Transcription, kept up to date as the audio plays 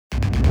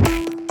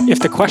if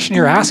the question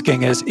you're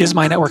asking is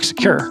my network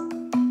secure?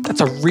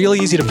 That's a really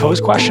easy to pose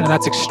question, and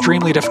that's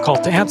extremely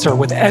difficult to answer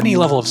with any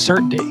level of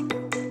certainty.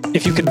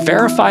 If you can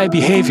verify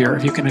behavior,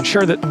 if you can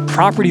ensure that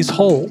properties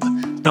hold,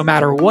 no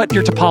matter what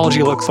your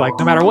topology looks like,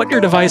 no matter what your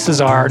devices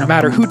are, no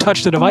matter who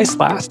touched the device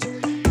last,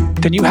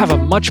 then you have a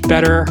much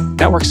better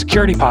network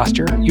security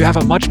posture. You have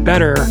a much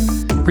better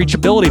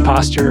breachability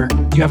posture.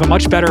 You have a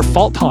much better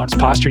fault tolerance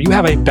posture. You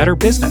have a better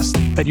business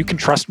that you can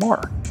trust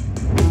more.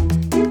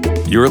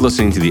 You're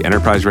listening to the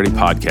Enterprise Ready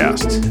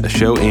Podcast, a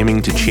show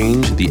aiming to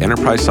change the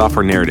enterprise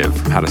software narrative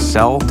from how to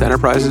sell to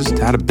enterprises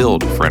to how to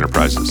build for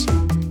enterprises.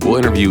 We'll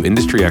interview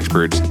industry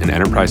experts and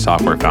enterprise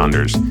software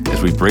founders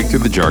as we break through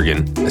the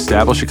jargon,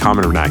 establish a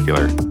common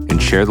vernacular,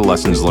 and share the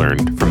lessons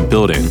learned from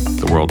building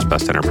the world's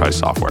best enterprise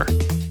software.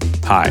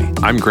 Hi,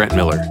 I'm Grant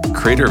Miller,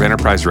 creator of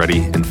Enterprise Ready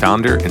and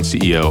founder and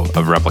CEO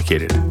of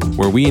Replicated,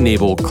 where we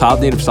enable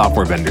cloud-native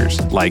software vendors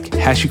like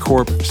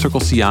HashiCorp,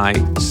 CircleCI,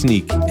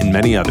 Snyk, and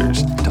many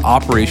others to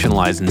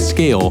operationalize and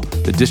scale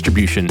the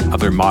distribution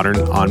of their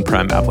modern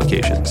on-prem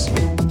applications.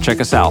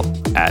 Check us out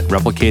at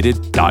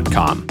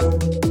replicated.com.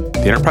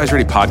 The Enterprise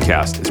Ready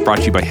Podcast is brought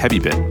to you by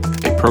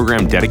HeavyBit, a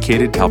program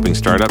dedicated to helping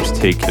startups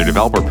take their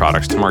developer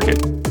products to market.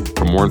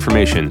 For more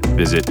information,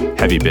 visit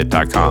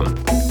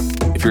heavybit.com.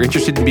 If you're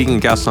interested in being a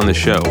guest on the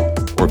show,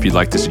 or if you'd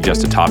like to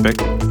suggest a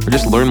topic, or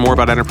just learn more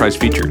about enterprise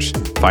features,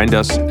 find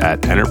us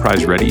at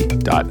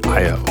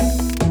enterpriseready.io.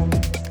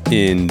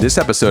 In this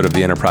episode of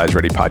the Enterprise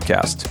Ready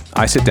Podcast,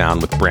 I sit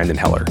down with Brandon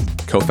Heller,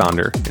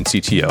 co-founder and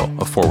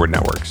CTO of Forward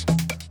Networks.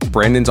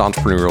 Brandon's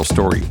entrepreneurial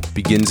story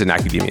begins in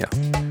academia,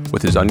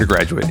 with his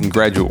undergraduate and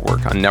graduate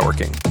work on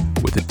networking,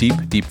 with a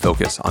deep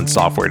focus on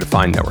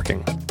software-defined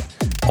networking.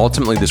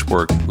 Ultimately, this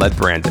work led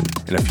Brandon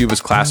and a few of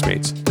his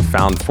classmates to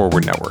found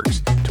Forward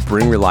Networks to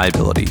bring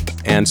reliability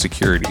and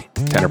security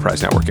to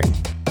enterprise networking.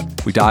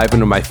 We dive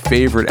into my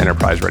favorite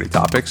enterprise-ready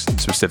topics,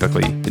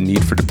 specifically the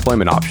need for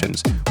deployment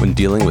options when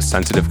dealing with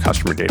sensitive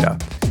customer data,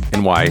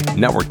 and why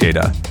network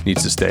data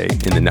needs to stay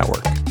in the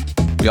network.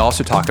 We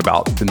also talk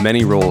about the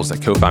many roles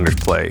that co-founders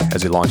play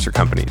as they launch their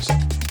companies,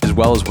 as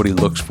well as what he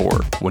looks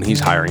for when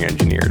he's hiring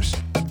engineers.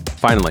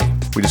 Finally,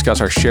 we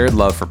discuss our shared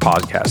love for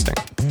podcasting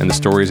and the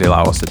stories they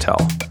allow us to tell.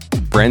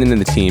 Brandon and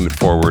the team at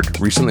Forward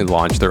recently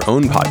launched their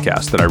own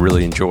podcast that I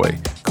really enjoy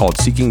called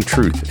Seeking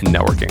Truth in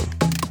Networking.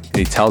 And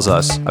he tells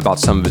us about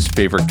some of his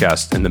favorite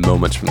guests and the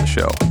moments from the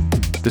show.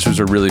 This was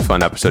a really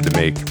fun episode to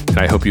make, and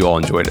I hope you all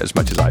enjoyed it as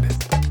much as I did.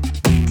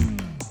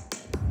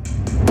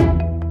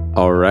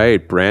 All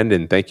right,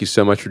 Brandon, thank you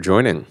so much for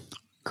joining.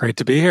 Great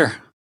to be here.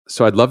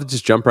 So I'd love to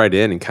just jump right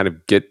in and kind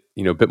of get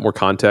a bit more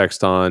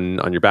context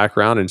on your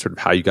background and sort of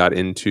how you got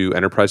into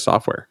enterprise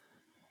software.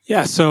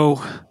 Yeah,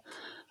 so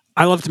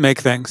I love to make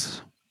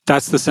things.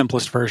 That's the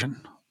simplest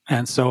version.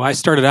 And so I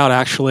started out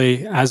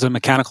actually as a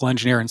mechanical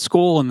engineer in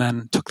school and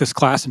then took this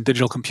class in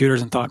digital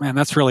computers and thought, man,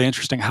 that's really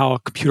interesting how a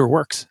computer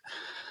works.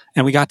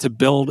 And we got to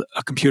build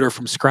a computer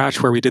from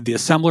scratch where we did the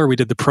assembler, we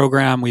did the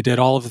program, we did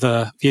all of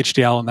the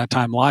VHDL and that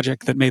time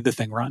logic that made the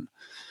thing run.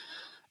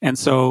 And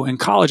so in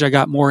college, I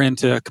got more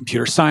into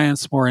computer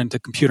science, more into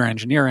computer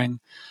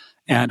engineering.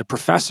 And a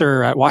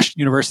professor at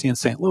Washington University in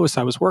St. Louis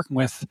I was working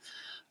with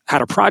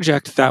had a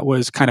project that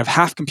was kind of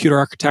half computer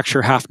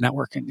architecture, half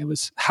networking. It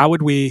was how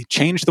would we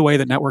change the way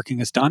that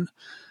networking is done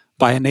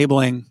by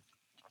enabling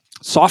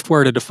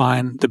software to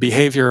define the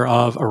behavior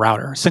of a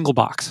router, a single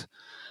box.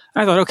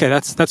 And I thought, okay,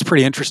 that's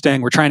pretty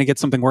interesting. We're trying to get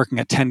something working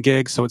at 10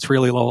 gigs, so it's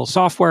really low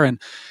software.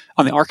 And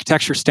on the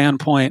architecture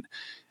standpoint,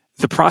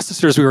 the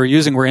processors we were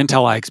using were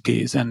Intel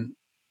IXPs. And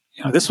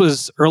this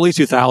was early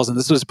 2000.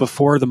 This was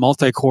before the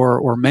multi-core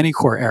or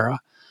many-core era.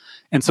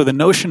 And so the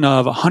notion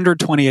of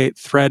 128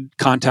 thread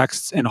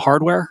contexts in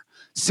hardware,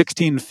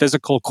 16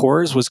 physical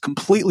cores was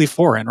completely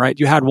foreign, right?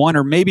 You had one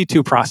or maybe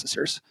two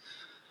processors.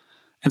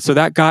 And so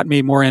that got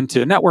me more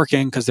into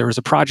networking because there was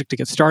a project to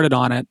get started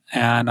on it.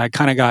 And I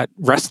kind of got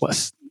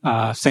restless.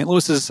 St.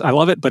 Louis I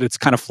love it, but it's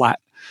kind of flat.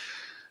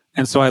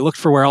 And so I looked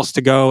for where else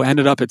to go,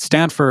 ended up at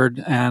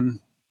Stanford. And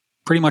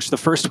pretty much the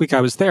first week I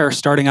was there,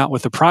 starting out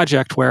with a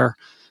project where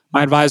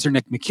my advisor,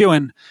 Nick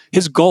McEwen,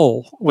 his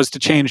goal was to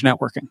change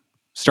networking,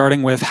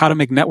 starting with how to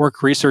make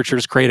network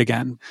researchers great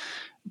again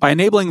by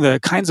enabling the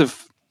kinds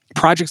of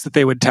projects that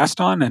they would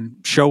test on and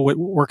show what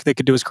work they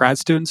could do as grad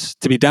students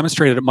to be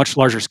demonstrated at much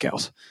larger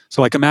scales.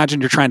 So like imagine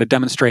you're trying to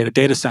demonstrate a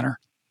data center.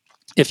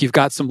 If you've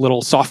got some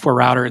little software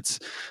router, it's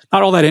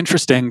not all that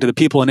interesting to the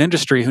people in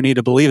industry who need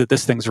to believe that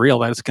this thing's real,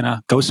 that it's going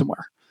to go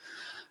somewhere.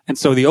 And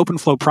so the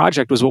OpenFlow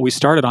project was what we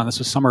started on. This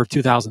was summer of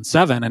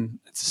 2007, and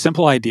it's a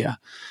simple idea.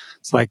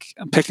 It's like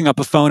I'm picking up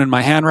a phone in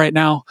my hand right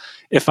now.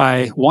 If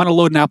I want to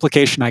load an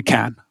application, I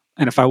can.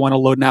 And if I want to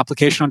load an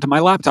application onto my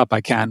laptop,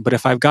 I can. But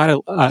if I've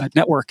got a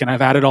network and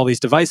I've added all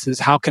these devices,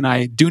 how can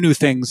I do new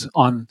things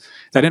on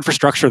that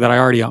infrastructure that I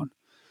already own?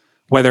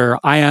 Whether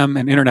I am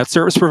an internet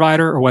service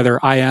provider or whether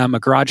I am a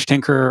garage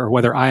tinker or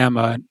whether I am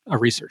a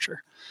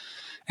researcher.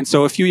 And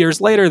so a few years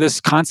later,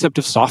 this concept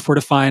of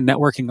software-defined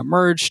networking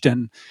emerged,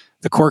 and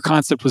the core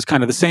concept was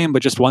kind of the same,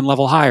 but just one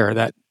level higher,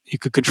 that you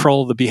could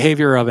control the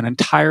behavior of an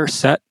entire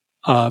set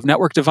of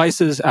network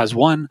devices as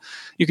one,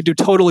 you could do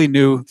totally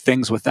new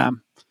things with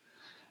them.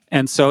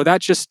 And so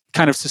that just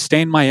kind of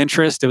sustained my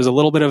interest. It was a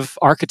little bit of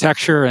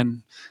architecture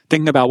and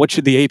thinking about what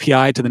should the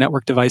API to the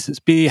network devices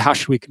be? How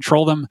should we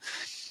control them?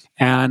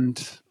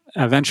 And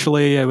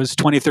eventually it was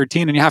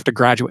 2013 and you have to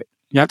graduate.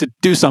 You have to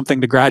do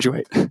something to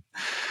graduate.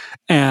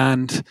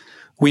 And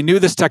we knew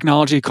this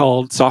technology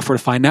called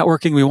software-defined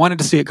networking. We wanted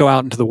to see it go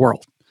out into the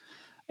world.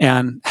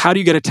 And how do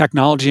you get a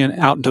technology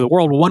out into the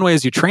world? Well, one way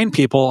is you train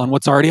people on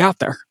what's already out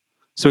there.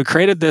 So we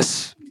created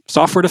this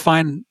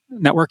software-defined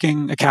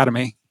networking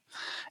academy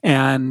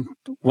and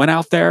went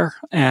out there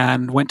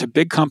and went to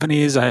big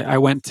companies. I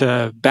went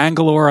to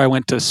Bangalore. I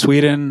went to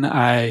Sweden.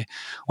 I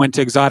went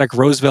to exotic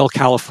Roseville,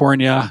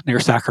 California, near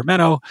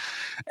Sacramento.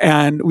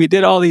 And we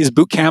did all these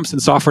boot camps in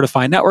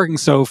software-defined networking.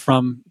 So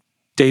from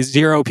day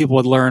zero, people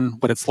would learn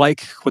what it's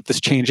like, what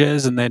this change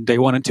is. And then day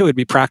 1 and 2, it'd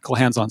be practical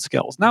hands-on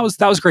skills. And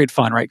that was great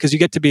fun, right? Because you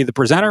get to be the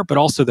presenter, but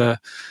also the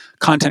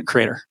content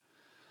creator.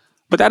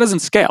 But that doesn't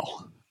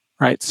scale.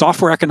 Right?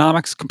 Software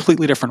economics,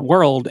 completely different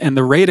world. And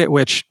the rate at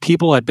which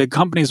people at big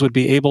companies would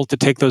be able to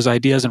take those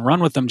ideas and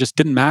run with them just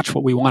didn't match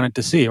what we wanted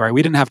to see, right?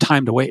 We didn't have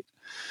time to wait.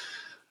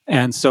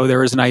 And so there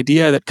was an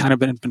idea that kind of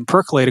been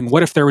percolating.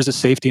 What if there was a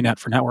safety net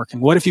for networking?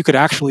 What if you could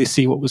actually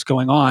see what was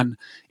going on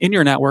in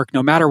your network,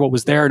 no matter what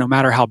was there, no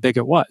matter how big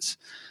it was?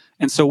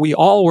 And so we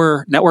all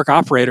were network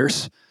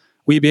operators,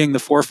 we being the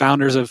 4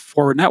 founders of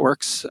Forward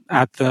Networks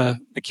at the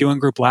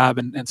McEwen Group Lab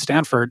in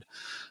Stanford.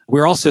 We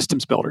were all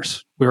systems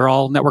builders. We were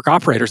all network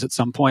operators at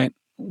some point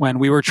when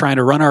we were trying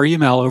to run our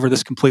email over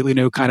this completely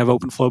new kind of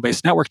open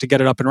flow-based network to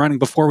get it up and running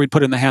before we'd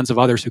put it in the hands of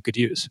others who could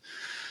use.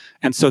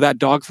 And so that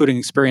dogfooding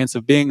experience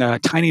of being a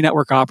tiny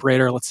network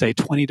operator, let's say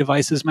 20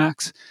 devices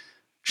max,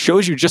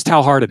 shows you just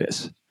how hard it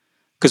is.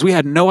 Because we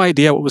had no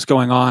idea what was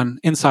going on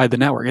inside the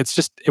network.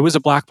 It was a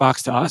black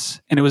box to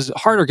us. And it was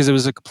harder because it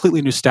was a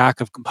completely new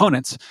stack of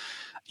components.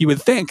 You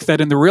would think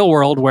that in the real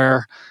world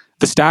where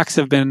the stacks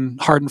have been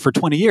hardened for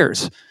 20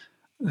 years,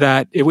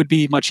 that it would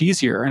be much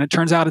easier. And it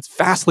turns out it's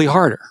vastly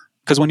harder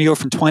because when you go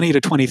from 20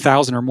 to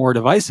 20,000 or more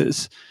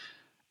devices,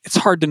 it's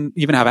hard to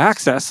even have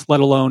access,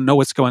 let alone know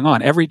what's going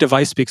on. Every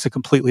device speaks a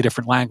completely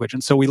different language.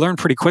 And so we learned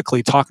pretty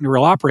quickly, talking to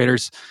real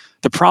operators,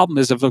 the problem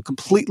is of a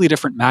completely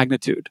different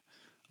magnitude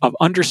of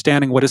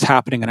understanding what is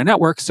happening in a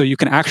network so you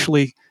can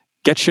actually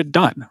get shit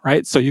done,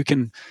 right? So you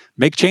can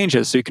make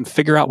changes, so you can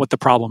figure out what the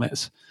problem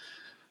is.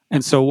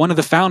 And so one of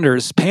the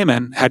founders,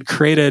 Payman, had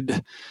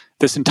created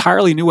this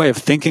entirely new way of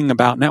thinking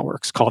about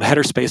networks called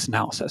header space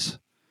analysis.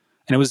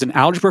 And it was an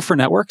algebra for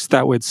networks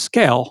that would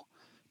scale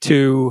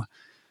to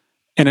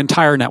an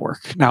entire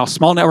network. Now,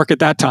 small network at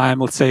that time,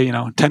 let's say,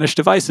 10-ish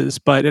devices,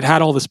 but it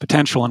had all this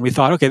potential. And we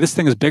thought, okay, this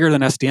thing is bigger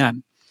than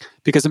SDN.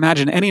 Because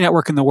imagine any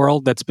network in the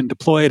world that's been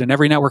deployed, and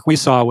every network we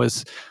saw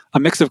was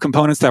a mix of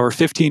components that were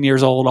 15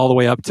 years old all the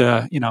way up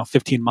to,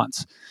 15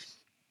 months.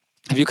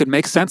 If you could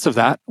make sense of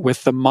that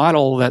with the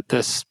model that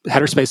this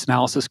header space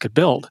analysis could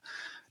build,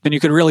 then you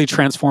could really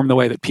transform the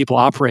way that people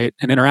operate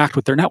and interact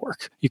with their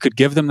network. You could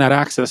give them that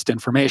access to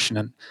information.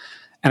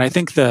 And I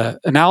think the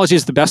analogy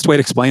is the best way to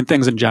explain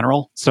things in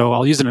general. So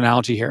I'll use an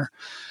analogy here.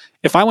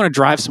 If I want to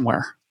drive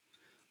somewhere,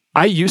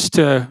 I used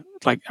to,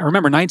 I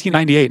remember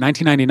 1998,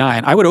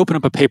 1999, I would open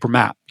up a paper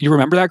map. You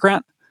remember that,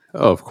 Grant?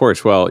 Oh, of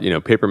course. Well,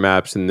 paper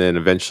maps, and then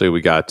eventually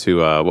we got to,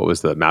 what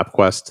was the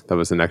MapQuest? That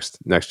was the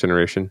next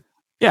generation.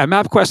 Yeah,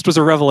 MapQuest was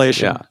a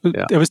revelation.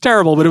 Yeah. It was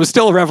terrible, but it was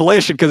still a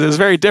revelation because it was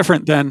very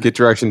different than... Get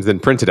directions, then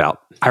print it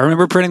out. I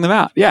remember printing them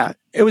out. Yeah,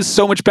 it was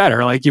so much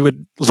better. You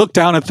would look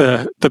down at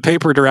the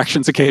paper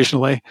directions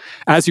occasionally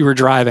as you were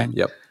driving.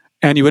 Yep.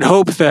 And you would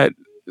hope that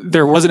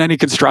there wasn't any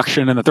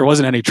construction and that there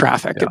wasn't any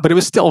traffic. Yeah. But it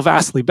was still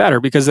vastly better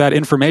because that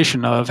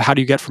information of how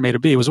do you get from A to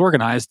B was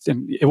organized.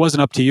 And it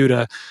wasn't up to you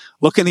to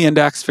look in the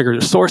index, figure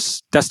the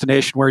source,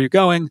 destination, where are you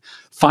going,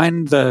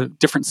 find the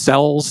different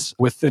cells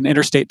with an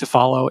interstate to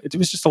follow. It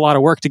was just a lot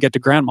of work to get to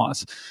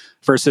grandma's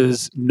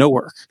versus no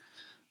work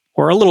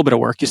or a little bit of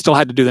work. You still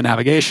had to do the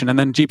navigation. And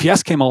then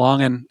GPS came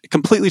along and it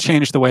completely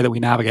changed the way that we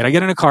navigate. I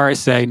get in a car, I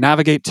say,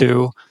 navigate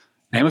to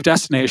name of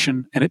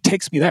destination, and it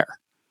takes me there.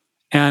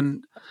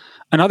 And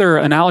another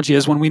analogy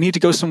is when we need to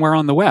go somewhere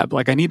on the web,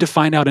 I need to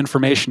find out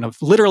information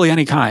of literally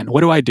any kind.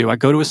 What do? I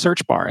go to a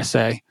search bar. I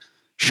say,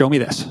 show me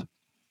this.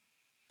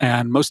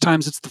 And most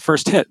times it's the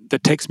first hit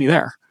that takes me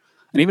there.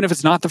 And even if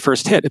it's not the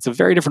first hit, it's a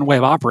very different way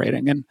of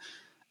operating. And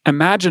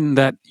imagine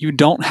that you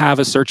don't have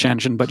a search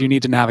engine, but you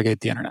need to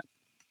navigate the internet.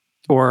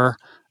 Or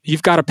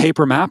you've got a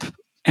paper map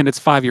and it's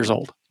 5 years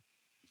old.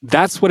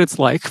 That's what it's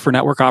like for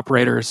network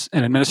operators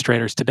and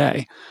administrators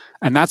today.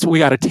 And that's what we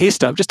got a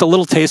taste of, just a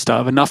little taste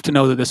of, enough to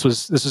know that this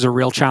was a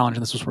real challenge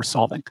and this was worth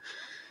solving.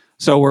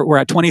 So we're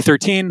at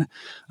 2013.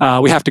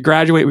 We have to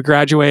graduate. We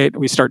graduate.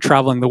 We start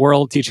traveling the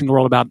world, teaching the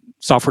world about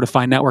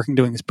software-defined networking,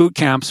 doing these boot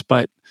camps,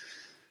 but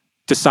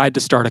decide to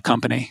start a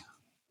company.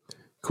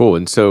 Cool.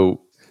 And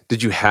so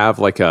did you have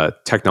a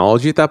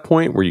technology at that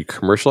point? Were you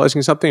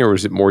commercializing something, or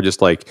was it more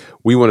just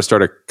we want to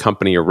start a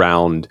company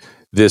around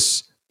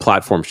this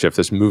platform shift,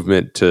 this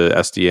movement to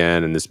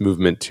SDN and this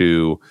movement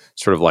to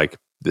sort of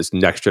this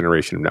next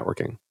generation of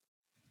networking?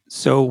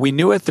 So we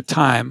knew at the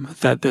time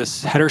that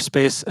this header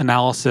space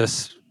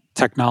analysis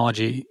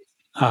technology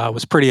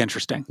was pretty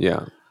interesting.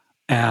 Yeah.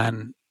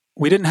 And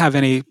we didn't have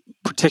any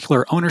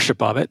particular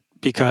ownership of it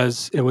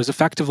because it was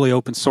effectively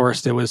open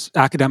sourced. It was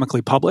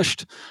academically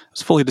published. It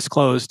was fully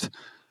disclosed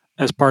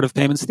as part of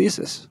Payman's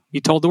thesis.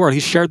 He told the world, he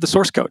shared the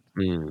source code.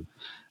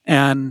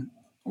 And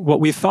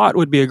what we thought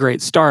would be a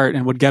great start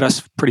and would get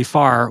us pretty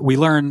far, we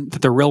learned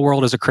that the real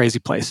world is a crazy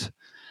place.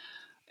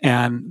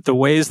 And the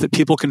ways that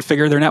people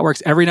configure their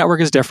networks, every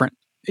network is different.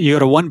 You go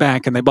to one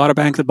bank and they bought a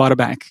bank that bought a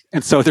bank.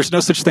 And so there's no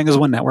such thing as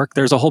one network.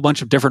 There's a whole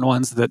bunch of different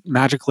ones that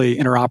magically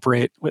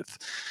interoperate with,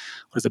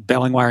 what is it,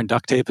 baling wire and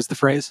duct tape is the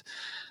phrase.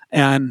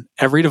 And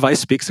every device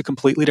speaks a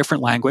completely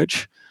different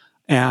language.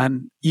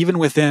 And even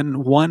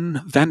within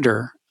one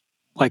vendor,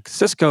 like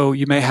Cisco,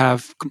 you may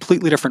have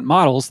completely different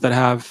models that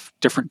have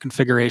different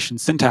configuration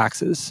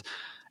syntaxes.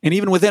 And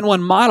even within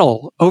one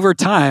model, over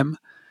time,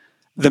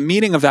 the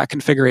meaning of that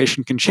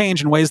configuration can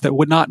change in ways that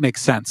would not make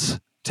sense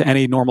to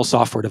any normal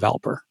software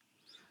developer.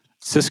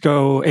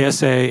 Cisco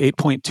ASA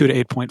 8.2 to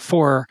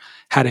 8.4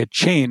 had a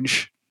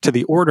change to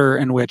the order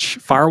in which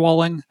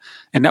firewalling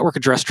and network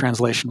address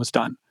translation was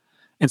done.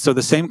 And so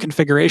the same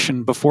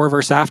configuration before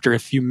versus after,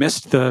 if you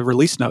missed the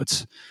release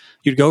notes,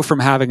 you'd go from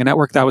having a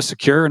network that was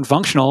secure and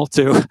functional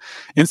to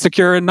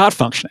insecure and not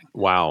functioning.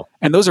 Wow.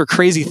 And those are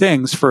crazy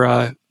things for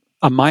a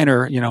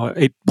minor,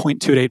 8.2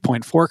 to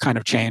 8.4 kind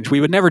of change. We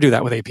would never do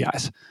that with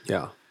APIs.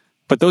 Yeah.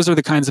 But those are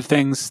the kinds of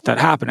things that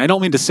happen. I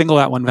don't mean to single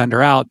that one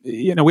vendor out.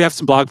 We have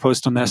some blog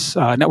posts on this.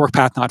 Network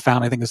path not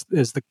found, I think,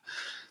 is the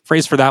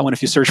phrase for that one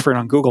if you search for it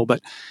on Google.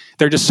 But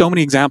there are just so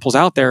many examples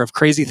out there of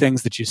crazy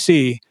things that you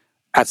see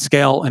at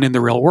scale and in the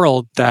real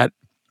world that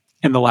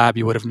in the lab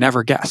you would have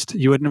never guessed.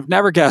 You would have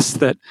never guessed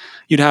that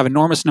you'd have an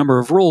enormous number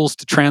of rules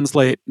to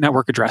translate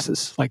network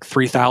addresses, like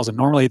 3,000.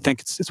 Normally you'd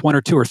think it's one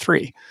or two or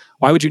three.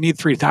 Why would you need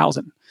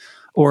 3,000?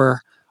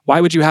 Or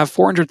why would you have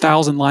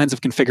 400,000 lines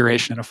of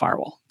configuration in a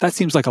firewall? That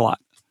seems like a lot.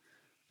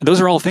 And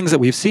those are all things that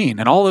we've seen.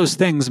 And all those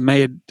things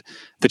made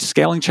the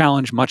scaling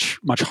challenge much,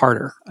 much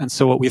harder. And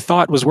so what we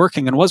thought was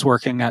working and was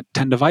working at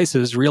 10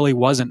 devices really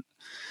wasn't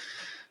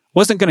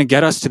going to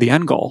get us to the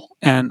end goal.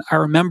 And I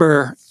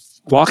remember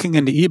walking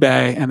into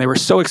eBay and they were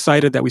so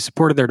excited that we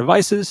supported their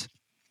devices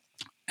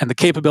and the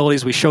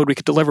capabilities we showed we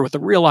could deliver with a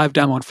real live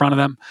demo in front of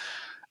them.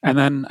 And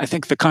then I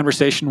think the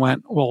conversation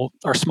went, well,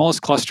 our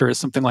smallest cluster is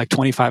something like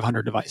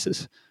 2,500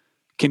 devices.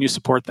 Can you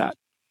support that?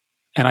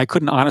 And I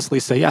couldn't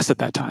honestly say yes at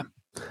that time.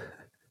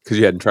 Because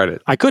you hadn't tried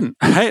it. I couldn't,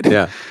 right?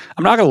 Yeah.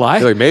 I'm not going to lie.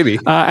 You're like, maybe.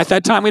 At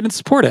that time, we didn't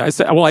support it. I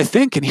said, well, I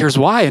think, and here's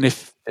why. And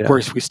if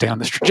we stay on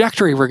this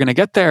trajectory, we're going to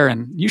get there,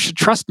 and you should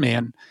trust me.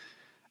 And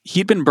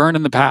he'd been burned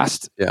in the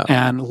past. Yeah.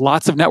 And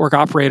lots of network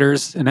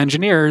operators and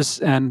engineers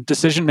and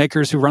decision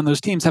makers who run those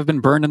teams have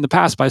been burned in the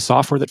past by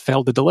software that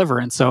failed to deliver.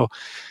 And so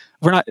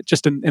we're not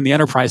just in the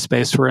enterprise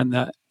space, we're in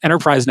the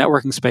enterprise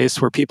networking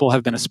space where people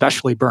have been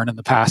especially burned in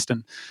the past,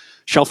 and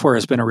shelfware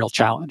has been a real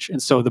challenge.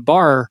 And so the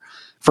bar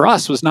for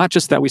us was not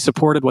just that we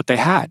supported what they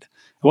had.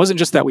 It wasn't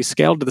just that we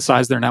scaled to the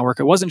size of their network.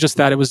 It wasn't just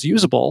that it was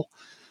usable.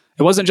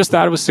 It wasn't just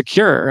that it was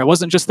secure. It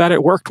wasn't just that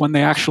it worked when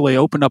they actually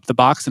opened up the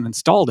box and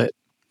installed it.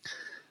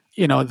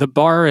 The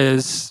bar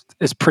is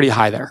pretty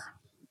high there.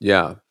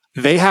 Yeah.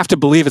 They have to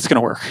believe it's going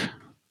to work.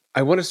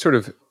 I want to sort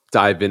of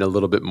dive in a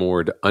little bit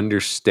more to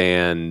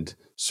understand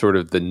sort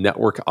of the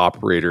network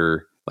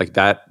operator, like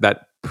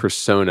that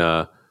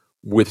persona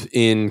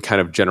within kind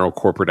of general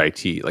corporate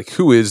IT. Like,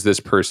 who is this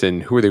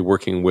person? Who are they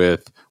working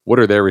with? What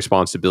are their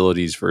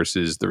responsibilities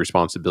versus the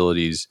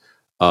responsibilities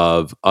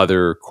of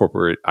other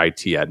corporate IT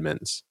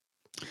admins?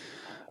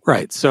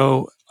 Right.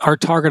 So our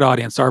target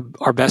audience, our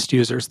best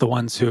users, the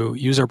ones who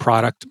use our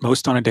product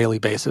most on a daily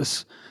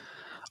basis,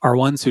 are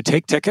ones who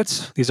take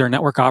tickets. These are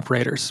network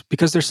operators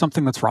because there's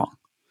something that's wrong.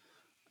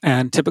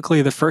 And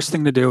typically the first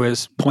thing to do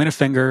is point a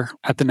finger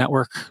at the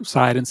network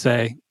side and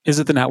say, is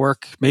it the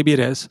network? Maybe it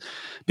is.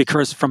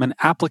 Because from an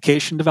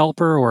application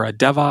developer or a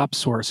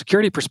DevOps or a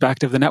security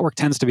perspective, the network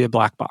tends to be a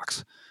black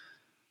box.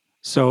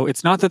 So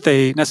it's not that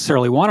they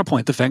necessarily want to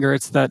point the finger,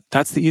 it's that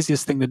that's the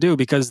easiest thing to do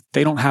because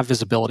they don't have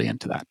visibility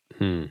into that.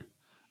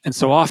 And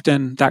so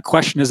often that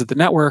question, is it the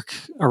network,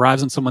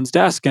 arrives on someone's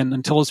desk, and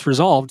until it's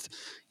resolved,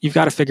 you've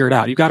got to figure it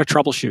out. You've got to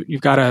troubleshoot.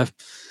 You've got to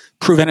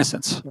prove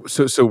innocence.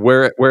 So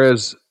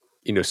whereas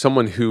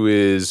someone who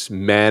is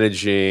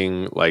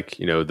managing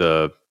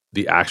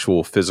the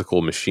actual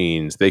physical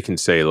machines, they can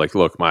say like,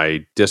 look,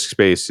 my disk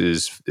space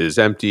is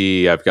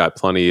empty. I've got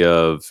plenty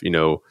of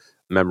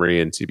memory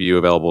and CPU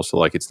available, so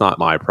like it's not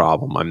my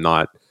problem. I'm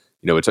not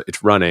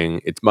it's running.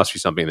 It must be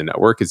something in the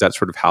network. Is that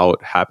sort of how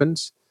it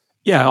happens?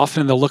 Yeah,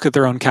 often they'll look at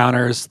their own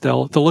counters,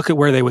 they'll look at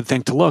where they would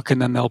think to look,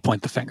 and then they'll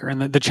point the finger.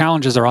 And the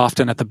challenges are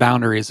often at the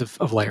boundaries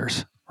of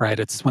layers, right?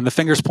 It's when the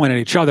fingers point at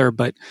each other,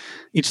 but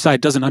each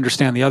side doesn't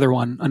understand the other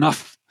one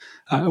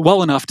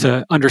well enough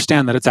to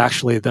understand that it's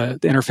actually the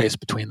interface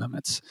between them.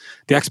 It's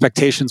the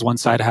expectations one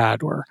side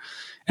had, or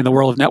in the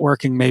world of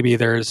networking, maybe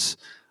there's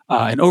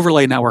an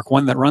overlay network,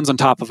 one that runs on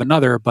top of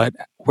another, but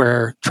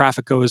where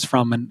traffic goes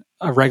from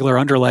a regular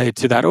underlay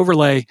to that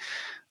overlay,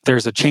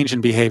 there's a change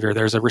in behavior,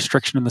 there's a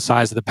restriction in the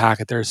size of the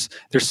packet, there's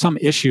some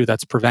issue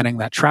that's preventing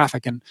that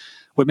traffic. And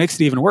what makes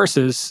it even worse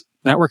is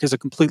the network is a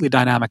completely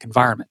dynamic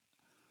environment.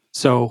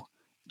 So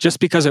just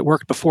because it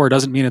worked before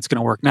doesn't mean it's going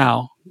to work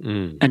now.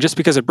 And just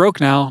because it broke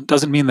now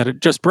doesn't mean that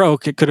it just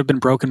broke. It could have been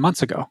broken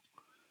months ago.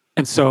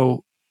 And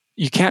so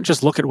you can't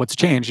just look at what's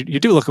changed. You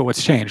do look at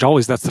what's changed.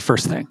 Always, that's the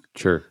first thing.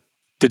 Sure.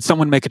 Did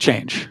someone make a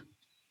change?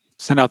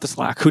 Send out the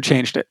Slack. Who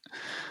changed it?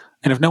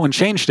 And if no one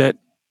changed it,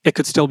 it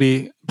could still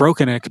be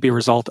broken, and it could be a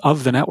result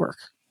of the network,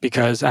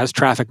 because as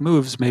traffic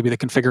moves, maybe the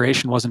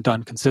configuration wasn't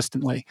done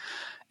consistently.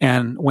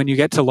 And when you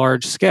get to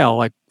large scale,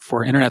 like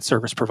for internet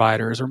service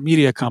providers or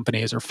media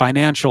companies or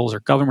financials or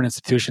government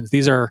institutions,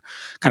 these are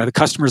kind of the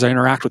customers I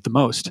interact with the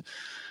most.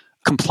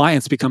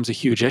 Compliance becomes a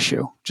huge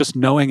issue. Just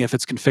knowing if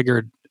it's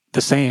configured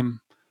the same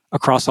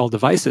across all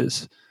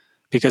devices,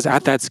 because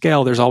at that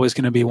scale, there's always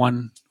going to be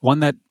one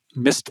that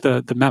missed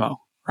the memo,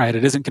 right?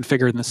 It isn't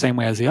configured in the same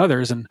way as the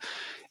others. And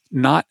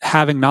not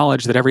having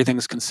knowledge that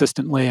everything's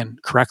consistently and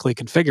correctly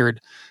configured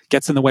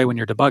gets in the way when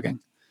you're debugging.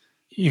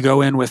 You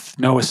go in with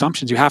no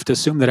assumptions. You have to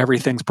assume that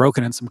everything's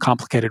broken in some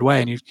complicated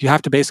way. And you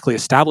have to basically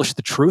establish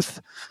the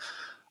truth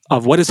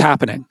of what is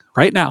happening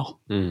right now,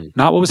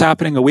 not what was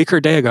happening a week or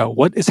a day ago.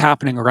 What is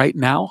happening right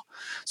now?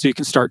 So you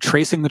can start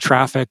tracing the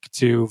traffic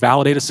to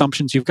validate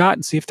assumptions you've got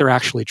and see if they're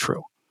actually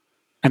true.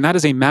 And that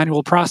is a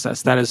manual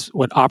process. That is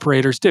what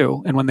operators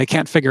do. And when they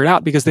can't figure it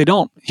out, because they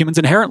don't, humans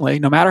inherently,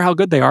 no matter how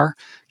good they are,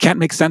 can't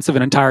make sense of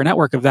an entire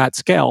network of that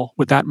scale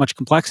with that much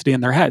complexity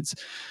in their heads.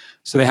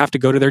 So they have to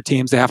go to their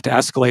teams, they have to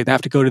escalate, they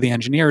have to go to the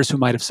engineers who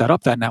might have set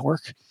up that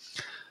network.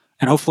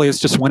 And hopefully it's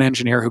just one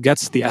engineer who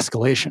gets the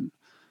escalation.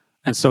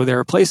 And so there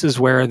are places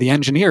where the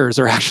engineers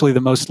are actually the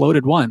most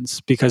loaded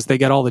ones, because they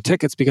get all the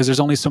tickets, because there's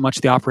only so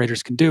much the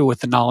operators can do with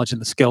the knowledge and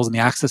the skills and the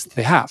access that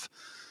they have.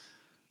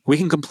 We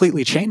can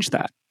completely change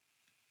that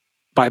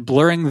by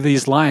blurring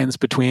these lines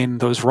between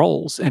those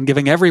roles and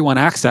giving everyone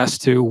access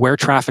to where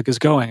traffic is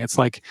going. It's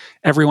like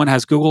everyone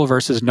has Google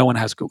versus no one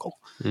has Google.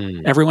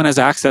 Everyone has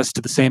access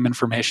to the same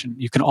information.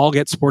 You can all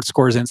get sports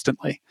scores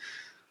instantly.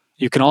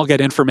 You can all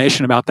get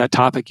information about that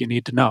topic you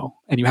need to know,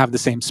 and you have the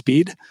same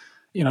speed.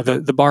 You know,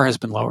 the bar has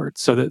been lowered.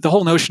 So the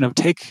whole notion of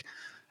take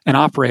an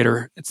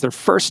operator, it's their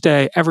first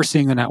day ever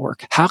seeing the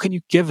network. How can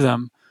you give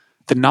them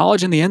the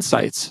knowledge and the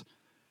insights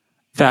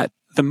that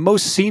the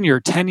most senior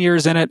 10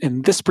 years in it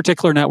in this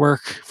particular network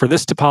for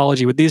this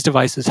topology with these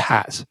devices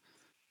has?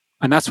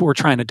 And that's what we're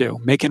trying to do,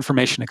 make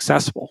information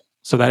accessible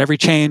so that every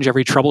change,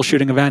 every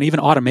troubleshooting event, even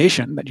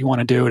automation that you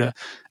want to do to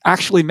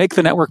actually make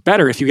the network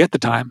better if you get the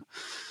time,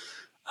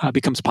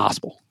 becomes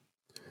possible.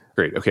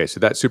 Great. Okay, so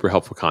that's super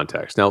helpful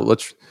context. Now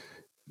let's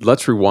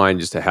rewind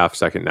just a half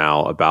second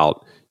now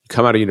about, you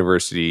come out of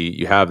university,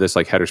 you have this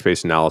like header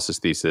space analysis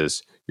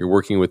thesis, you're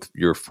working with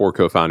your 4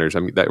 co-founders,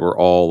 that were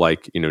all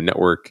like,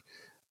 network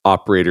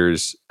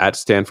operators at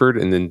Stanford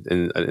and then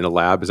in a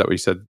lab. Is that what you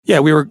said? Yeah,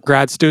 we were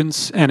grad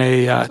students in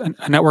a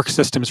network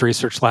systems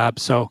research lab.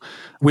 So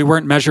we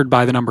weren't measured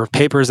by the number of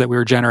papers that we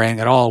were generating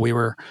at all. We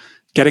were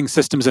getting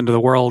systems into the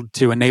world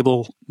to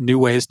enable new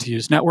ways to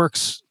use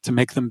networks, to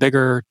make them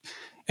bigger.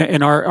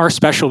 And our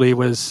specialty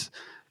was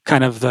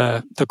kind of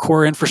the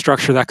core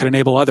infrastructure that could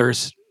enable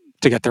others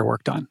to get their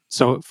work done.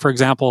 So for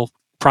example,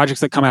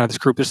 projects that come out of this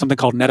group, there's something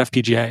called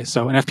NetFPGA.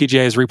 So an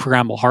FPGA is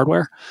reprogrammable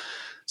hardware.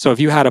 So if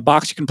you had a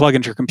box you can plug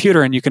into your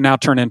computer and you can now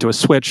turn into a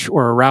switch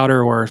or a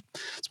router or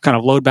some kind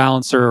of load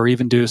balancer, or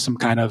even do some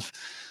kind of,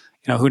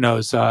 who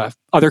knows,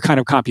 other kind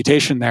of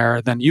computation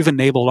there, then you've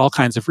enabled all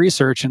kinds of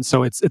research. And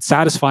so it's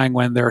satisfying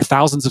when there are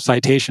thousands of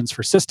citations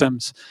for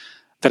systems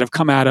that have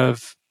come out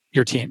of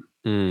your team.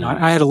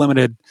 I had a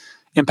limited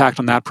impact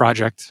on that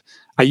project.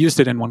 I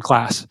used it in one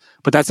class,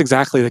 but that's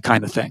exactly the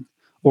kind of thing.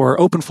 Or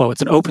OpenFlow,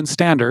 it's an open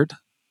standard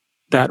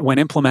that when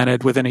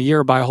implemented within a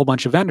year by a whole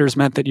bunch of vendors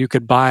meant that you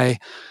could buy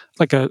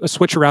like a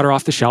switcher router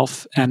off the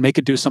shelf and make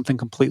it do something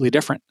completely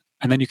different.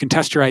 And then you can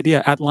test your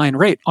idea at line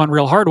rate on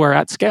real hardware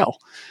at scale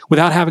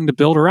without having to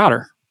build a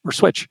router or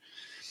switch.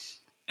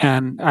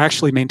 And I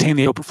actually maintained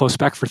the OpenFlow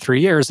spec for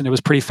 3 years, and it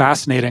was pretty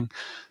fascinating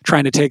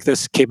trying to take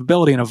this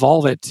capability and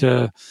evolve it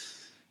to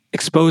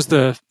expose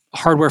the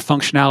hardware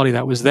functionality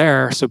that was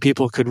there so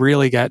people could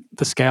really get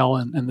the scale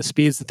and the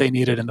speeds that they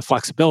needed and the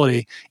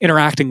flexibility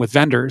interacting with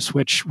vendors,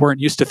 which weren't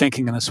used to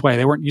thinking in this way.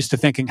 They weren't used to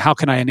thinking, how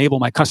can I enable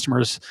my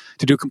customers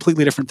to do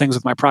completely different things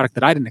with my product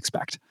that I didn't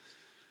expect?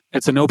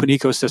 It's an open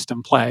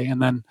ecosystem play.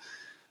 And then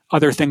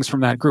other things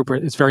from that group,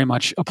 it's very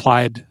much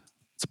applied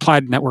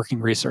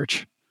networking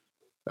research.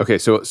 Okay,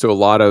 so a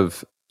lot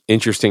of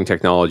interesting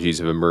technologies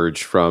have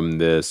emerged from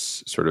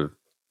this sort of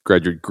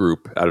graduate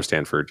group out of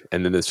Stanford,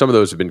 and then some of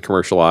those have been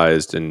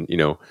commercialized, and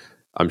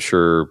I'm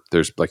sure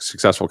there's like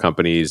successful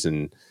companies,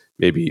 and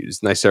maybe is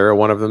Nicira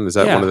one of them? Is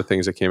that one of the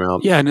things that came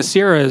out? Yeah,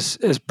 Nicira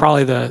is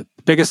probably the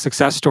biggest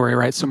success story,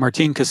 right? So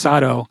Martin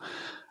Casado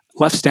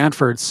left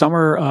Stanford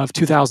summer of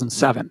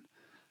 2007,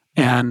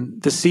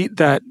 and the seat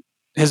that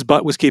his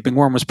butt was keeping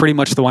warm was pretty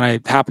much the one I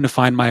happened to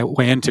find my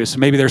way into. So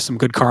maybe there's some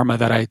good karma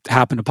that I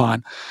happened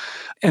upon.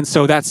 And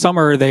so that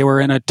summer, they were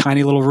in a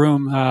tiny little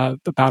room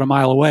about a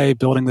mile away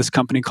building this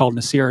company called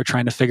Nicira,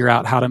 trying to figure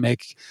out how to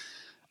make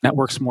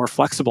networks more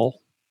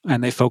flexible.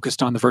 And they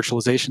focused on the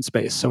virtualization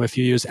space. So if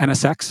you use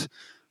NSX,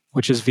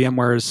 which is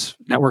VMware's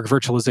network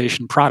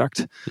virtualization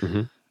product,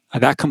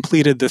 that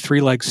completed the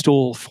three-leg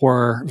stool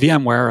for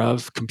VMware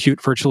of compute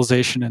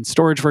virtualization and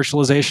storage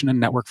virtualization and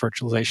network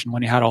virtualization.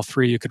 When you had all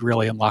three, you could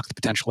really unlock the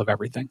potential of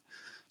everything.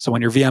 So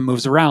when your VM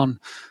moves around,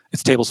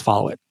 its tables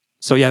follow it.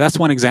 So yeah, that's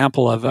one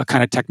example of a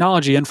kind of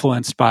technology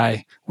influenced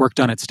by work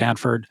done at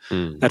Stanford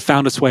that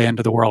found its way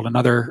into the world.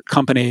 Another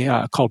company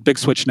called Big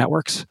Switch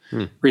Networks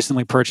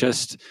recently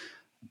purchased,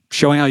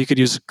 showing how you could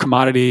use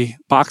commodity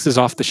boxes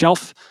off the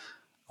shelf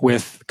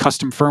with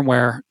custom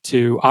firmware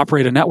to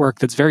operate a network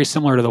that's very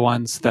similar to the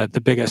ones that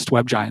the biggest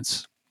web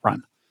giants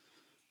run,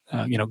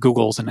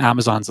 Googles and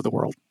Amazons of the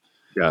world.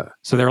 Yeah.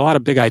 So there are a lot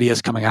of big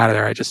ideas coming out of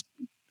there. I just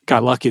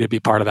got lucky to be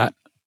part of that.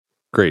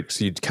 Great.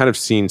 So you'd kind of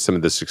seen some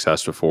of this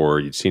success before.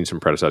 You'd seen some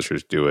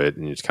predecessors do it,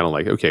 and it's kind of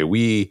like, okay,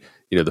 we,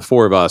 the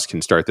four of us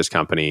can start this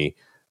company.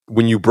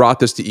 When you brought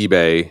this to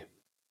eBay,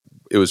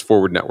 it was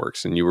Forward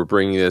Networks, and you were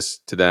bringing this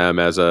to them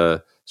as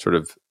a sort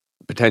of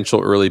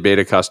potential early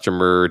beta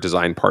customer,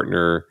 design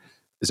partner.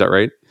 Is that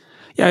right?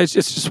 Yeah, it's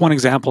just one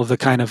example of the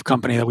kind of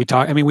company that we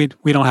talk. I mean,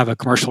 we don't have a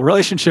commercial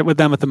relationship with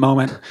them at the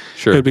moment.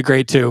 Sure. It would be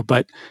great too,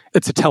 but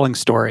it's a telling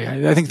story.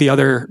 I think the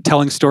other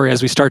telling story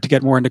as we start to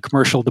get more into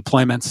commercial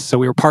deployments, so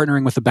we were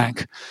partnering with the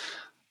bank,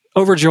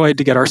 overjoyed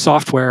to get our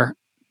software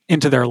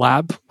into their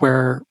lab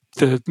where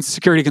the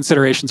security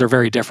considerations are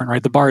very different,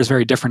 right? The bar is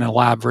very different in a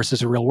lab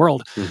versus a real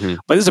world.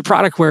 But this is a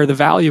product where the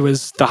value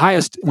is the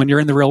highest when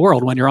you're in the real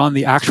world, when you're on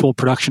the actual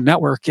production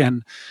network,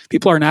 and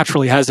people are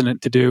naturally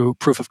hesitant to do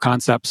proof of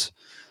concepts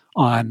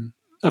on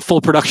a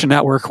full production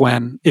network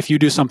when if you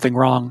do something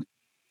wrong,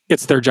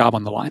 it's their job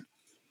on the line.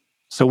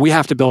 So we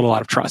have to build a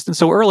lot of trust. And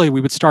so early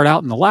we would start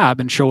out in the lab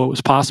and show what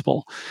was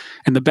possible.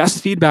 And the best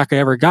feedback I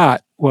ever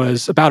got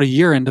was about a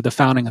year into the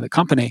founding of the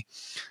company.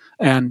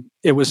 And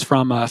it was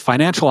from a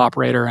financial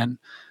operator. And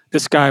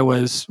this guy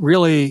was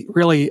really,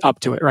 really up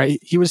to it, right?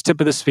 He was tip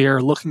of the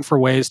sphere, looking for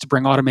ways to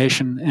bring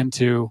automation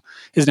into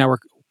his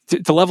network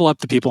to level up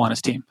the people on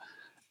his team.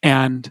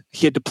 And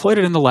he had deployed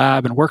it in the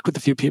lab and worked with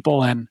a few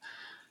people. And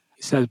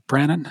he said,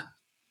 Brandon,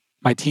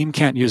 my team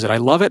can't use it. I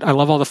love it. I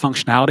love all the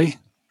functionality,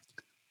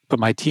 but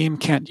my team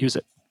can't use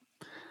it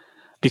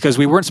because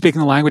we weren't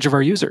speaking the language of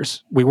our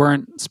users. We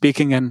weren't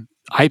speaking in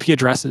IP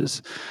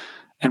addresses,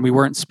 and we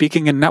weren't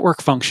speaking in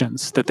network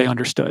functions that they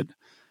understood.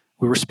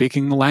 We were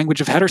speaking the language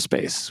of header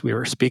space. We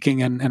were speaking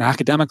in an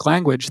academic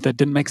language that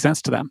didn't make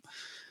sense to them.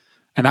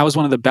 And that was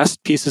one of the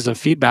best pieces of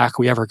feedback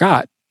we ever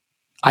got.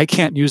 I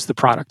can't use the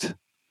product.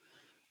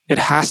 It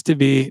has to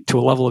be to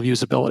a level of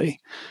usability.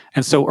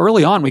 And so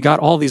early on, we got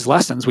all these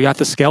lessons. We got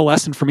the scale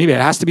lesson from eBay.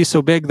 It has to be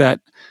so big that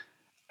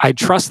I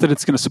trust that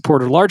it's going to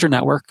support a larger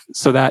network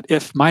so that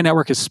if my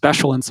network is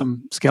special in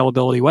some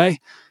scalability way,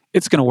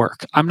 it's going to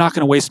work. I'm not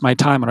going to waste my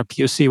time on a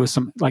POC with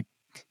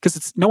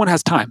because no one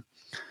has time.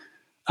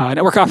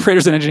 Network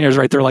operators and engineers,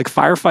 right? They're like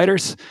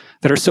firefighters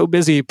that are so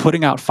busy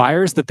putting out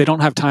fires that they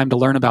don't have time to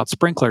learn about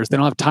sprinklers. They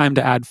don't have time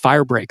to add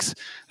fire breaks.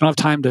 They don't have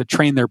time to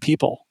train their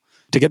people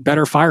to get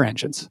better fire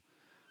engines.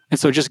 And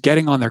so just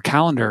getting on their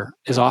calendar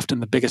is often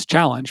the biggest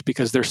challenge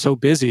because they're so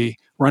busy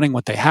running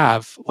what they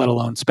have, let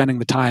alone spending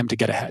the time to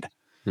get ahead.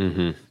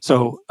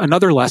 So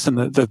another lesson,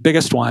 the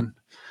biggest one,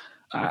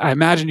 I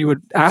imagine you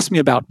would ask me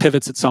about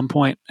pivots at some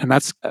point, and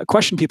that's a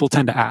question people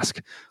tend to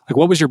ask. Like,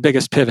 what was your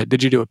biggest pivot?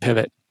 Did you do a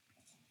pivot?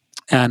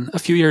 And a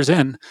few years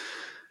in,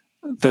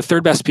 the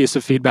third best piece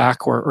of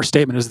feedback or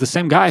statement is the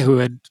same guy who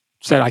had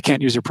said, I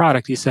can't use your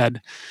product. He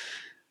said,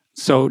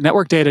 so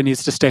network data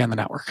needs to stay on the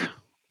network.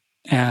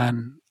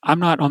 And I'm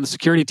not on the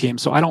security team,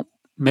 so I don't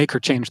make or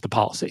change the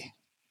policy.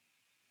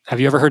 Have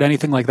you ever heard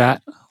anything like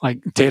that?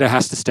 Like data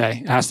has to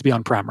stay. It has to be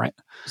on-prem, right?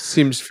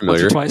 Seems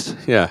familiar. Once or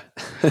twice. Yeah.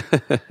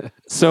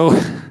 So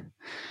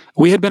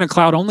we had been a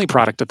cloud-only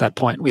product at that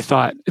point. We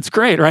thought, it's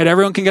great, right?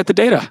 Everyone can get the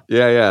data.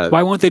 Yeah.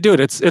 Why won't they do it?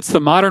 It's the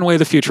modern way of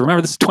the future.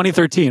 Remember, this is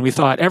 2013. We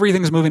thought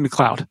everything's moving to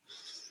cloud.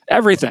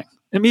 Everything.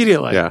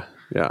 Immediately.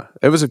 Yeah.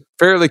 It was a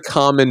fairly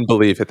common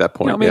belief at that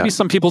point. Maybe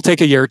some people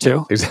take a year or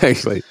two.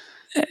 Exactly.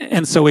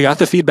 And so we got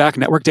the feedback,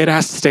 network data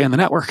has to stay on the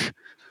network.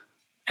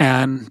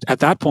 And at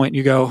that point,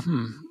 you go,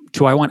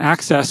 do I want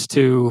access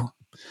to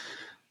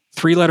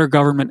 3-letter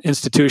government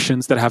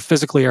institutions that have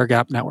physically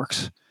air-gapped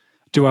networks?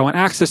 Do I want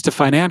access to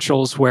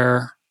financials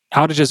where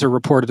outages are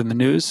reported in the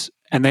news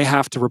and they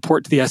have to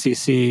report to the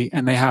SEC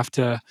and they have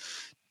to,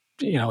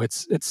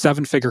 it's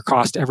 7-figure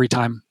cost every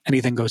time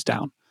anything goes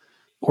down?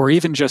 Or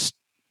even just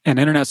an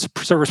internet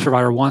service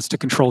provider wants to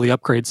control the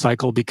upgrade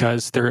cycle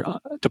because they're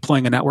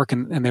deploying a network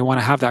and they want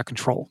to have that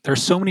control.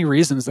 There's so many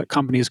reasons that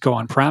companies go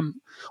on-prem,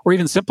 or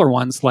even simpler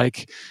ones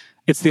like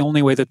it's the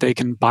only way that they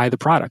can buy the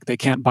product. They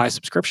can't buy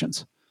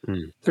subscriptions.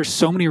 There's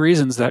so many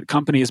reasons that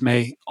companies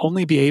may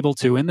only be able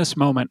to, in this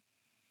moment,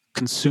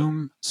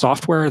 consume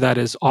software that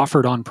is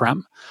offered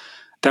on-prem,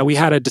 that we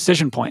had a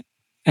decision point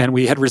and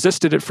we had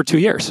resisted it for 2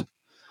 years.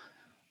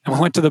 And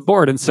we went to the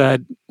board and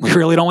said, we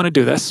really don't want to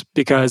do this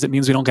because it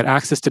means we don't get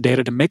access to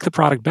data to make the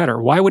product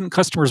better. Why wouldn't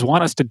customers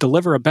want us to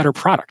deliver a better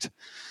product?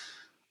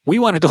 We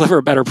want to deliver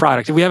a better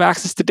product. If we have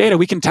access to data,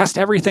 we can test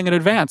everything in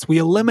advance. We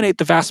eliminate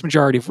the vast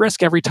majority of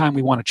risk every time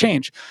we want to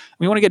change.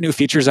 We want to get new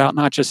features out,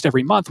 not just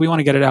every month. We want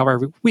to get it out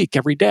every week,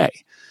 every day.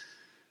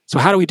 So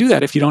how do we do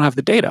that if you don't have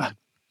the data?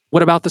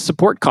 What about the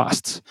support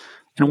costs?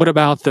 And what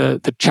about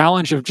the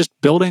challenge of just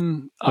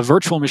building a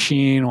virtual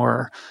machine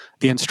or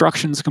the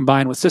instructions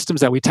combined with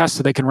systems that we test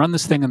so they can run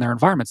this thing in their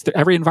environments?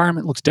 Every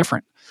environment looks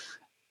different.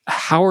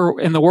 How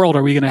in the world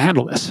are we going to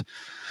handle this?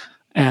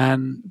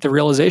 And the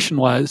realization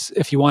was,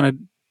 if you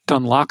wanted to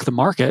unlock the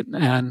market,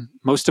 and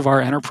most of our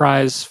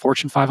enterprise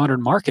Fortune 500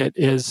 market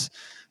is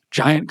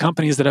giant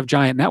companies that have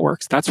giant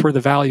networks, that's where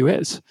the value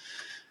is.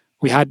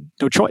 We had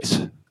no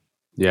choice.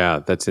 Yeah,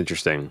 that's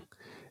interesting.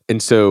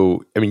 And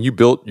so, I mean, you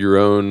built your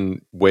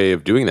own way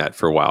of doing that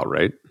for a while,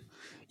 right?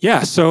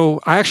 Yeah,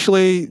 so I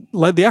actually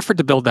led the effort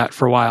to build that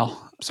for a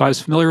while. So I was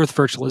familiar with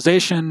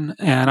virtualization,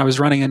 and I was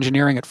running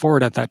engineering at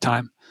Forward at that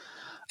time.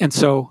 And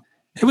so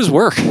it was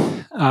work.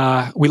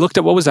 We looked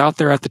at what was out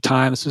there at the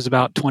time. This was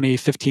about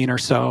 2015 or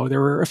so. There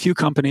were a few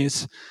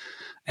companies,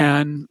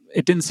 and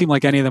it didn't seem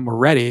like any of them were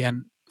ready.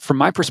 And from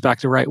my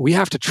perspective, right, we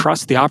have to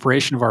trust the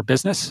operation of our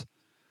business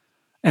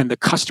and the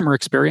customer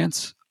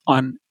experience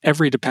on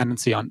every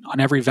dependency, on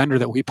every vendor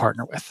that we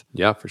partner with.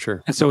 Yeah, for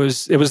sure. And so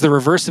it was the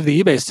reverse of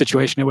the eBay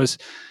situation. It was,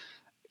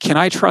 can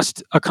I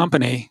trust a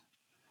company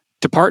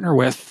to partner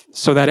with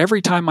so that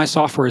every time my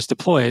software is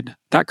deployed,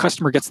 that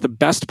customer gets the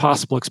best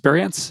possible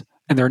experience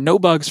and there are no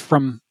bugs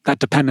from that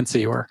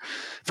dependency or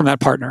from that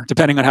partner,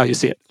 depending on how you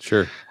see it.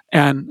 Sure.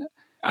 And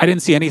I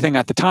didn't see anything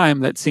at the time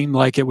that seemed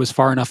like it was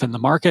far enough in the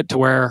market to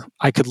where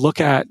I could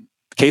look at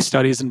case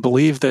studies and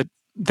believe that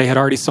they had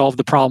already solved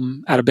the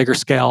problem at a bigger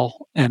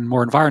scale and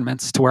more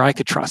environments to where I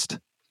could trust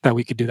that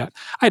we could do that.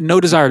 I had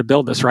no desire to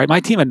build this, right? My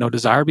team had no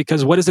desire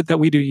because what is it that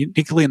we do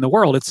uniquely in the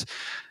world? It's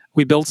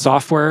we build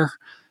software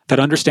that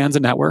understands a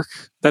network,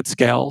 that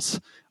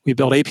scales. We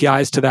build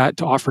APIs to that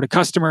to offer to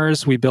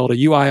customers. We build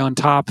a UI on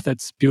top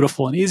that's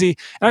beautiful and easy.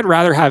 And I'd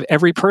rather have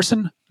every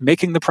person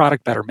making the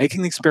product better,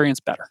 making the experience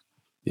better.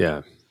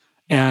 Yeah.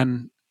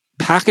 And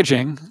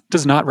packaging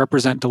does not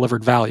represent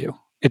delivered value.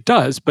 It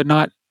does, but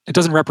it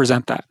doesn't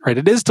represent that, right?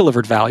 It is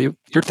delivered value.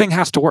 Your thing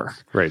has to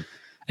work. Right.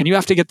 And you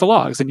have to get the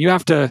logs, and you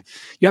have to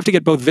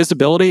get both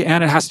visibility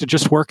and it has to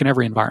just work in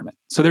every environment.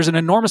 So there's an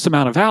enormous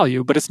amount of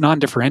value, but it's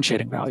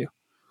non-differentiating value.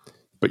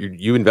 But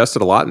you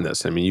invested a lot in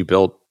this. I mean, you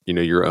built,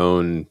 your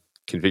own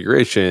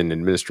configuration,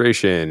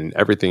 administration,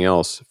 everything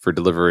else for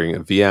delivering a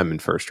VM in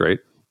first, right?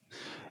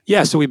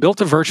 Yeah, so we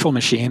built a virtual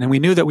machine and we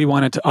knew that we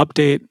wanted to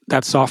update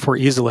that software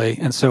easily.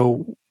 And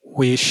so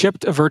we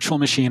shipped a virtual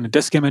machine, a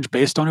disk image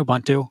based on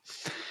Ubuntu.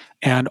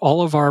 And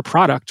all of our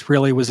product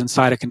really was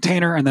inside a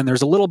container. And then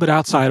there's a little bit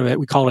outside of it.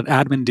 We call it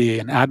admin D,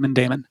 an admin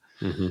daemon.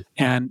 Mm-hmm.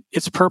 And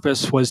its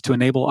purpose was to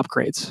enable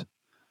upgrades.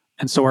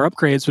 And so our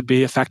upgrades would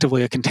be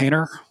effectively a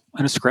container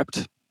and a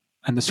script.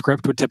 And the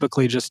script would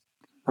typically just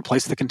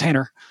replace the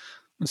container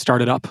and start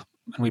it up,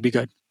 and we'd be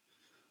good.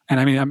 And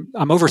I mean,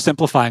 I'm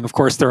oversimplifying. Of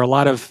course, there's a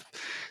lot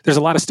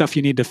of stuff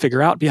you need to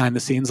figure out behind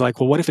the scenes. Like,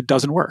 well, what if it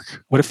doesn't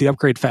work? What if the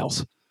upgrade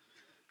fails?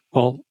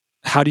 Well,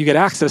 how do you get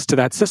access to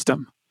that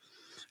system?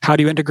 How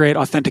do you integrate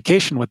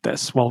authentication with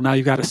this? Well, now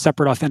you've got a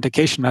separate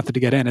authentication method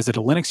to get in. Is it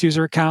a Linux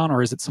user account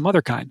or is it some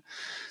other kind?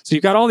 So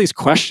you've got all these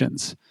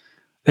questions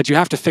that you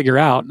have to figure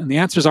out, and the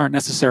answers aren't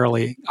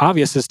necessarily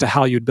obvious as to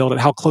how you'd build it,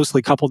 how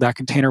closely coupled that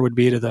container would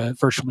be to the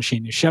virtual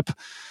machine you ship,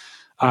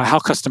 how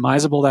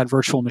customizable that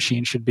virtual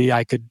machine should be.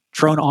 I could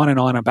drone on and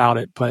on about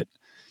it, but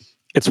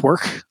it's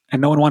work,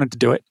 and no one wanted to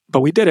do it.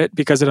 But we did it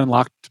because it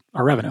unlocked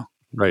our revenue.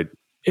 Right.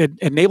 It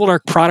enabled our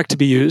product to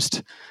be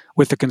used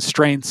with the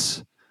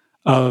constraints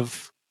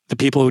of the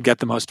people who would get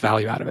the most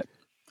value out of it.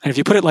 And if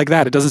you put it like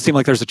that, it doesn't seem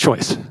like there's a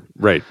choice.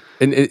 Right.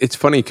 And it's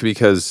funny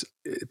because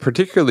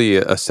particularly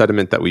a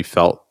sentiment that we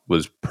felt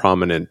was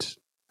prominent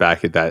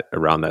back at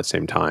around that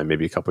same time,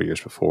 maybe a couple of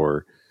years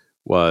before,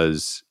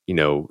 was,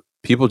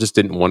 people just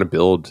didn't want to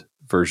build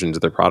versions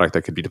of their product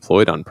that could be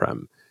deployed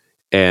on-prem.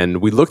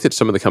 And we looked at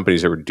some of the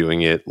companies that were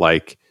doing it,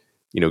 like,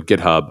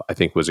 GitHub, I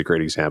think, was a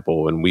great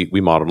example. And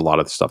we modeled a lot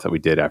of the stuff that we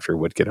did after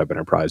what GitHub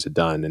Enterprise had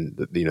done. And,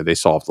 they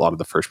solved a lot of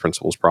the first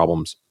principles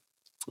problems.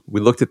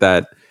 We looked at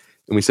that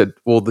and we said,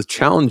 well, the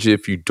challenge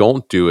if you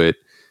don't do it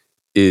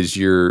is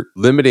you're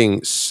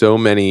limiting so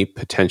many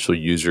potential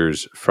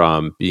users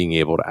from being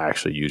able to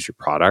actually use your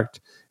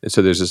product. And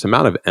so there's this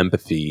amount of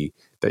empathy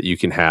that you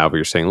can have where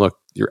you're saying, look,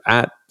 you're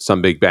at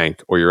some big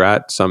bank or you're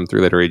at some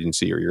three-letter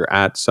agency or you're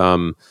at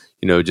some,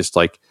 just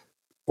like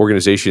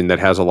organization that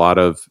has a lot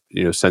of,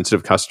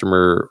 sensitive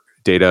customer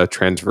data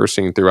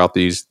transversing throughout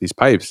these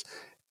pipes.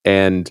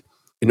 And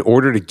in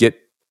order to get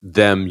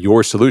them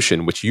your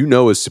solution, which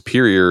is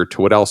superior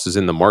to what else is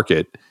in the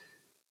market,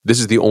 this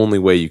is the only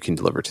way you can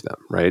deliver to them,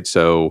 right?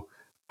 So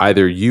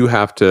either you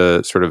have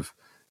to sort of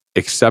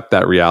accept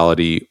that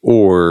reality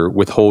or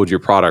withhold your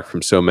product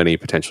from so many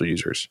potential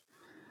users.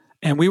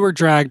 And we were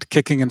dragged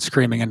kicking and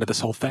screaming into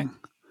this whole thing.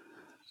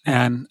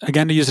 And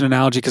again, to use an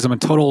analogy, because I'm a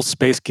total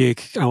space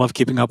geek, I love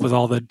keeping up with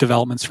all the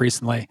developments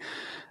recently.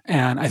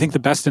 And I think the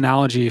best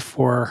analogy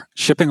for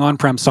shipping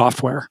on-prem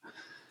software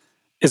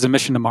is a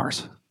mission to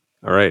Mars.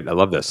 All right. I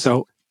love this.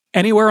 So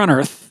anywhere on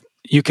Earth,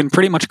 you can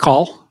pretty much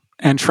call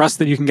and trust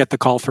that you can get the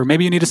call through.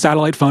 Maybe you need a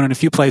satellite phone in a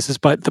few places,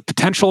 but the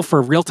potential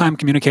for real-time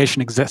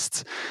communication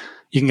exists.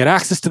 You can get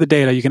access to the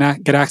data. You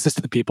can get access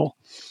to the people.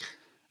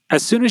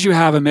 As soon as you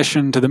have a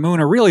mission to the moon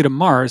or really to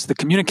Mars, the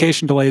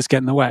communication delays get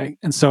in the way.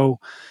 And so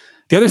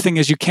the other thing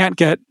is you can't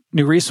get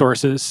new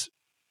resources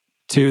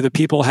to the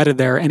people headed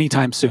there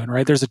anytime soon,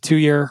 right? There's a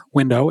 2-year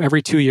window.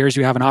 Every 2 years,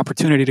 you have an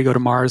opportunity to go to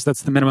Mars.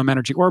 That's the minimum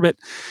energy orbit.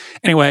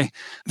 Anyway,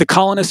 the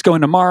colonists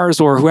going to Mars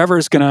or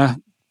whoever's going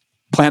to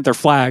plant their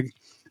flag,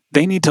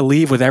 they need to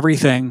leave with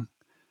everything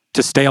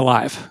to stay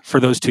alive for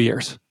those 2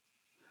 years.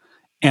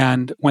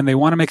 And when they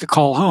want to make a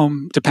call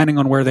home, depending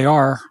on where they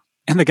are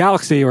in the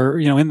galaxy or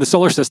in the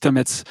solar system,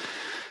 it's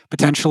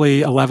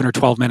potentially 11 or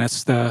 12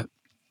 minutes. The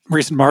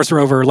recent Mars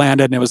rover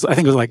landed, and I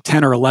think it was like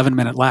 10 or 11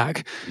 minute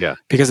lag. Yeah.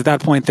 Because at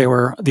that point, they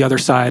were the other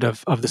side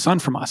of the sun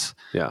from us.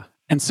 Yeah.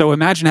 And so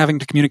imagine having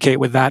to communicate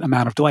with that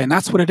amount of delay. And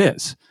that's what it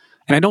is.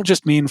 And I don't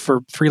just mean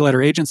for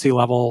 3-letter agency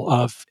level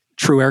of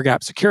true air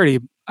gap security.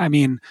 I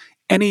mean,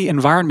 any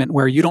environment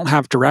where you don't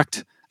have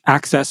direct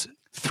access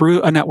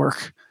through a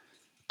network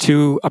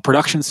to a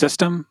production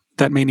system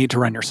that may need to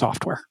run your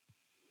software.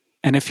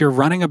 And if you're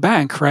running a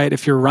bank, right,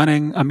 if you're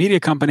running a media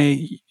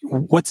company,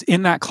 what's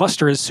in that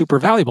cluster is super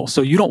valuable.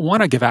 So you don't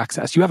want to give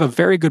access. You have a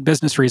very good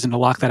business reason to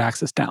lock that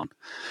access down.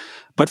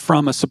 But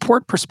from a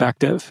support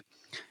perspective,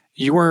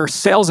 your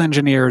sales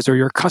engineers or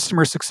your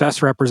customer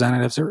success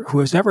representatives or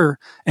who's ever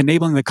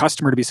enabling the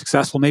customer to be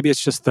successful, maybe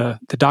it's just the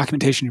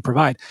documentation you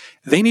provide,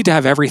 they need to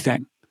have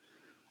everything.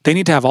 They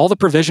need to have all the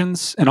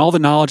provisions and all the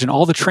knowledge and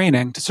all the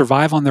training to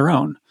survive on their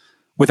own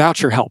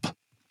without your help.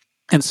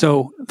 And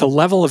so the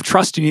level of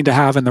trust you need to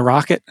have in the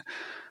rocket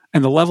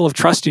and the level of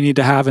trust you need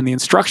to have in the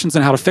instructions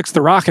on how to fix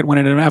the rocket when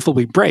it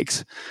inevitably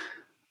breaks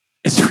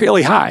is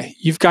really high.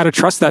 You've got to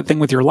trust that thing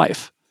with your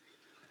life.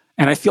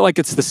 And I feel like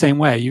it's the same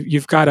way.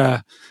 You've got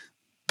to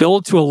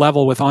build to a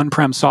level with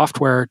on-prem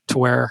software to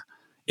where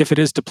if it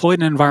is deployed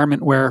in an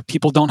environment where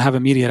people don't have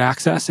immediate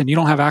access and you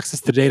don't have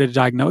access to data to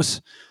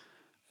diagnose,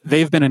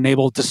 they've been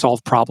enabled to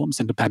solve problems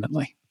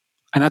independently.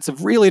 And that's a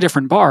really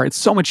different bar. It's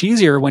so much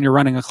easier when you're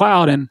running a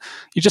cloud and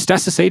you just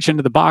SSH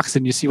into the box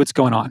and you see what's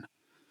going on.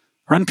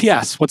 Run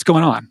PS, what's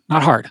going on?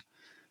 Not hard.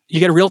 You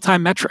get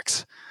real-time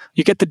metrics.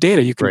 You get the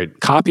data. You can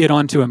copy it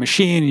onto a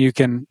machine. You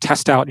can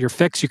test out your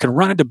fix. You can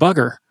run a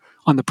debugger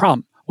on the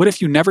problem. What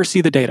if you never see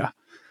the data?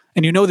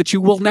 And you know that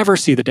you will never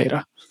see the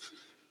data?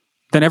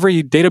 Then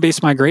every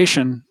database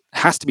migration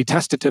has to be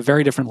tested to a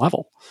very different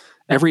level.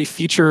 Every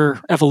feature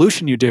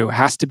evolution you do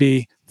has to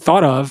be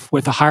thought of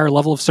with a higher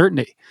level of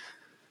certainty.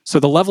 So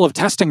the level of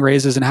testing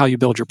raises in how you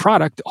build your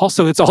product.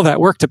 Also, it's all that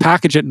work to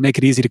package it and make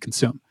it easy to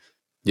consume.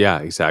 Yeah,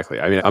 exactly.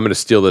 I mean, I'm going to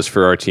steal this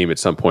for our team at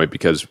some point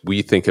because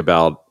we think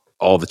about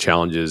all the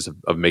challenges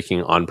of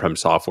making on-prem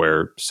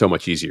software so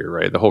much easier,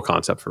 right? The whole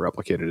concept for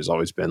Replicated has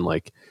always been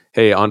like,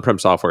 hey, on-prem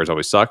software has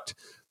always sucked.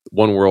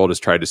 One World has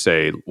tried to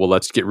say, well,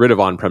 let's get rid of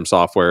on-prem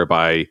software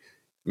by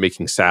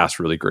making SaaS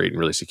really great and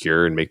really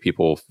secure and make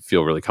people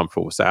feel really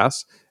comfortable with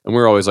SaaS. And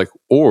we're always like,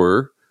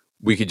 or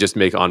we could just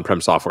make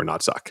on-prem software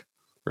not suck.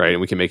 Right.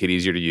 And we can make it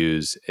easier to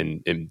use.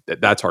 And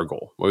that's our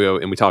goal.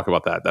 And we talk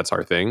about that. That's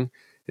our thing.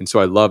 And so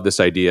I love this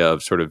idea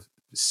of sort of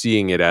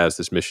seeing it as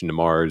this mission to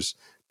Mars,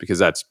 because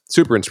that's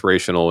super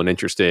inspirational and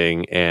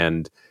interesting.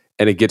 And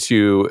it gets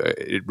you,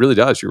 it really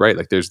does. You're right.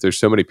 Like there's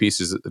so many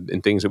pieces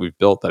and things that we've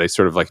built that I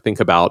sort of like think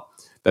about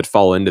that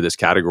fall into this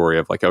category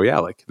of like, oh yeah,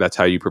 like that's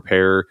how you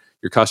prepare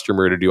your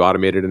customer to do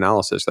automated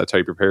analysis. That's how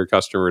you prepare your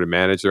customer to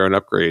manage their own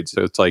upgrades.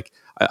 So it's like,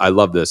 I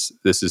love this.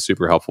 This is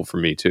super helpful for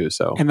me too.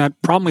 So, and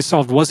that problem we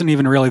solved wasn't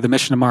even really the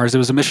mission to Mars. It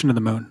was a mission to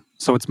the moon.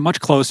 So it's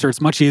much closer.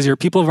 It's much easier.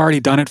 People have already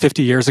done it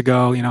 50 years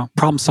ago,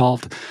 problem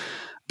solved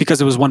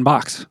because it was one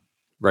box.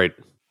 Right.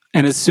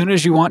 And as soon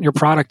as you want your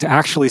product to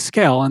actually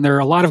scale, and there are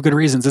a lot of good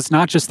reasons, it's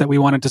not just that we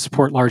wanted to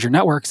support larger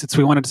networks. It's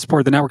we wanted to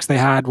support the networks they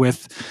had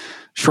with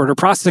shorter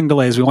processing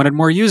delays. We wanted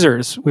more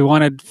users. We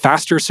wanted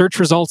faster search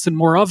results and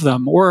more of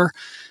them, or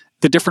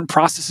the different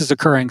processes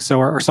occurring. So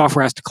our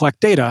software has to collect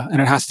data,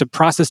 and it has to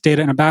process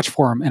data in a batch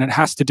form, and it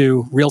has to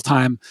do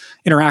real-time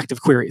interactive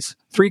queries.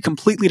 3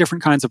 completely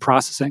different kinds of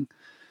processing.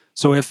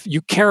 So if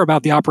you care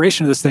about the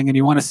operation of this thing and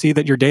you want to see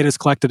that your data is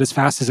collected as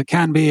fast as it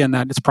can be and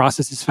that it's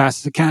processed as fast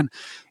as it can,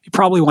 you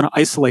probably want to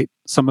isolate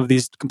some of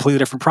these completely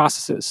different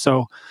processes.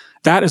 So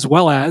that, as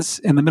well as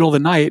in the middle of the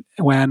night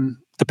when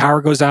the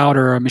power goes out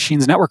or a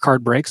machine's network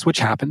card breaks, which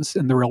happens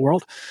in the real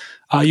world,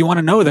 you want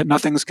to know that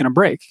nothing's going to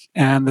break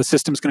and the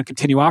system's going to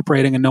continue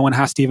operating and no one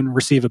has to even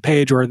receive a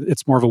page, or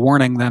it's more of a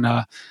warning than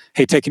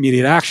hey, take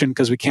immediate action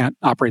because we can't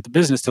operate the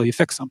business till you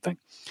fix something.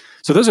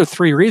 So those are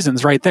 3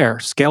 reasons right there: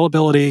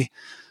 scalability,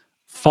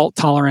 fault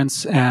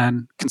tolerance,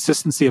 and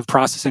consistency of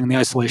processing and the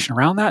isolation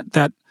around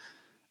that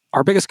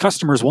our biggest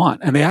customers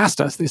want. And they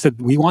asked us, they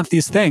said, we want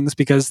these things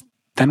because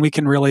then we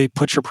can really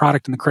put your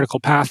product in the critical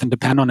path and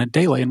depend on it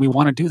daily. And we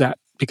want to do that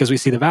because we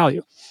see the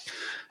value.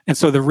 And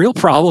so the real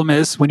problem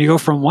is when you go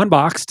from one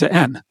box to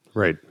N.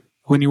 Right.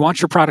 When you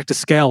want your product to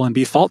scale and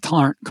be fault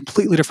tolerant,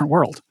 completely different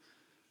world.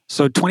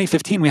 So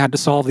 2015, we had to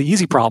solve the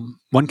easy problem,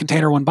 one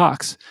container, one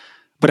box.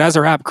 But as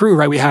our app grew,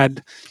 right, we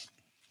had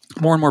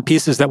more and more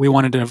pieces that we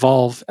wanted to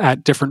evolve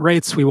at different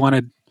rates. We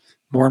wanted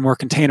more and more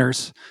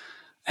containers.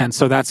 And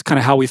so that's kind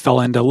of how we fell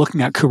into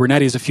looking at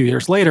Kubernetes a few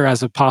years later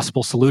as a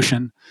possible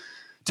solution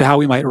to how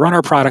we might run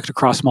our product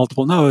across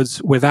multiple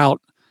nodes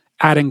without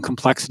adding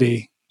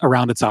complexity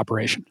around its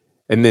operation.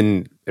 And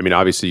then, I mean,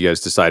 obviously you guys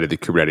decided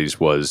that Kubernetes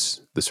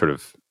was the sort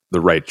of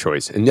the right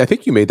choice. And I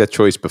think you made that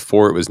choice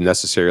before it was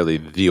necessarily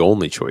the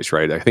only choice,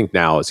 right? I think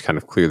now it's kind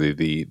of clearly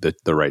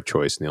the right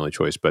choice and the only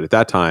choice. But at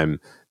that time,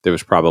 there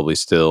was probably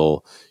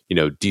still,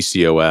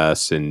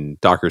 DCOS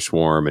and Docker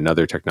Swarm and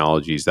other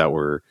technologies that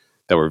were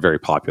very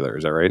popular.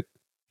 Is that right?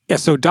 Yeah,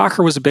 so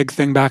Docker was a big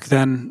thing back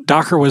then.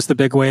 Docker was the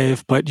big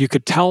wave, but you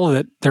could tell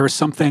that there was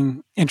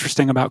something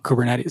interesting about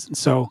Kubernetes. And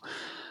so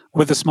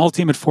with a small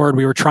team at Forward,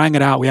 we were trying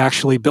it out. We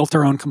actually built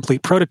our own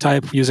complete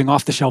prototype using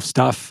off-the-shelf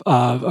stuff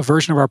of a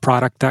version of our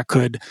product that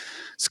could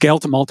scale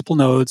to multiple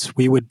nodes.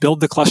 We would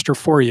build the cluster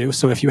for you.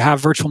 So if you have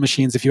virtual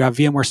machines, if you have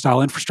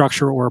VMware-style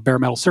infrastructure or bare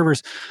metal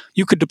servers,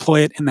 you could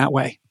deploy it in that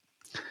way.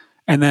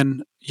 And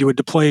then you would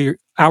deploy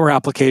our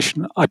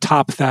application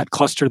atop that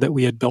cluster that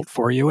we had built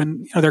for you.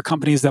 And there are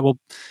companies that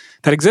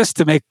exist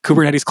to make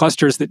Kubernetes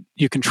clusters that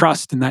you can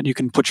trust and that you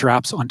can put your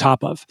apps on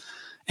top of.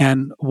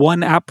 And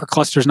one app per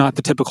cluster is not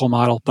the typical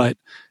model, but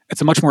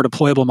it's a much more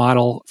deployable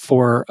model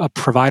for a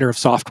provider of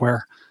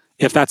software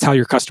if that's how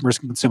your customers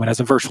can consume it,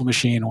 as a virtual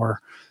machine or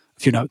a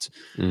few nodes.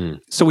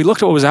 So we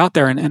looked at what was out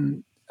there,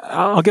 and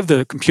I'll give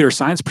the computer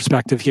science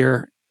perspective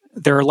here.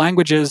 There are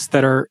languages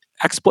that are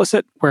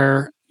explicit,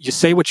 where you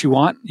say what you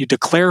want, you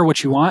declare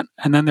what you want,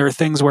 and then there are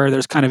things where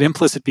there's kind of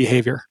implicit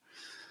behavior.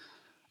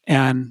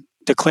 And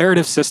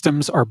declarative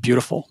systems are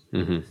beautiful.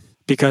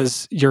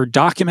 Because you're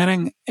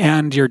documenting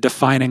and you're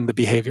defining the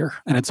behavior,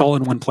 and it's all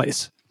in one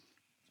place.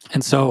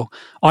 And so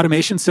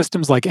automation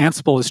systems like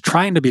Ansible is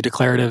trying to be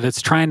declarative.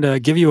 It's trying to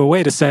give you a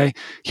way to say,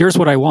 here's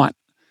what I want.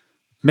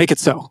 Make it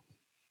so.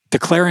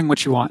 Declaring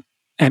what you want.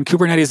 And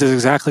Kubernetes is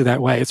exactly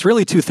that way. It's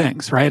really two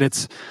things, right?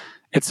 It's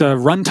a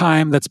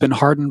runtime that's been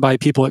hardened by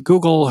people at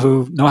Google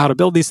who know how to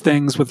build these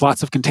things with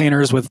lots of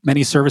containers, with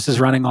many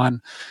services running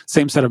on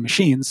same set of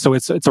machines. So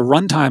it's a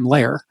runtime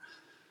layer.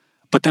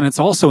 But then it's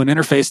also an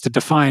interface to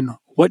define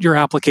what your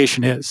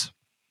application is.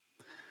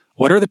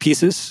 What are the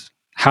pieces?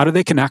 How do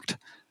they connect?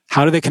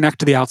 How do they connect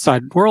to the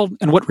outside world?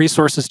 And what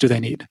resources do they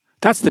need?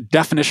 That's the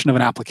definition of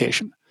an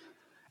application.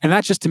 And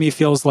that just to me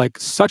feels like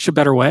such a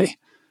better way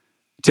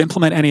to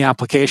implement any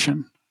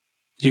application.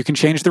 You can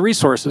change the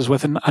resources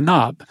with a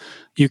knob.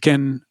 You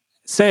can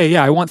say,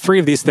 yeah, I want 3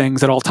 of these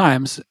things at all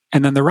times.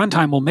 And then the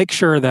runtime will make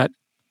sure that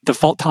the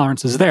fault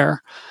tolerance is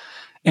there.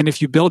 And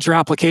if you build your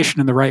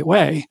application in the right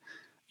way,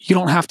 you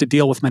don't have to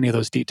deal with many of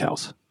those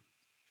details.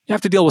 You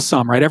have to deal with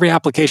some, right? Every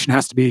application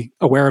has to be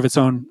aware of its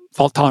own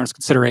fault tolerance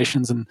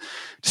considerations, and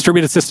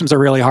distributed systems are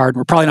really hard.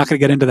 We're probably not going to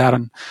get into that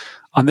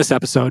on this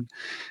episode,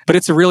 but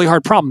it's a really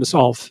hard problem to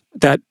solve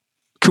that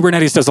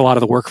Kubernetes does a lot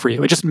of the work for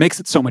you. It just makes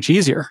it so much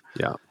easier.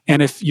 Yeah.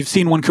 And if you've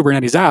seen one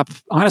Kubernetes app,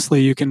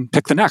 honestly, you can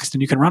pick the next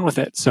and you can run with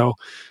it. So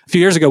a few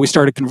years ago, we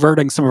started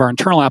converting some of our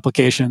internal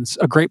applications.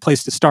 A great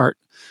place to start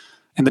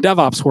in the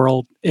DevOps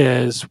world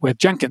is with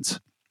Jenkins.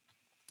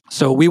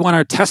 So we want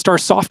to test our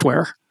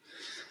software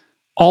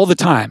all the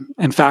time.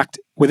 In fact,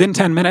 within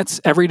 10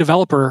 minutes, every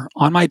developer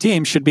on my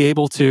team should be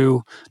able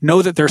to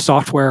know that their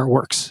software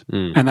works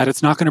and that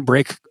it's not going to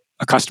break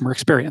a customer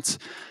experience.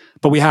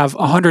 But we have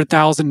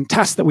 100,000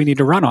 tests that we need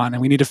to run on,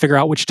 and we need to figure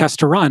out which tests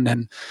to run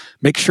and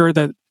make sure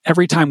that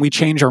every time we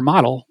change our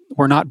model,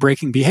 we're not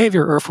breaking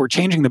behavior, or if we're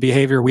changing the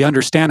behavior, we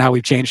understand how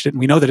we've changed it and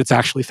we know that it's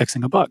actually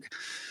fixing a bug.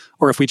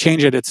 Or if we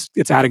change it,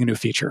 it's adding a new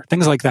feature.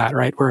 Things like that,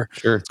 right?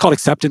 It's called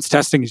acceptance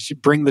testing. You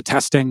bring the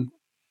testing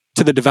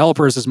to the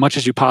developers as much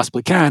as you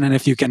possibly can. And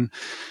if you can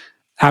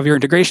have your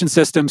integration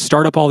system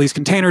start up all these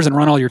containers and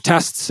run all your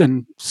tests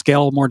and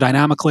scale more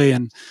dynamically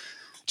and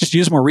just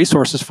use more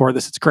resources for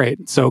this, it's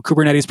great. So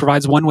Kubernetes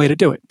provides one way to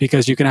do it,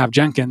 because you can have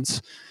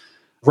Jenkins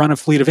run a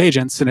fleet of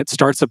agents, and it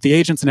starts up the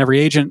agents, and every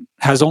agent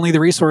has only the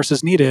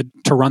resources needed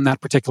to run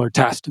that particular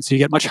test. And so you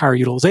get much higher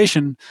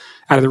utilization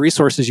out of the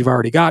resources you've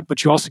already got,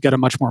 but you also get a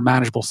much more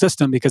manageable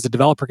system, because the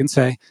developer can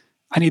say,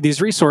 I need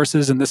these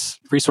resources and this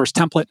resource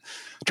template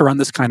to run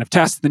this kind of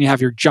test. Then you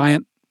have your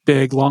giant,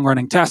 big,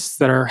 long-running tests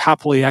that are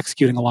happily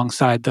executing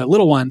alongside the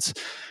little ones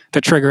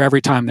that trigger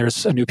every time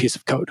there's a new piece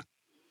of code.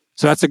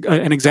 So that's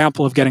an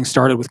example of getting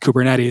started with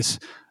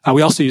Kubernetes.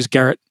 We also use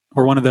Gerrit.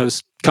 We're one of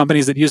those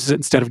companies that uses it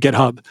instead of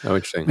GitHub. Oh,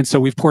 interesting. And so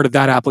we've ported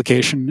that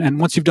application. And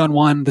once you've done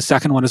one, the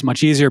second one is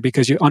much easier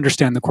because you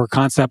understand the core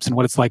concepts and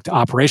what it's like to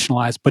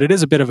operationalize. But it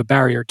is a bit of a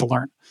barrier to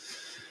learn.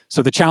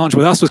 So the challenge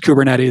with us with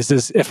Kubernetes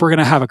is if we're going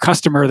to have a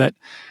customer that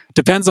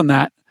depends on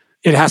that,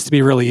 it has to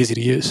be really easy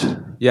to use.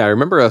 Yeah, I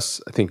remember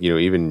us, I think,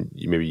 even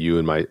maybe you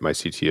and my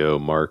CTO,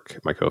 Mark,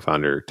 my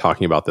co-founder,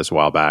 talking about this a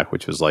while back,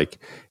 which was like,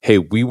 hey,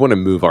 we want to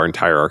move our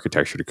entire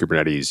architecture to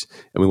Kubernetes,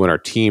 and we want our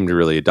team to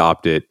really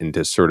adopt it and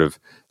to sort of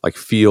like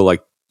feel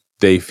like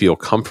they feel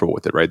comfortable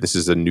with it, right? This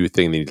is a new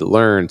thing they need to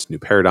learn. It's new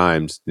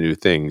paradigms, new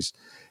things.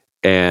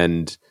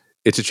 And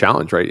it's a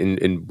challenge, right?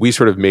 And we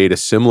sort of made a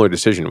similar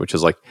decision, which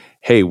is like,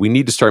 hey, we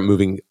need to start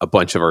moving a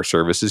bunch of our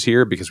services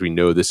here because we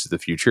know this is the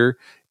future.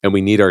 And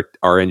we need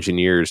our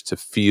engineers to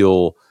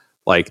feel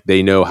like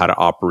they know how to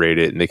operate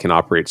it and they can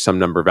operate some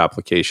number of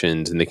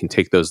applications and they can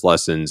take those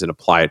lessons and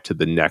apply it to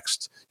the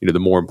next, the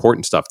more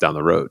important stuff down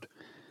the road.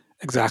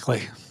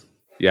 Exactly.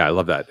 Yeah, I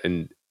love that.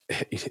 And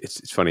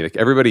it's funny, like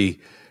everybody,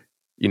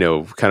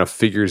 kind of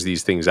figures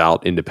these things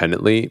out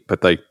independently,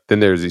 but like then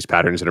there's these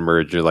patterns that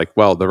emerge. You're like,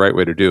 well, the right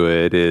way to do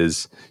it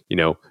is,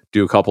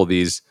 do a couple of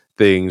these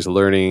things,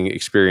 learning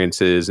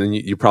experiences, and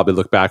you probably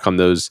look back on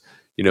those,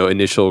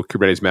 initial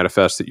Kubernetes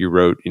manifests that you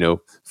wrote,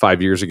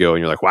 5 years ago, and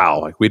you're like, wow,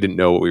 like we didn't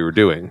know what we were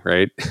doing,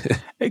 right?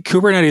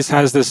 Kubernetes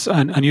has this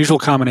unusual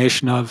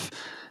combination of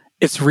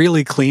it's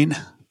really clean.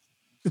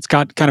 It's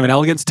got kind of an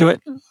elegance to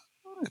it.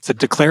 It's a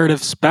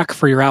declarative spec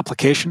for your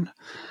application.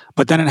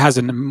 But then it has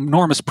an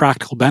enormous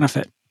practical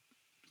benefit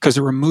because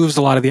it removes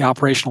a lot of the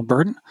operational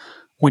burden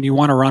when you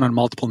want to run on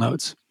multiple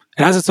nodes.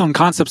 It has its own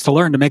concepts to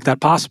learn to make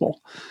that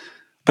possible,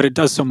 but it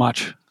does so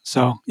much.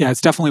 So yeah,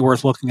 it's definitely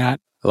worth looking at.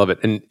 I love it.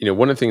 And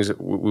one of the things that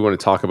we want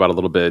to talk about a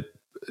little bit,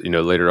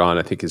 later on,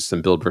 I think is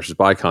some build versus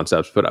buy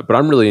concepts. But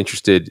I'm really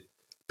interested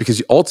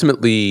because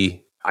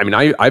ultimately, I mean,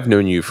 I've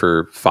known you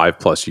for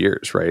 5+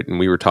 years, right? And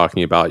we were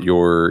talking about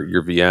your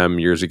VM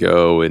years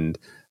ago, and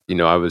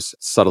I was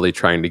subtly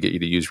trying to get you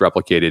to use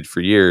Replicated for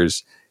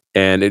years,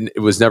 and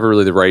it was never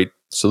really the right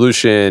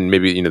solution.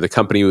 Maybe, the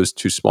company was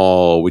too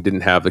small. We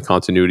didn't have the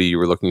continuity you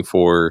were looking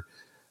for.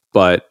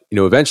 But,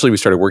 eventually we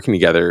started working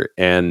together,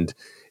 and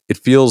it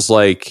feels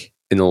like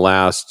in the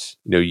last,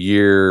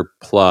 year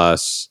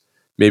plus,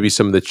 maybe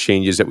some of the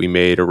changes that we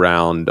made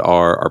around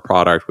our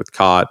product with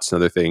COTS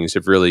and other things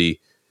have really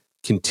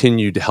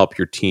continued to help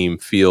your team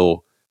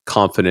feel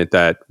confident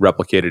that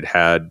Replicated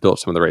had built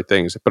some of the right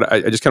things. But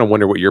I just kind of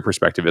wonder what your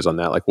perspective is on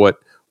that. Like what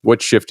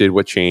shifted,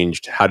 what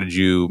changed? How did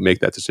you make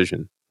that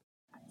decision?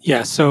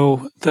 Yeah,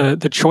 so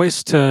the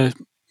choice to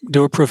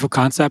do a proof of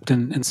concept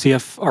and see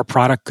if our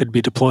product could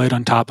be deployed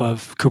on top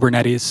of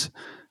Kubernetes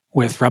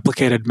with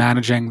Replicated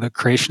managing the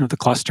creation of the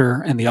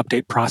cluster and the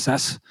update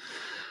process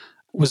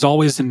was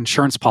always an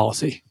insurance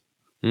policy.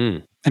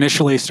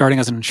 Initially starting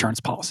as an insurance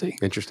policy.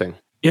 Interesting.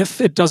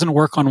 If it doesn't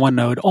work on one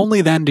node,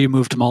 only then do you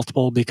move to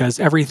multiple because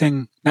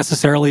everything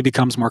necessarily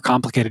becomes more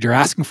complicated. You're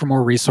asking for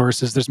more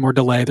resources, there's more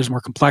delay, there's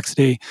more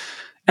complexity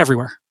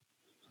everywhere.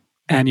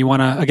 And you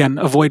want to, again,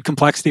 avoid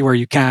complexity where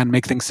you can,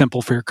 make things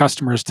simple for your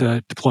customers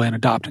to deploy and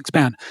adopt and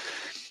expand.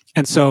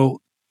 And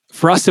so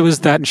for us, it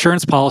was that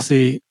insurance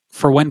policy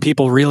for when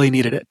people really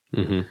needed it.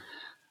 Mm-hmm.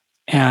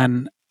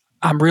 And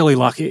I'm really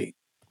lucky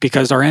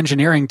because our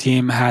engineering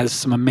team has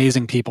some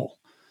amazing people.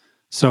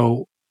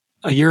 So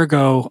a year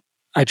ago,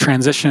 I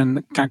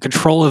transitioned kind of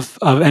control of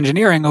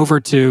engineering over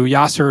to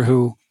Yasser,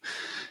 who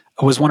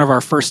was one of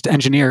our first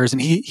engineers,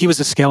 and he was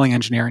a scaling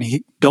engineer, and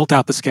he built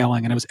out the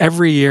scaling, and it was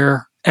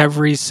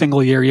every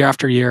single year, year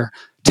after year,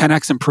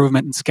 10x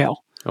improvement in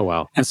scale. Oh,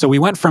 wow. And so we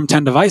went from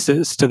 10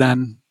 devices to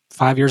then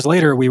 5 years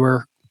later, we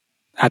were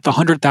at the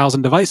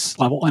 100,000 device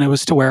level, and it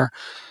was to where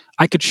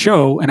I could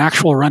show an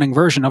actual running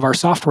version of our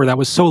software that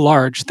was so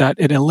large that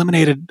it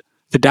eliminated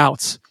the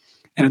doubts.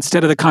 And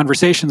instead of the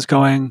conversations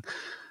going,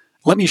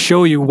 let me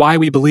show you why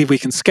we believe we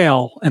can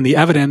scale and the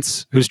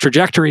evidence whose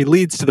trajectory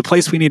leads to the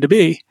place we need to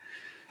be,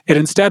 it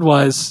instead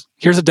was,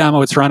 here's a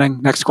demo, it's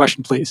running, next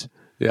question, please.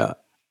 Yeah.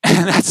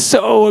 And that's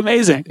so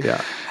amazing.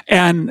 Yeah.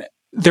 And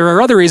there are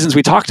other reasons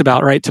we talked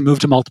about, right, to move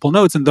to multiple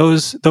nodes, and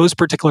those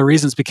particular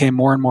reasons became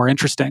more and more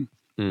interesting.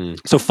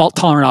 So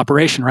fault-tolerant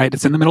operation, right?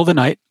 It's in the middle of the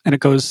night, and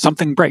it goes,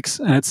 something breaks,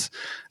 and it's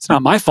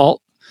not my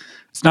fault.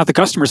 It's not the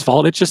customer's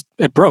fault.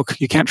 It broke.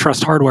 You can't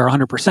trust hardware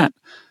 100%.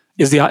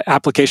 Is the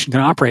application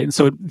going to operate? And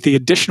so the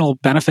additional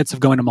benefits of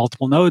going to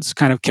multiple nodes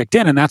kind of kicked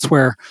in, and that's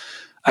where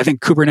I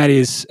think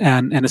Kubernetes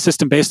and a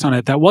system based on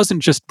it that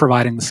wasn't just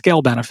providing the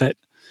scale benefit,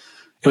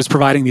 it was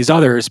providing these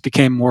others,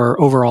 became more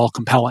overall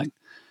compelling.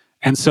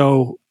 And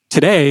so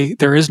today,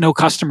 there is no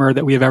customer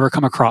that we have ever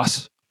come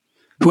across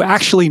who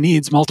actually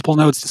needs multiple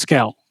nodes to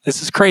scale.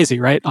 This is crazy,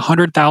 right?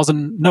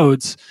 100,000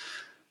 nodes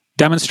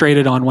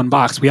demonstrated on one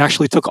box. We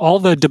actually took all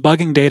the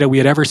debugging data we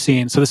had ever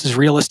seen, so this is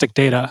realistic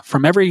data,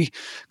 from every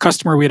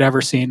customer we had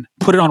ever seen,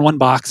 put it on one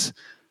box,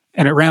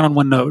 and it ran on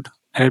one node.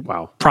 And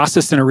it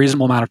processed in a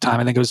reasonable amount of time.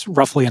 I think it was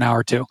roughly an hour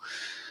or two.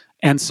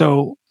 And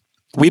so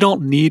we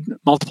don't need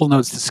multiple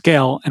nodes to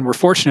scale, and we're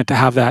fortunate to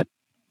have that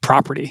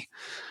property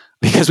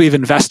because we've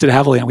invested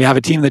heavily, and we have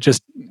a team that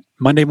just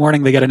Monday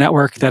morning they get a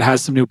network that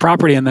has some new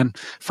property, and then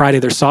Friday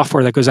there's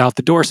software that goes out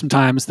the door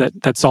sometimes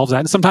that solves that.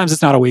 And sometimes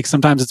it's not a week,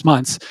 sometimes it's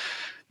months.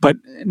 But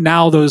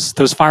now those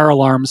fire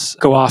alarms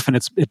go off, and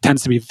it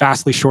tends to be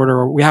vastly shorter,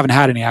 or we haven't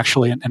had any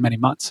actually in many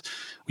months.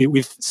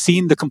 We've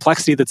seen the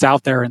complexity that's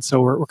out there, and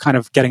so we're kind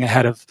of getting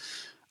ahead of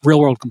real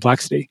world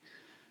complexity.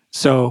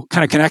 So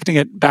kind of connecting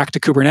it back to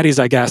Kubernetes,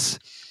 I guess,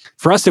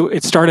 for us,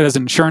 it started as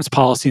an insurance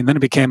policy, and then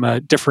it became a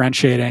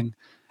differentiating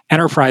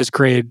enterprise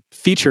grade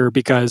feature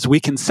because we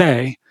can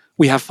say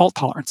we have fault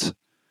tolerance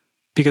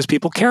because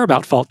people care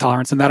about fault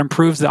tolerance, and that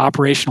improves the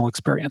operational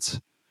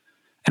experience.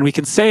 And we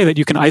can say that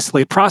you can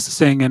isolate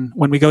processing, and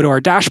when we go to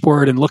our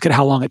dashboard and look at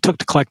how long it took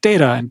to collect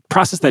data and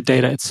process that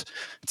data, it's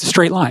a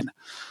straight line.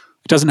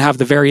 It doesn't have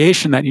the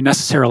variation that you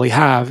necessarily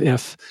have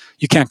if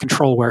you can't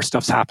control where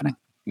stuff's happening.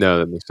 No,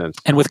 that makes sense.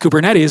 And with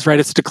Kubernetes, right,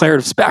 it's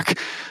declarative spec.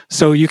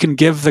 So you can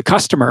give the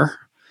customer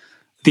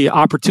the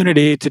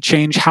opportunity to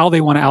change how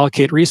they want to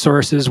allocate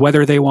resources,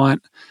 whether they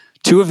want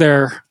 2 of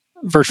their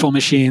virtual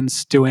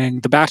machines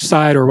doing the batch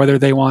side or whether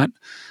they want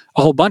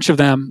a whole bunch of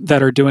them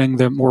that are doing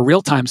the more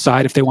real-time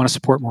side if they want to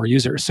support more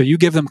users. So you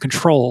give them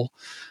control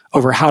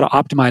over how to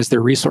optimize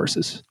their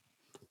resources.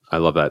 I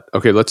love that.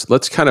 Okay,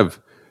 let's kind of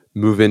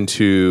move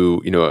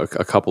into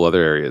a couple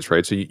other areas,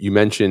 right? So you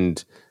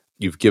mentioned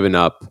you've given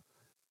up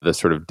the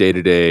sort of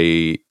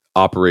day-to-day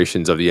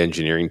operations of the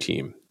engineering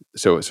team.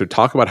 So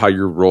talk about how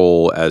your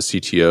role as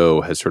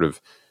CTO has sort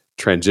of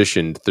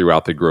transitioned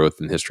throughout the growth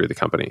and history of the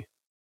company.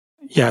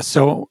 Yeah,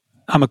 so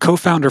I'm a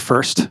co-founder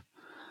first.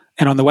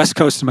 And on the West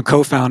Coast, I'm a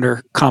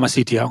co-founder,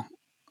 CTO.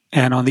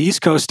 And on the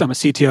East Coast, I'm a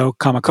CTO,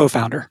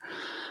 co-founder.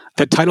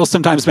 That titles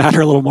sometimes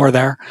matter a little more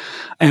there.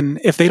 And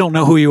if they don't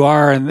know who you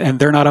are and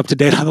they're not up to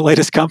date on the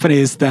latest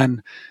companies,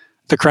 then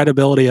the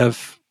credibility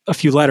of a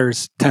few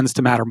letters tends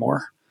to matter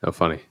more. Oh,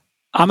 funny.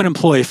 I'm an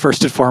employee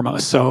first and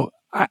foremost. So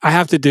I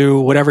have to do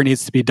whatever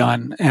needs to be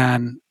done.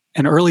 And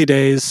in early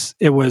days,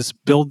 it was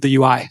build the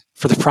UI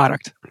for the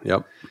product.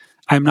 Yep.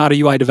 I'm not a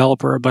UI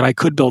developer, but I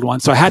could build one.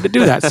 So I had to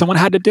do that. Someone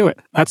had to do it.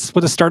 That's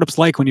what a startup's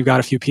like when you've got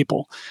a few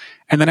people.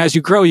 And then as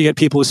you grow, you get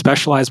people who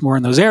specialize more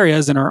in those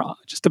areas and are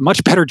just a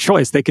much better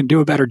choice. They can do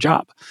a better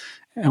job.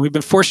 And we've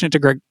been fortunate to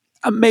get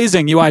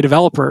amazing UI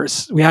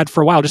developers. We had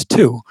for a while just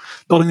 2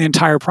 building the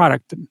entire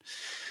product. And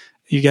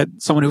you get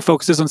someone who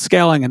focuses on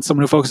scaling and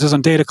someone who focuses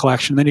on data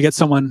collection. Then you get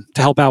someone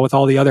to help out with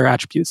all the other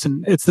attributes.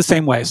 And it's the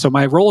same way. So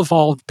my role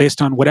evolved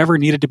based on whatever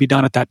needed to be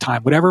done at that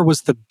time, whatever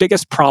was the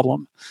biggest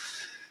problem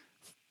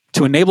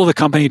to enable the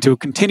company to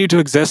continue to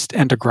exist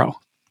and to grow.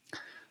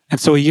 And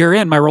so a year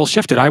in, my role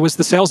shifted. I was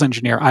the sales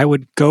engineer. I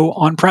would go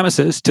on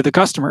premises to the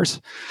customers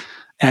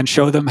and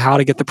show them how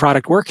to get the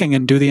product working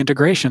and do the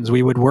integrations.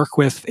 We would work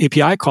with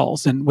API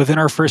calls. And within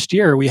our first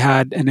year, we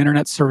had an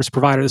internet service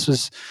provider.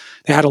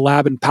 They had a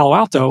lab in Palo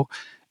Alto,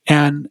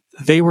 and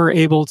they were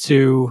able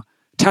to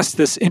test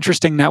this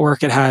interesting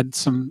network. It had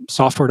some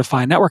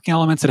software-defined networking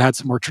elements. It had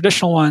some more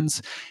traditional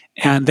ones.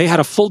 And they had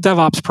a full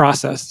DevOps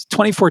process,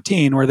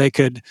 2014, where they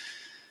could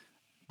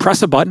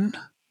press a button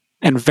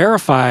and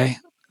verify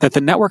that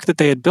the network that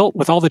they had built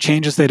with all the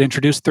changes they'd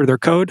introduced through their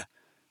code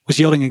was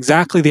yielding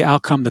exactly the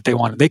outcome that they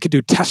wanted. They could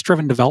do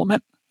test-driven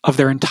development of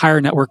their entire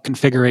network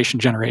configuration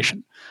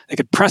generation. They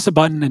could press a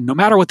button, and no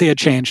matter what they had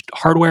changed,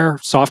 hardware,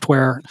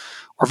 software,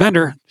 or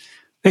vendor,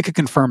 they could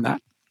confirm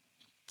that.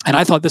 And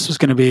I thought this was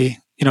going to be,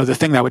 the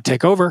thing that would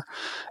take over.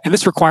 And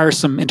this requires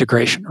some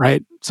integration,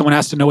 right? Someone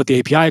has to know what the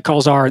API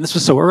calls are. And this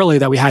was so early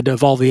that we had to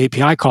evolve the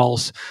API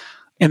calls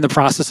in the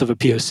process of a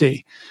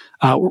POC.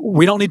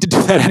 We don't need to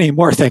do that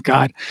anymore, thank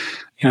God.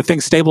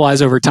 Things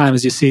stabilize over time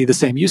as you see the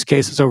same use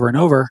cases over and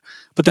over,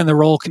 but then the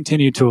role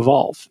continued to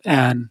evolve.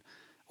 And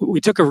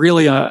we took a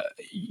really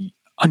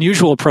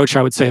unusual approach,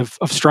 I would say, of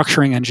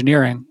structuring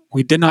engineering.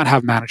 We did not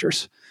have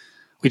managers.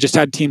 We just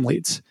had team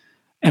leads.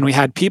 And we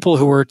had people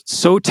who were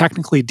so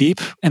technically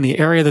deep in the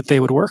area that they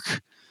would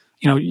work.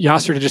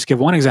 Yasser, to just give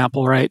one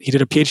example, right? He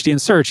did a PhD in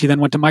search. He then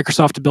went to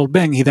Microsoft to build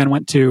Bing. He then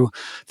went to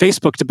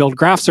Facebook to build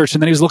Graph Search.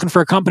 And then he was looking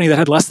for a company that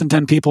had less than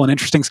 10 people and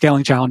interesting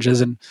scaling challenges.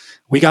 And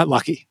we got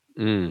lucky.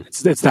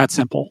 It's that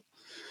simple.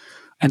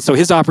 And so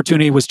his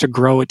opportunity was to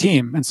grow a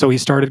team. And so he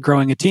started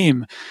growing a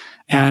team.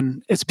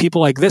 And it's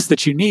people like this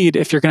that you need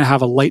if you're going to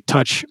have a light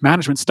touch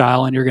management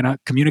style and you're going to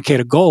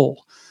communicate a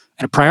goal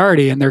and a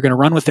priority, and they're going to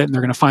run with it, and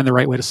they're going to find the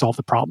right way to solve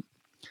the problem.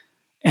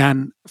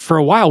 And for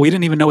a while, we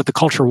didn't even know what the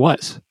culture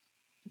was.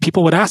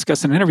 People would ask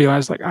us in an interview. I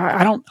was like,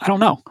 I don't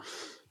know.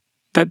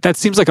 That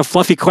seems like a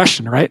fluffy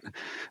question, right?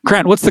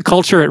 Grant, what's the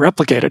culture at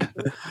Replicated?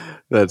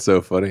 That's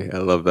so funny. I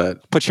love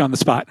that. Put you on the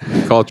spot.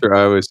 Culture.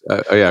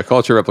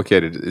 Culture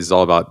Replicated is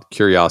all about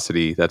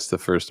curiosity. That's the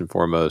first and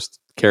foremost.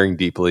 Caring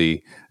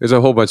deeply. There's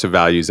a whole bunch of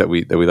values that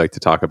we like to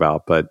talk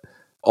about, but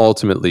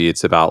ultimately,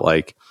 it's about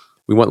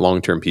we want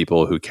long-term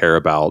people who care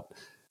about.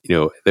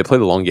 They play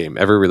the long game.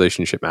 Every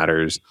relationship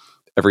matters.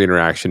 Every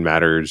interaction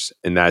matters,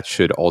 and that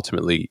should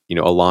ultimately,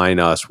 align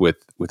us with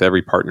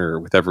every partner,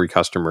 with every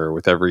customer,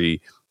 with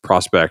every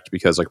prospect,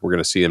 because we're going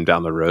to see them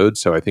down the road.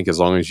 So I think as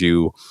long as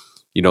you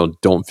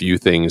don't view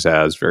things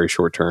as very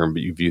short term,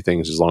 but you view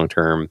things as long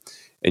term,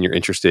 and you're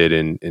interested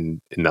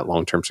in that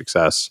long term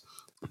success,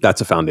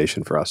 that's a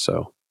foundation for us.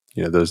 So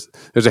there's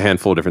a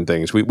handful of different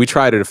things. We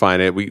try to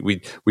define it.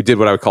 We did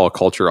what I would call a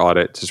culture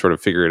audit to sort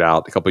of figure it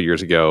out a couple of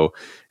years ago,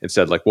 and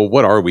said like, well,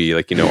 what are we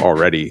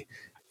already?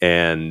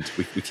 And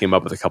we came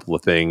up with a couple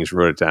of things,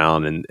 wrote it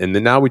down, and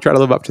then now we try to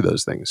live up to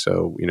those things.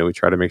 So we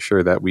try to make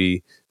sure that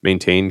we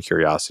maintain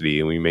curiosity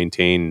and we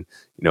maintain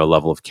a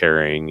level of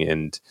caring,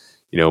 and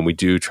and we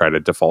do try to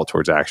default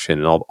towards action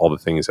and all the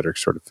things that are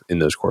sort of in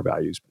those core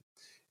values.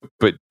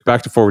 But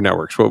back to Forward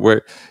Networks,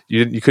 where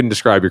you couldn't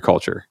describe your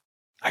culture.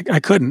 I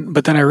couldn't,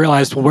 but then I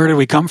realized, well, where did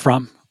we come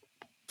from?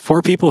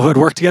 4 people who had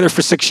worked together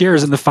for 6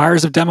 years in the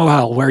fires of demo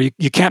hell, where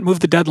you can't move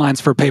the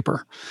deadlines for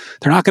paper.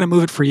 They're not going to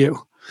move it for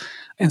you.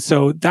 And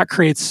so that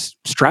creates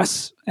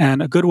stress.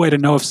 And a good way to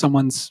know if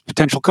someone's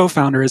potential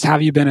co-founder is,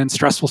 have you been in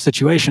stressful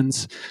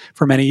situations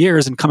for many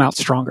years and come out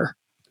stronger?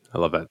 I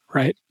love that.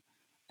 Right?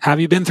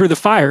 Have you been through the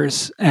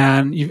fires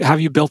and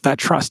have you built that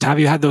trust? Have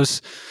you had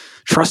those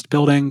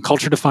trust-building,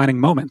 culture-defining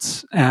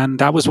moments? And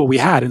that was what we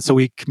had. And so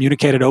we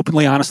communicated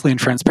openly, honestly, and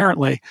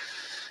transparently.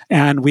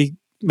 And we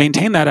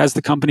maintained that as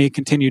the company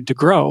continued to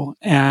grow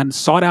and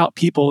sought out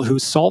people who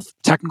solve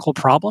technical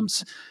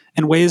problems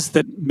in ways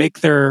that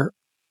make their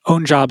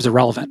own jobs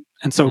irrelevant.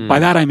 And so by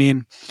that, I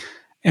mean,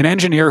 an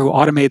engineer who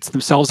automates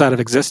themselves out of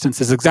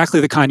existence is exactly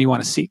the kind you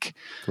want to seek.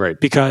 Right.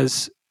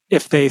 Because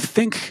if they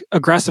think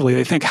aggressively,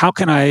 they think, I'll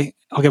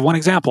give one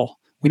example.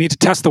 We need to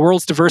test the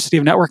world's diversity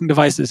of networking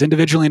devices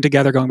individually and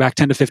together going back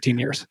 10 to 15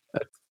 years.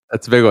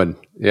 That's a big one.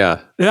 Yeah.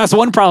 That's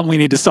one problem we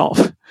need to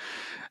solve.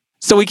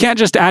 So we can't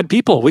just add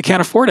people. We can't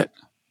afford it.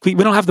 We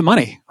don't have the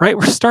money, right?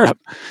 We're a startup.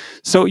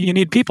 So you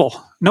need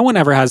people. No one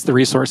ever has the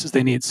resources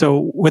they need.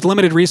 So with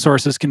limited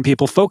resources, can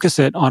people focus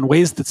it on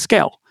ways that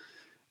scale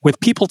with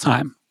people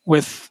time,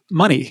 with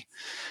money?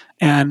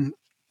 And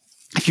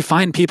if you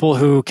find people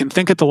who can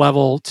think at the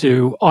level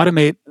to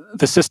automate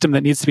the system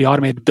that needs to be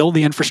automated, build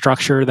the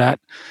infrastructure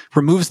that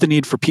removes the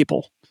need for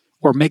people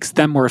or makes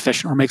them more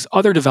efficient or makes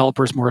other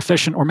developers more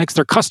efficient or makes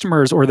their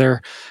customers or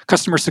their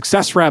customer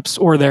success reps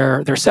or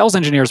their sales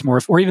engineers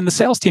or even the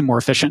sales team more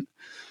efficient,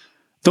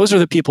 those are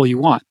the people you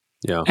want.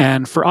 Yeah.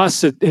 And for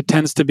us, it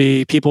tends to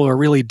be people who are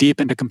really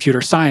deep into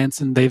computer science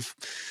and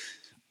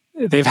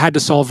they've had to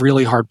solve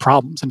really hard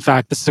problems. In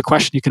fact, this is a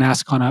question you can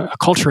ask on a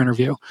culture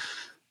interview.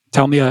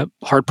 Tell me a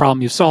hard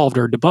problem you've solved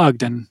or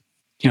debugged, and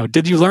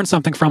did you learn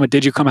something from it?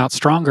 Did you come out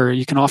stronger?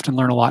 You can often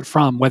learn a lot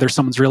from whether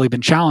someone's really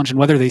been challenged and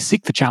whether they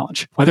seek the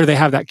challenge, whether they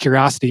have that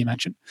curiosity you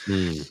mentioned.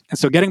 And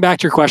so getting back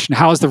to your question,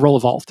 how has the role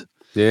evolved?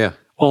 Yeah.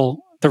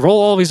 Well, the role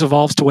always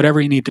evolves to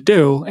whatever you need to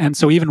do. And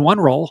so even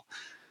one role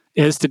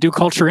is to do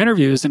culture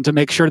interviews and to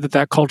make sure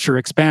that culture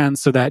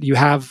expands so that you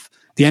have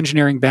the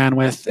engineering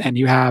bandwidth and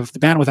you have the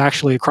bandwidth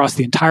actually across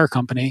the entire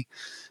company,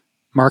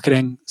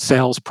 marketing,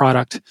 sales,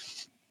 product,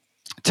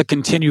 to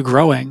continue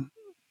growing,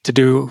 to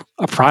do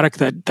a product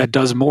that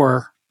does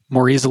more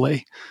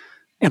easily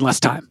in less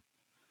time.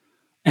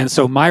 And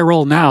so my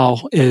role now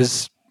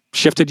is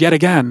shifted yet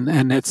again,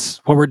 and it's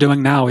what we're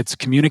doing now. It's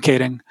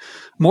communicating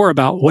more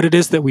about what it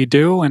is that we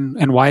do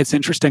and why it's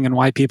interesting and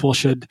why people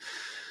should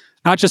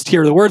not just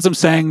hear the words I'm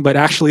saying, but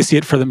actually see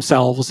it for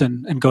themselves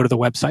and go to the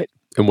website.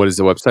 And what is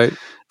the website?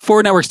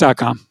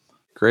 ForwardNetworks.com.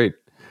 Great.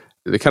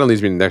 It kind of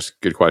leads me to the next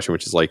good question,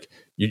 which is like,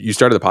 you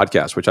started the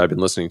podcast, which I've been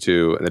listening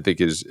to, and I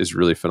think is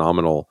really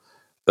phenomenal.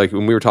 Like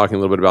when we were talking a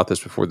little bit about this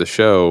before the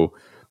show,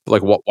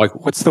 like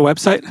what's the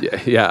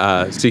website?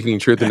 Yeah, Seeking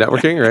Truth and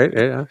Networking, right?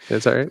 Yeah,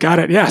 is that right? Got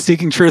it. Yeah,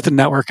 Seeking Truth and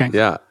Networking.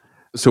 Yeah.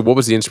 So what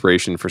was the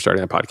inspiration for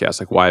starting a podcast?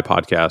 Like why a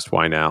podcast?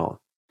 Why now?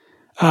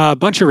 A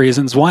bunch of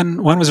reasons.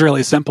 One was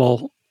really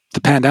simple.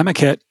 The pandemic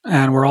hit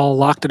and we're all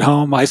locked at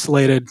home,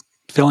 isolated,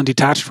 feeling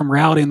detached from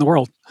reality in the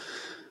world.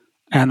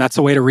 And that's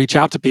a way to reach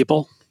out to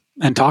people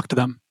and talk to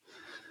them.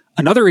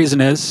 Another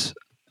reason is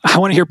I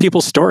want to hear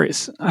people's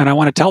stories and I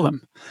want to tell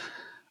them.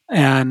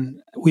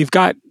 And we've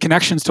got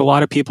connections to a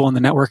lot of people in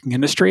the networking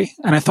industry.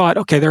 And I thought,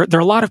 okay, there are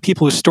a lot of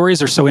people whose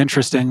stories are so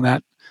interesting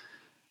that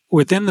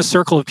within the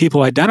circle of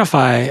people who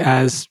identify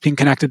as being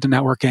connected to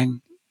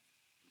networking,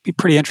 be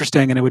pretty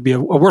interesting and it would be a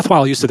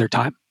worthwhile use of their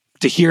time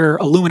to hear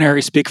a luminary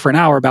speak for an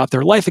hour about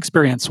their life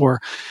experience or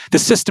the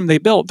system they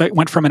built that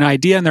went from an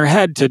idea in their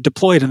head to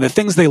deployed and the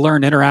things they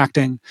learned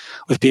interacting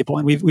with people.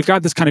 And we've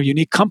got this kind of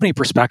unique company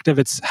perspective.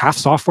 It's half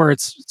software,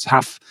 it's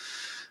half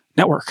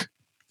network.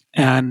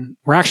 And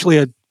we're actually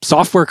a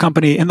software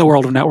company in the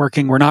world of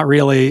networking. We're not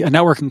really a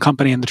networking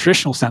company in the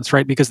traditional sense,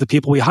 right? Because the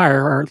people we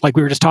hire are, like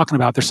we were just talking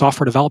about, they're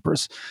software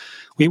developers.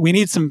 We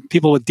need some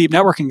people with deep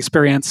networking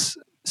experience,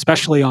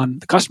 especially on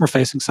the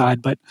customer-facing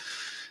side, but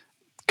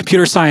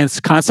computer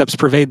science concepts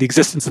pervade the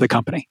existence of the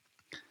company.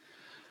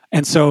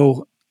 And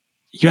so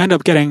you end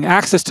up getting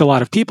access to a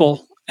lot of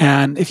people.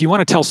 And if you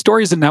want to tell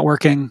stories in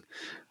networking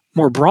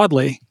more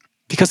broadly,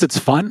 because it's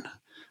fun,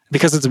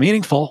 because it's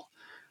meaningful,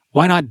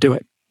 why not do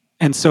it?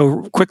 And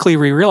so quickly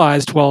we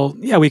realized, well,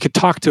 yeah, we could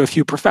talk to a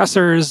few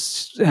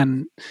professors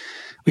and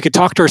we could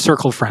talk to our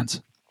circle of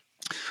friends.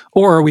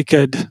 Or we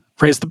could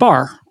raise the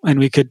bar and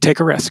we could take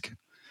a risk.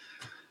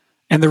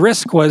 And the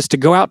risk was to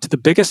go out to the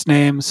biggest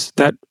names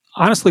that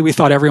honestly we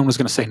thought everyone was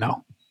going to say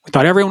no. We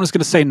thought everyone was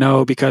going to say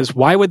no because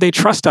why would they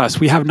trust us?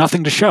 We have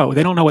nothing to show.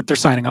 They don't know what they're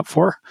signing up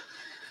for.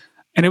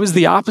 And it was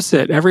the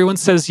opposite. Everyone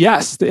says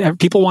yes.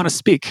 People want to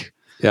speak.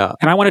 Yeah.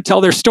 And I want to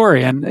tell their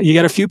story. And you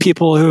get a few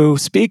people who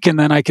speak, and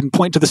then I can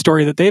point to the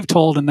story that they've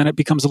told, and then it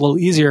becomes a little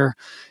easier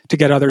to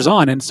get others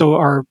on. And so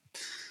our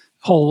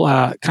whole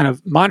kind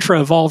of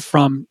mantra evolved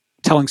from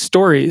telling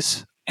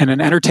stories in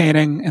an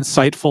entertaining,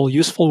 insightful,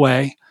 useful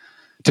way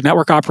to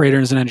network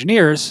operators and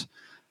engineers,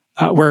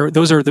 where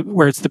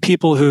it's the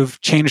people who've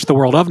changed the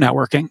world of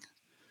networking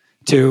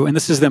to, and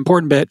this is the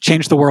important bit,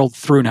 change the world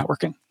through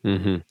networking.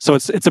 Mm-hmm. So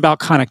it's about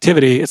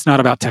connectivity. It's not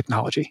about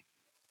technology.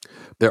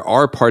 There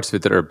are parts of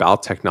it that are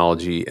about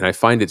technology, and I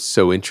find it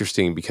so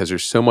interesting because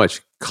there's so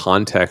much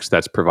context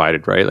that's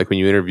provided, right? Like when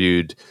you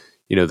interviewed,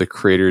 the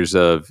creators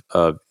of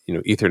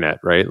Ethernet,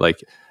 right?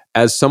 Like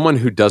as someone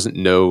who doesn't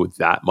know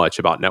that much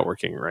about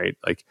networking, right?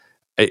 Like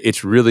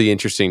it's really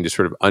interesting to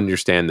sort of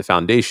understand the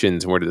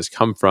foundations and where did this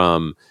come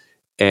from,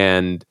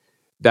 and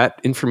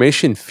that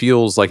information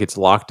feels like it's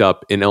locked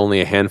up in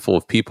only a handful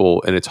of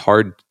people, and it's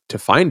hard to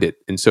find it.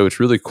 And so it's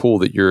really cool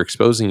that you're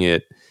exposing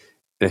it.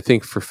 And I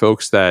think for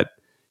folks that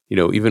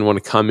even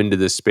want to come into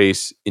this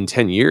space in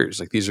 10 years,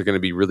 like these are going to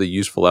be really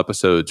useful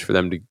episodes for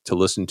them to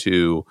listen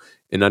to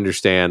and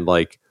understand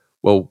why,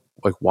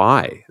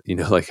 why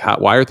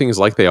are things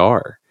like they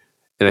are?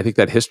 And I think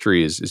that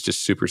history is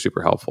just super,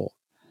 super helpful.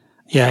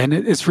 Yeah. And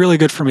it's really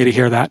good for me to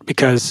hear that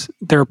because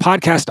there are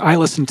podcasts I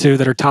listen to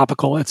that are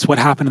topical. It's what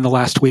happened in the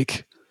last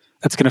week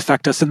that's going to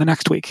affect us in the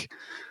next week.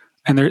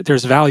 And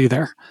there's value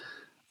there.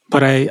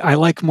 But I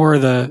like more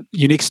of the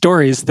unique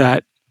stories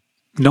that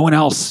no one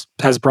else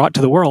has brought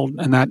to the world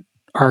and that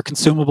are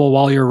consumable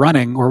while you're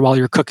running or while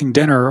you're cooking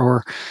dinner.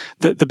 Or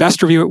the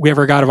best review we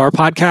ever got of our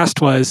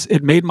podcast was,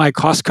 it made my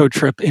Costco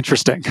trip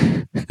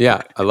interesting.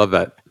 Yeah, I love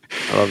that.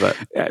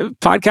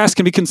 Podcasts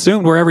can be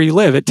consumed wherever you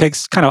live. It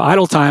takes kind of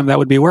idle time that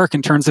would be work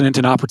and turns it into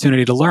an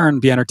opportunity to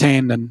learn, be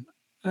entertained. And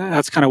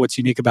that's kind of what's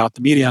unique about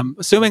the medium,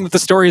 assuming that the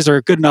stories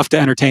are good enough to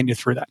entertain you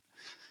through that.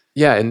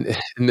 Yeah. And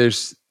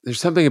there's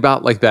something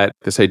about like that,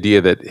 this idea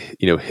that,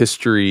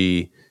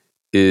 history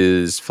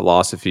is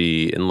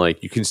philosophy, and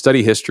like you can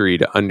study history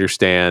to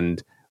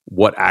understand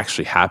what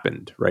actually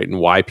happened, right? And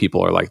why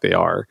people are like they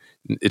are.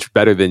 It's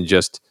better than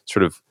just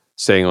sort of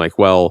saying like,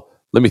 well,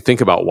 let me think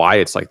about why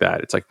it's like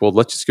that. It's like, well,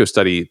 let's just go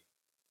study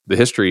the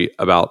history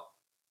about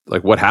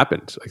like what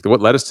happened, like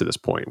what led us to this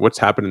point, what's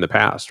happened in the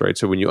past, right?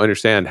 So when you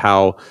understand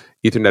how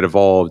Ethernet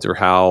evolved or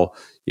how,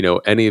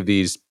 any of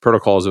these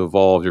protocols have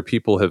evolved or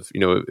people have,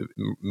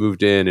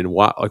 moved in and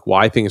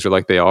why things are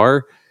like they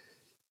are,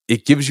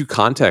 it gives you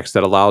context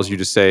that allows you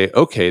to say,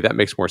 okay, that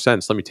makes more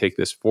sense. Let me take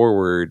this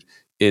forward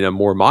in a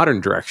more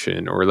modern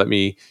direction, or let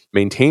me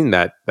maintain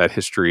that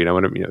history. And I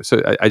want to,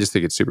 so I just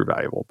think it's super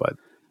valuable. But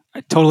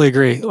I totally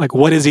agree. Like,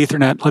 what is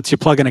Ethernet? Lets you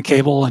plug in a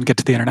cable and get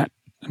to the internet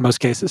in most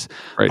cases.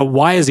 Right. But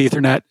why is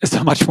Ethernet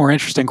so much more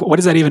interesting? What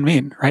does that even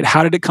mean, right?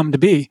 How did it come to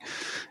be?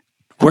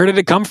 Where did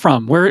it come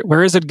from?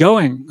 Where is it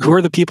going? Who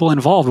are the people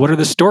involved? What are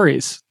the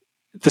stories?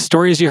 The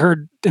stories you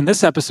heard in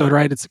this episode,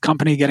 right? It's a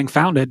company getting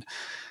founded.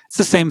 It's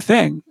the same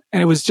thing.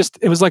 And it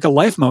was like a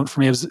life moment for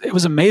me. It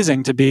was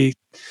amazing to be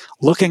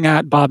looking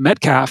at Bob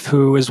Metcalfe,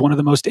 who is one of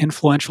the most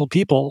influential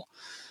people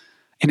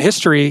in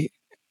history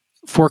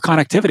for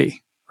connectivity,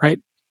 right?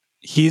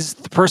 He's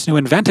the person who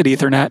invented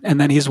Ethernet,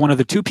 and then he's one of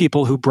the two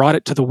people who brought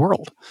it to the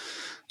world.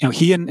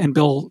 He and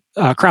Bill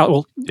Kraut,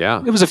 well,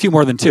 yeah, it was a few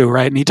more than two,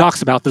 right? And he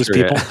talks about those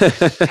people.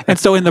 Yeah. And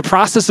so in the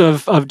process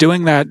of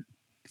doing that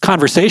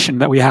conversation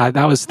that we had,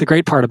 that was the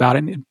great part about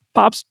it. And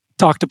Bob's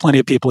talked to plenty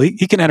of people.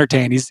 He can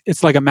entertain.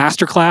 It's like a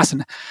master class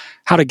in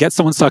how to get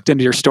someone sucked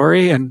into your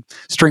story and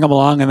string them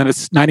along. And then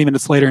it's 90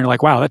 minutes later and you're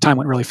like, wow, that time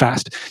went really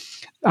fast.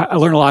 I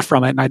learned a lot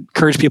from it, and I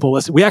encourage people to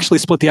listen. We actually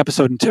split the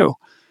episode in two.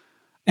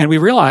 And we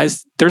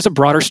realized there's a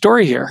broader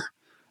story here.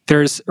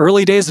 There's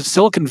early days of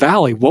Silicon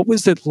Valley. What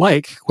was it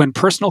like when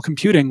personal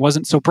computing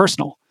wasn't so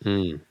personal?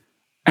 And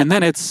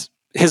then it's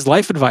his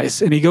life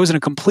advice, and he goes in a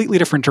completely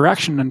different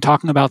direction and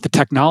talking about the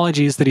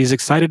technologies that he's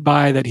excited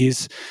by, that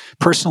he's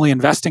personally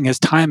investing his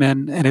time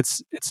in, and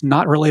it's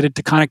not related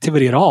to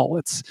connectivity at all.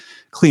 It's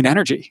clean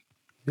energy.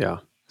 Yeah.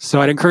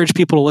 So I'd encourage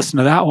people to listen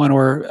to that one,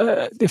 or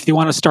if you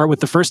want to start with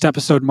the first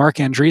episode, Mark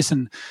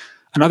Andreessen,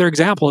 another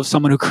example of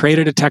someone who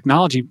created a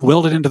technology,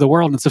 willed it into the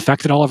world, and it's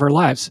affected all of our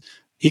lives.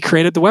 He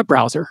created the web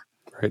browser.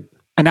 Right.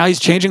 And now he's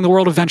changing the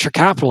world of venture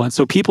capital. And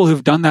so people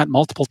who've done that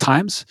multiple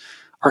times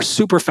are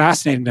super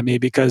fascinating to me,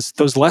 because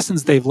those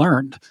lessons they've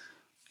learned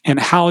and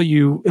how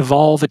you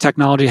evolve a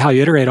technology, how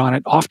you iterate on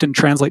it, often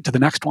translate to the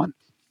next one.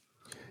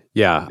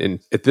 Yeah. And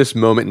at this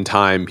moment in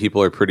time,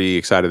 people are pretty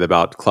excited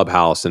about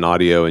Clubhouse and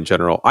audio in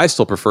general. I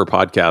still prefer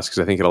podcasts because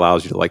I think it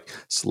allows you to like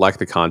select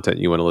the content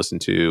you want to listen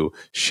to,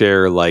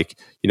 share like,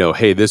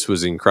 hey, this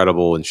was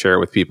incredible, and share it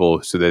with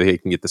people so that they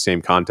can get the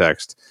same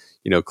context.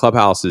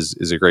 Clubhouse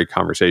is a great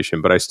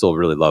conversation, but I still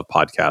really love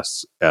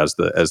podcasts as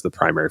the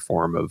primary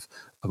form of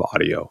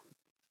audio.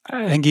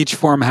 I think each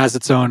form has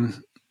its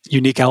own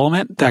unique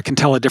element that can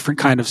tell a different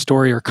kind of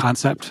story or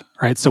concept,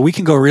 right? So we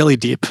can go really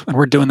deep, and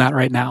we're doing that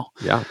right now.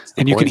 Yeah.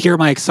 And you can hear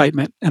my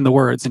excitement in the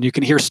words, and you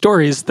can hear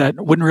stories that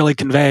wouldn't really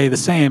convey the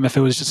same if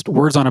it was just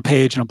words on a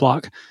page in a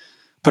blog.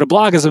 But a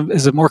blog is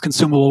a more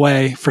consumable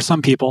way for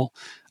some people.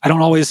 I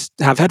don't always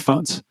have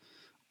headphones,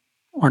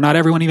 or not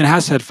everyone even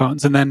has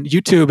headphones. And then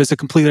YouTube is a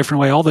completely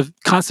different way. All the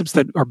concepts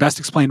that are best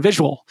explained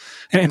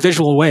in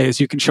visual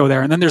ways you can show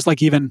there. And then there's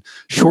like even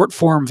short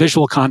form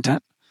visual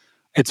content.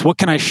 It's what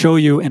can I show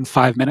you in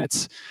 5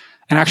 minutes?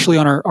 And actually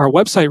on our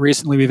website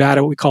recently, we've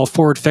added what we call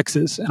forward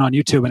fixes, and on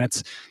YouTube. And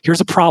it's, here's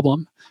a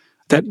problem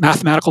that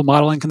mathematical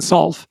modeling can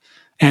solve.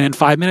 And in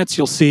 5 minutes,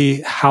 you'll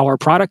see how our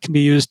product can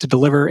be used to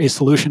deliver a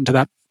solution to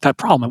that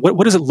problem. And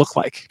what does it look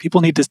like?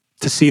 People need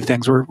to see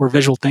things. We're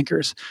visual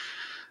thinkers.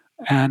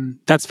 And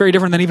that's very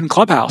different than even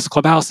Clubhouse.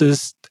 Clubhouse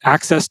is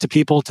access to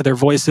people, to their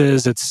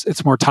voices.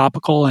 It's more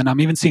topical. And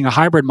I'm even seeing a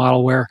hybrid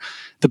model where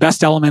the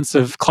best elements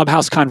of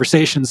Clubhouse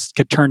conversations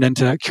get turned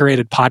into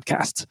curated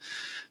podcasts.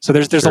 So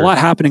there's Sure. a lot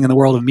happening in the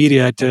world of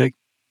media to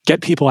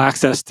get people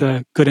access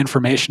to good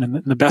information.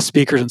 And the best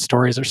speakers and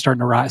stories are starting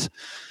to rise.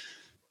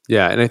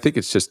 Yeah. And I think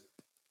it's just,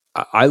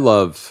 I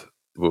love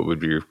what would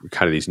be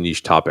kind of these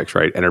niche topics,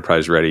 right?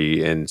 Enterprise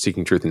Ready and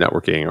Seeking Truth in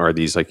Networking are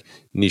these like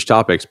niche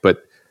topics,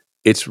 but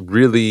it's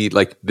really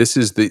like,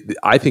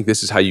 I think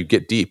this is how you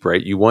get deep,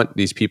 right? You want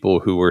these people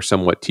who are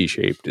somewhat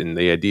T-shaped, and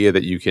the idea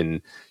that you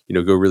can,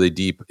 go really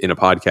deep in a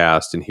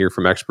podcast and hear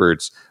from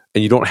experts,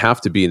 and you don't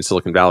have to be in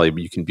Silicon Valley,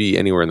 but you can be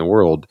anywhere in the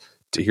world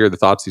to hear the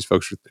thoughts these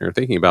folks are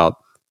thinking about.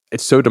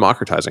 It's so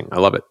democratizing. I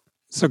love it.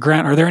 So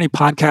Grant, are there any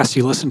podcasts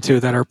you listen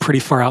to that are pretty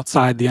far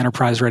outside the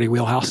Enterprise Ready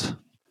wheelhouse?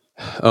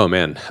 Oh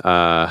man.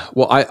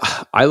 Well,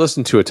 I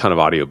listen to a ton of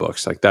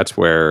audiobooks. Like that's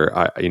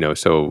where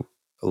so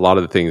a lot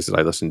of the things that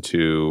I listen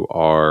to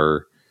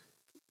are,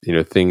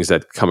 things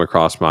that come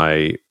across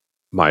my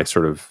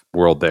sort of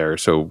world there.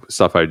 So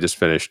stuff I just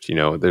finished,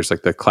 there's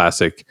like the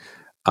classic,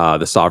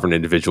 The Sovereign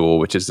Individual,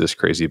 which is this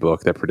crazy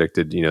book that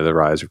predicted, the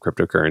rise of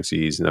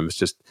cryptocurrencies. And I was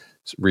just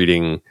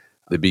reading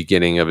The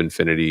Beginning of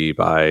Infinity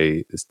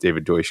by this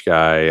David Deutsch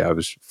guy. I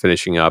was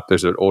finishing up.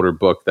 There's an older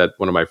book that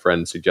one of my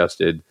friends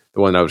suggested, the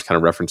one I was kind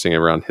of referencing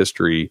around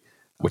history,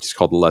 which is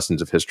called The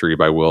Lessons of History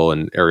by Will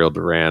and Ariel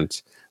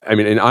Durant. I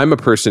mean, and I'm a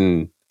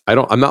person,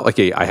 I'm not like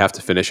I have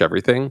to finish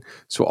everything.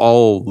 So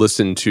I'll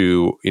listen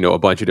to, a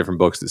bunch of different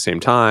books at the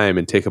same time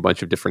and take a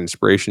bunch of different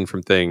inspiration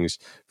from things.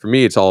 For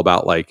me, it's all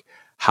about like,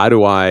 how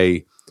do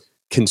I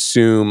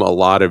consume a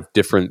lot of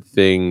different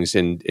things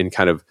and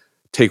kind of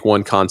take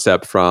one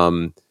concept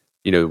from,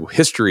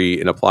 history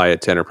and apply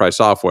it to enterprise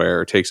software,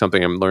 or take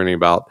something I'm learning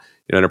about,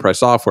 enterprise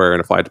software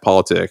and apply it to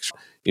politics.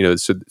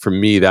 So for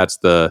me, that's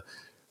the,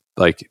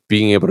 like,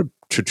 being able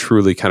to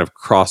truly kind of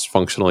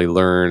cross-functionally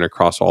learn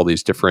across all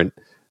these different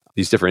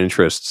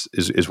interests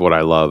is what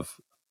I love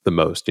the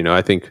most.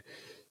 I think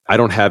I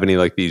don't have any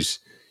like these,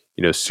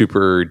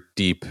 super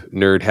deep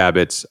nerd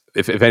habits.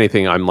 If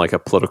anything, I'm like a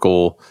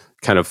political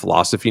kind of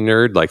philosophy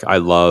nerd. Like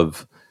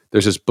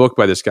there's this book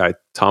by this guy,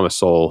 Thomas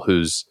Sowell,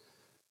 who's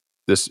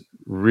this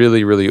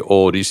really, really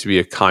old, he used to be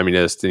a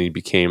communist and he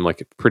became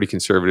like pretty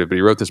conservative, but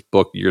he wrote this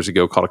book years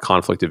ago called A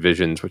Conflict of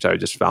Visions, which I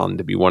just found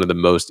to be one of the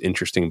most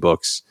interesting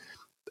books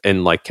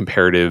in like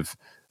comparative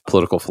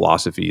political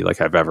philosophy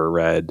like I've ever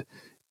read.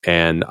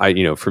 And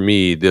for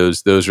me,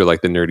 those are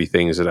like the nerdy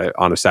things that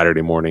on a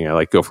Saturday morning, I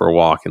like go for a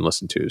walk and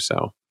listen to.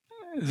 So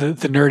the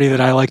nerdy that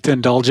I like to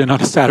indulge in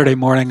on a Saturday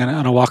morning and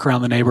on a walk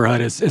around the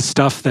neighborhood is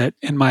stuff that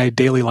in my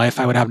daily life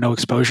I would have no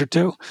exposure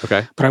to.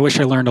 Okay. But I wish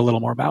I learned a little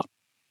more about.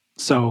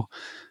 So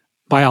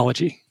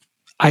biology,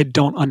 I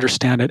don't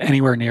understand it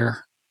anywhere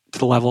near to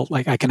the level,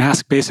 like I can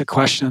ask basic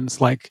questions.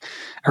 Like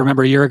I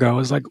remember a year ago, it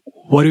was like,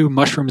 what do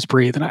mushrooms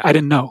breathe? And I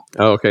didn't know.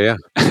 Oh, okay. Yeah.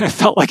 I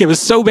felt like it was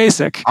so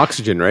basic.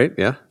 Oxygen, right?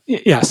 Yeah.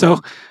 Yeah. So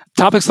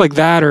topics like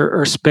that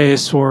or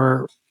space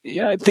or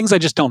things I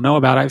just don't know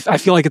about. I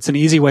feel like it's an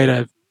easy way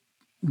to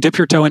dip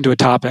your toe into a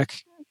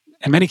topic.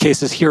 In many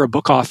cases, hear a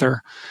book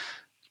author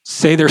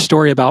say their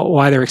story about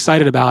why they're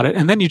excited about it.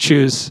 And then you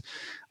choose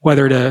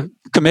whether to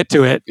commit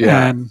to it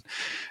and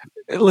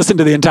listen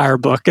to the entire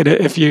book. And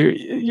if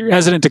you're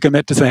hesitant to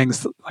commit to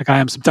things like I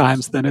am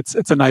sometimes, then it's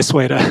a nice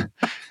way to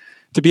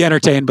be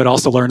entertained, but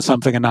also learn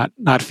something and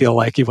not feel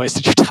like you've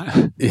wasted your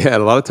time. Yeah.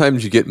 And a lot of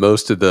times you get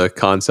most of the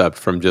concept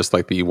from just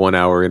like the 1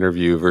 hour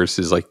interview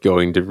versus like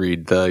going to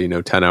read the,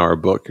 10-hour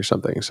book or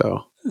something.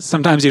 So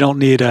sometimes you don't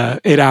need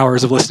 8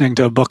 hours of listening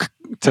to a book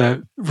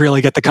to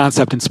really get the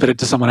concept and spit it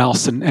to someone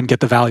else and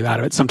get the value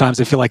out of it.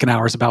 Sometimes I feel like an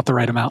hour is about the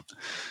right amount.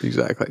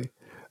 Exactly.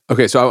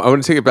 Okay, so I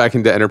want to take it back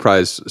into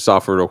enterprise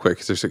software real quick,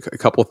 because there's a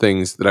couple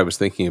things that I was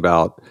thinking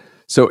about.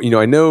 So,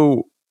 I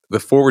know the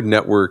Forward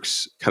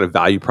Networks kind of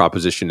value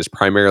proposition is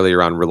primarily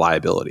around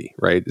reliability,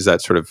 right? Is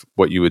that sort of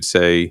what you would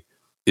say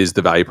is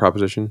the value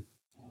proposition?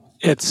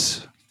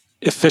 It's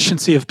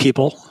efficiency of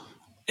people.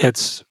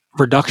 It's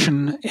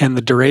reduction in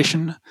the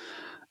duration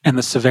and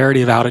the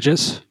severity of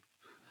outages.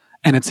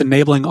 And it's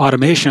enabling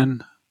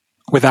automation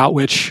without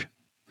which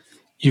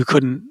you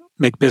couldn't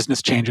make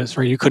business changes,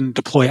 right? You couldn't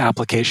deploy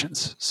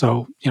applications.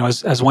 So,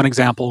 as one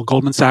example,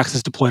 Goldman Sachs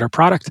has deployed our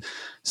product,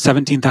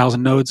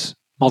 17,000 nodes,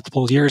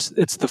 multiple years.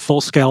 It's the full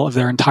scale of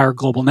their entire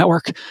global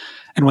network.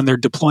 And when they're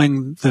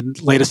deploying the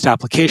latest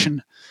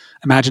application,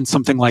 imagine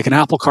something like an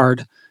Apple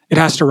Card, it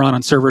has to run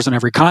on servers on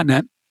every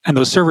continent, and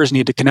those servers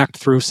need to connect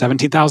through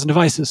 17,000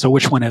 devices. So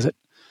which one is it?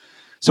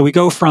 So we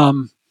go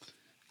from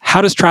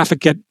how does traffic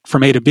get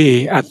from A to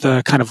B at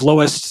the kind of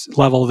lowest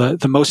level,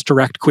 the most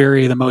direct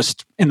query, the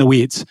most in the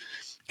weeds,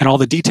 and all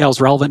the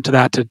details relevant to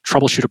that to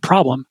troubleshoot a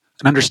problem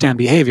and understand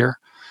behavior,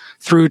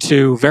 through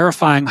to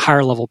verifying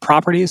higher level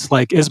properties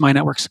like, is my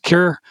network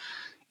secure?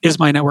 Is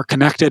my network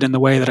connected in the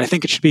way that I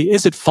think it should be?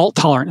 Is it fault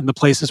tolerant in the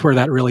places where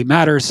that really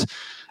matters,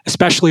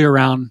 especially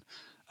around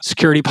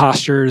security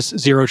postures,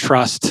 zero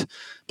trust,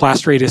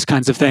 blast radius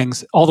kinds of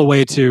things, all the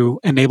way to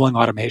enabling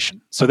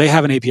automation. So they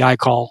have an API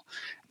call.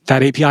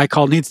 That API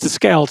call needs to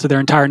scale to their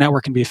entire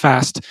network and be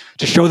fast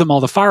to show them all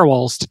the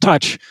firewalls to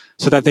touch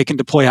so that they can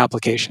deploy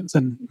applications.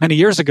 And many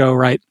years ago,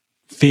 right,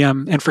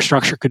 VM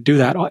infrastructure could do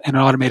that in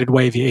an automated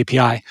way via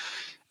API.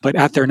 But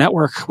at their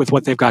network, with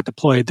what they've got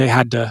deployed, they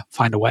had to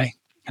find a way.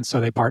 And so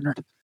they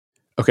partnered.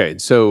 Okay,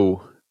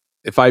 so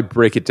if I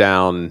break it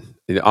down,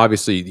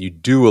 obviously you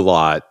do a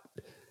lot,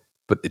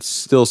 but it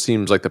still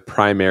seems like the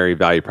primary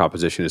value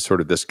proposition is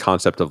sort of this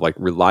concept of like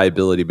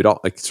reliability,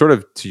 but like sort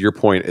of to your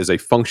point, is a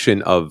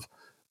function of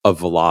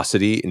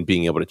velocity and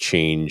being able to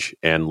change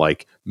and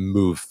like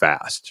move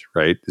fast,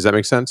 right? Does that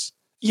make sense?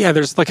 Yeah,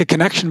 there's like a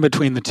connection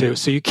between the two.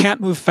 So you can't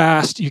move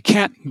fast. You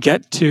can't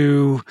get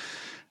to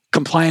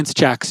compliance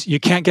checks. You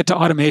can't get to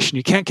automation.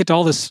 You can't get to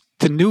all this,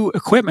 the new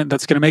equipment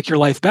that's going to make your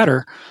life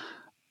better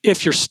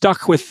if you're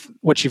stuck with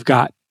what you've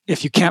got.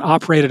 If you can't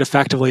operate it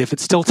effectively, if it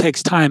still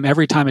takes time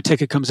every time a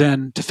ticket comes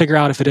in to figure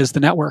out if it is the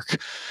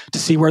network, to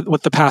see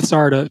what the paths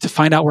are, to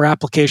find out where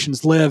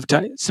applications live,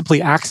 to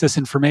simply access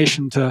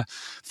information, to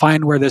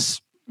find where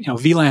this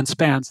VLAN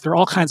spans. There are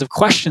all kinds of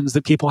questions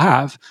that people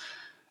have.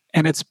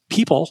 And it's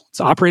people,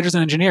 it's operators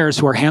and engineers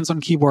who are hands on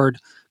keyboard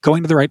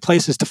going to the right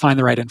places to find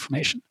the right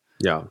information.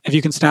 Yeah. If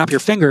you can snap your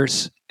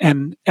fingers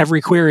and every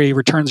query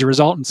returns a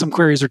result, and some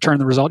queries return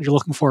the result you're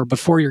looking for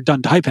before you're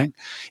done typing,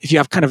 if you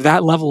have kind of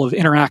that level of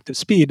interactive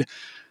speed,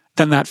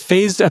 then that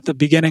phase at the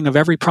beginning of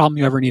every problem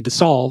you ever need to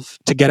solve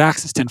to get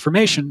access to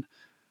information,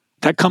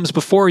 that comes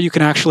before you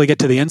can actually get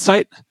to the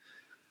insight,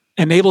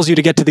 enables you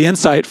to get to the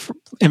insight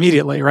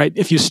immediately, right?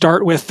 If you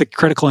start with the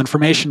critical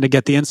information to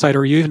get the insight,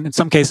 or you even in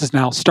some cases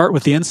now start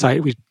with the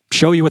insight, we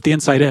show you what the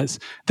insight is.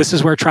 This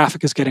is where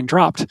traffic is getting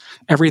dropped.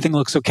 Everything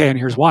looks okay, and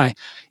here's why.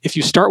 If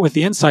you start with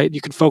the insight,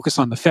 you can focus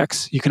on the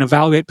fix. You can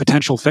evaluate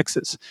potential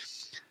fixes.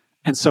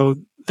 And so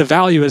the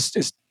value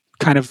is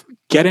kind of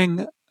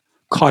getting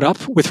caught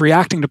up with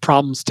reacting to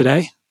problems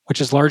today,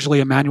 which is largely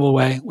a manual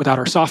way. Without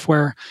our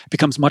software, it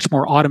becomes much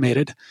more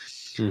automated.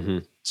 Mm-hmm.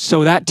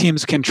 So that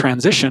teams can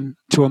transition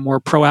to a more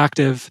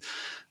proactive,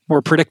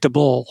 more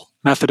predictable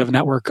method of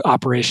network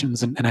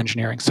operations and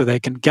engineering, so they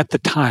can get the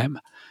time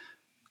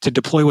to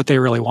deploy what they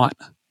really want,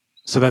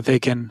 so that they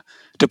can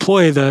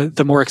deploy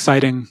the more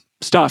exciting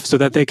stuff, so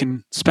that they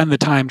can spend the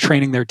time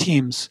training their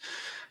teams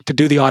to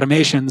do the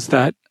automations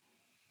that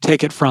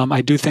take it from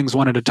I do things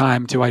one at a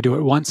time to I do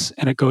it once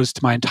and it goes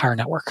to my entire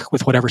network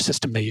with whatever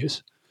system they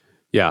use.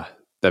 Yeah,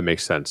 that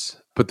makes sense.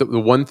 But the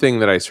one thing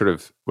that I sort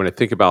of, when I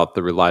think about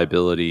the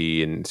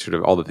reliability and sort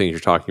of all the things you're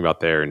talking about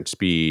there, and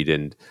speed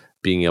and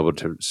being able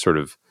to sort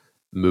of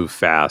move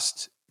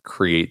fast,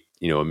 create,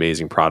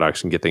 amazing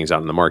products and get things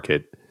out in the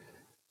market.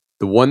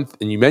 The one,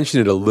 and you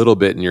mentioned it a little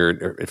bit in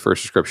your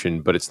first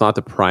description, but it's not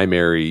the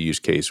primary use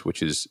case,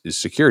 which is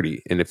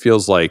security. And it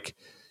feels like,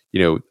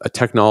 a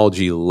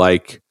technology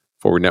like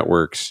Forward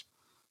Networks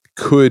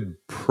could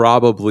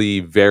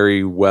probably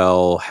very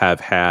well have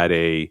had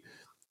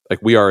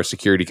we are a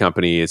security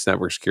company, it's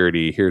network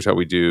security, here's how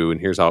we do,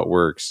 and here's how it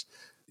works.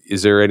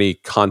 Is there any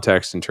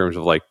context in terms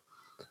of like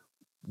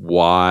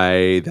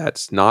why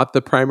that's not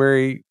the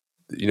primary,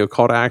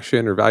 call to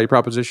action or value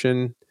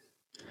proposition?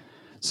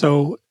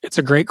 So it's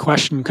a great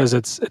question because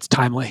it's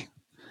timely.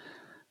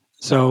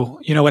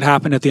 So what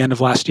happened at the end of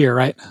last year,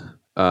 right?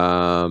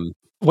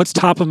 What's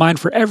top of mind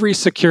for every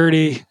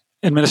security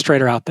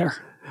administrator out there?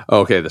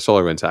 Okay, the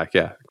SolarWinds hack,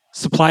 yeah.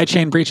 Supply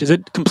chain breaches.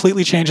 It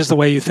completely changes the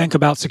way you think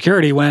about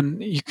security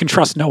when you can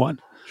trust no one.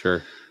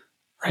 Sure.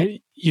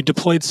 Right? You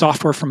deployed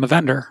software from a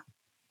vendor.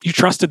 You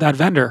trusted that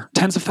vendor.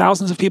 Tens of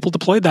thousands of people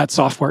deployed that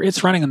software.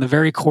 It's running in the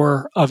very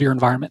core of your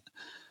environment.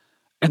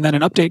 And then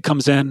an update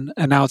comes in,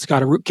 and now it's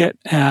got a rootkit,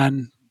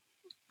 and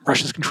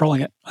Russia's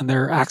controlling it, and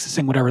they're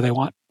accessing whatever they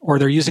want, or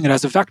they're using it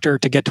as a vector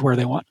to get to where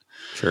they want.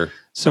 Sure.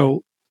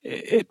 So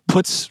it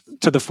puts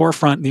to the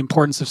forefront the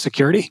importance of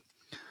security,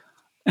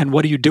 and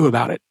what do you do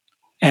about it?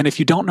 And if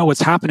you don't know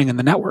what's happening in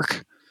the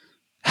network,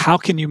 how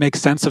can you make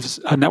sense of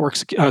a network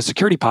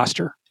security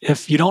posture?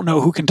 If you don't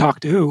know who can talk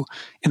to who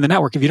in the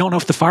network, if you don't know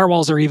if the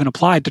firewalls are even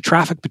applied to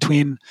traffic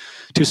between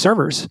two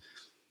servers,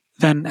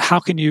 then how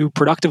can you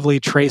productively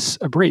trace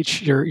a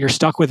breach? You're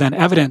stuck with then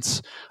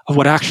evidence of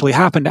what actually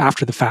happened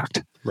after the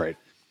fact. Right.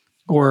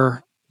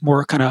 Or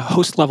more kind of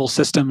host level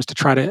systems to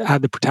try to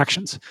add the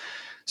protections.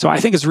 So I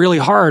think it's really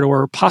hard,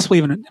 or possibly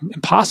even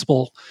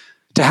impossible,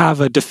 to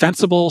have a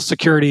defensible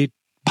security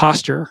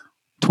posture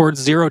towards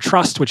zero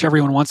trust, which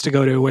everyone wants to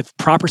go to, with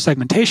proper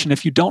segmentation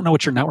if you don't know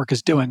what your network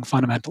is doing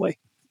fundamentally.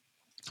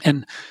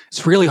 And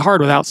it's really hard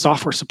without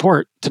software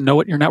support to know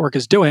what your network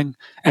is doing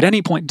at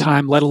any point in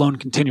time, let alone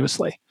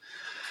continuously.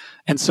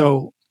 And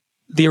so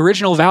the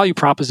original value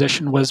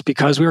proposition was,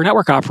 because we were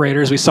network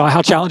operators, we saw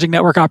how challenging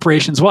network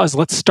operations was.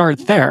 Let's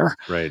start there,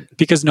 right?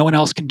 Because no one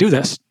else can do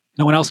this.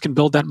 No one else can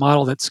build that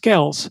model that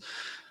scales.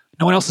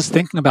 No one else is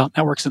thinking about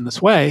networks in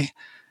this way.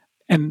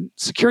 And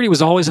security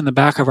was always in the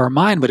back of our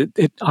mind, but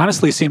it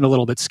honestly seemed a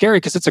little bit scary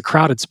because it's a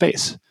crowded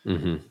space.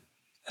 Mm-hmm.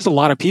 There's a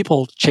lot of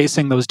people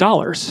chasing those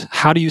dollars.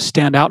 How do you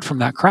stand out from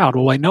that crowd?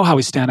 Well, I know how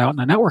we stand out in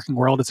a networking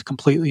world. It's a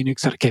completely unique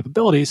set of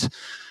capabilities.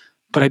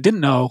 But I didn't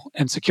know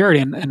in security,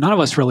 and none of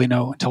us really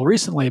know until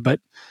recently, but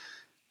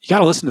you got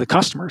to listen to the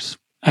customers.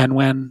 And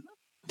when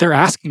they're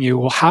asking you,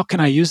 well, how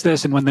can I use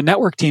this? And when the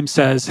network team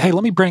says, hey,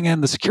 let me bring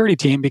in the security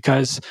team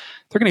because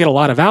they're going to get a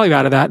lot of value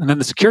out of that. And then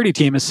the security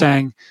team is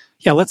saying,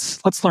 yeah,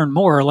 let's learn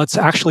more. Let's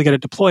actually get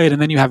it deployed.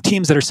 And then you have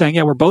teams that are saying,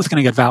 yeah, we're both going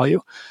to get value.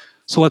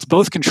 So let's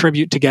both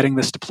contribute to getting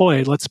this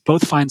deployed. Let's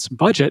both find some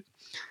budget.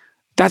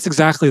 That's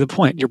exactly the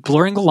point. You're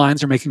blurring the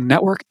lines. You're making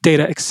network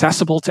data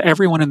accessible to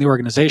everyone in the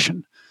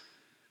organization.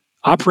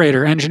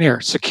 Operator, engineer,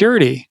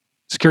 security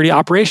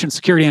operations,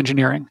 security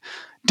engineering,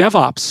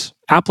 DevOps,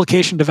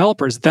 application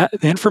developers. The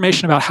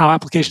information about how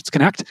applications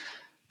connect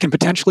can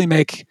potentially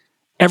make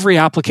every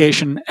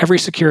application, every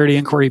security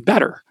inquiry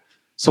better.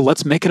 So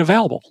let's make it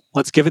available.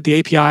 Let's give it the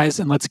APIs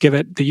and let's give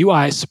it the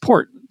UI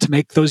support to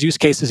make those use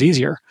cases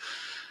easier.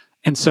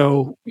 And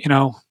so,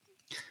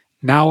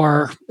 now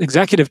our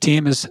executive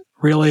team is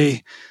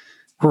really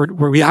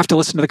where we have to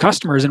listen to the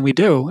customers, and we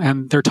do,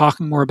 and they're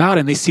talking more about it,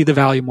 and they see the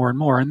value more and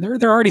more. And there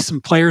are already some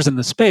players in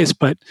the space,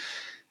 but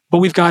what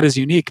we've got is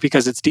unique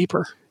because it's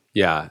deeper.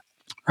 Yeah.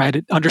 Right?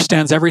 It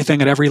understands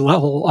everything at every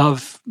level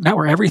of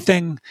network,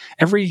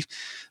 every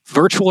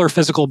virtual or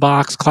physical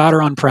box, cloud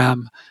or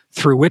on-prem,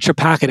 through which a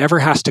packet ever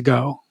has to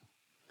go,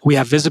 we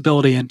have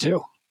visibility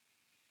into.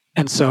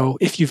 And so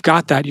if you've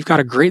got that, you've got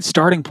a great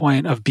starting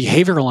point of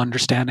behavioral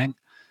understanding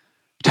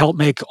to help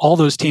make all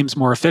those teams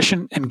more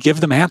efficient and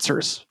give them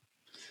answers.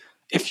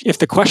 If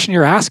the question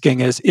you're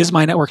asking is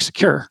my network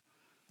secure?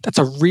 That's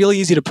a really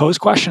easy to pose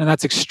question, and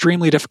that's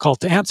extremely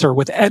difficult to answer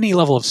with any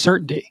level of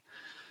certainty.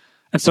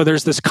 And so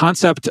there's this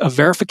concept of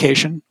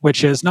verification,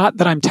 which is not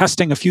that I'm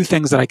testing a few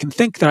things that I can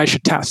think that I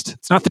should test.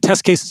 It's not the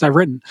test cases I've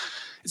written.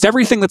 It's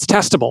everything that's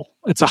testable.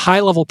 It's a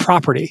high-level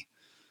property.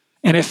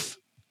 And if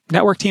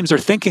network teams are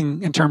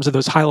thinking in terms of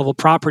those high-level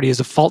properties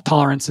of fault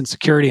tolerance and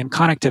security and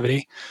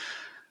connectivity,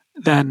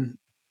 then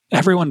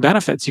everyone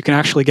benefits. You can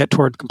actually get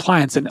toward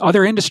compliance. And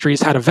other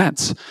industries had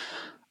events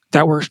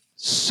that were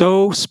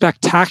so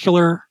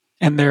spectacular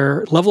in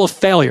their level of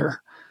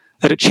failure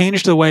that it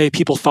changed the way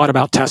people thought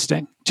about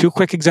testing. Two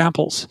quick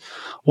examples.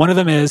 One of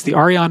them is the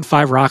Ariane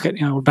 5 rocket.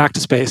 We're back to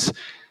space.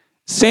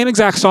 Same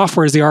exact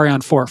software as the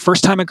Ariane 4.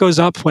 First time it goes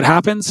up, what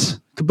happens?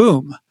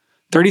 Kaboom.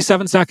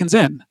 37 seconds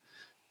in.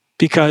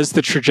 Because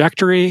the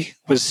trajectory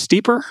was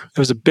steeper, it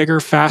was a bigger,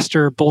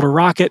 faster, bolder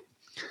rocket,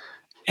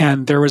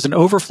 and there was an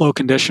overflow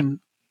condition.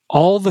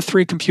 All the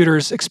three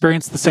computers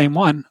experienced the same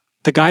one.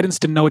 The guidance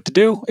didn't know what to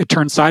do. It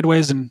turned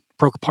sideways and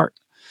broke apart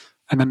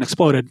and then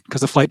exploded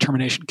because the flight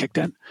termination kicked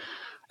in.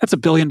 That's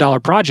 $1 billion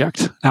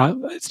project. Now,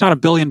 it's not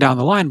 $1 billion down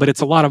the line, but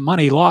it's a lot of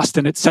money lost,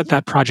 and it set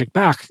that project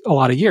back a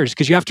lot of years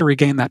because you have to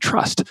regain that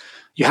trust.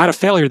 You had a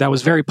failure that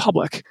was very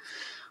public.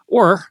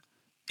 Or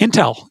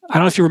Intel. I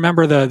don't know if you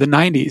remember the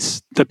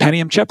 90s, the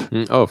Pentium chip.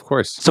 Oh, of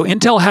course. So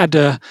Intel had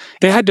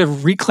to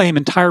reclaim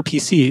entire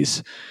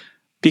PCs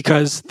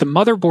because the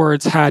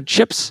motherboards had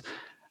chips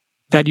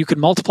that you could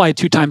multiply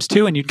 2 times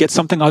 2 and you'd get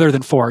something other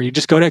than 4. You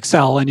just go to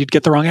Excel and you'd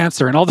get the wrong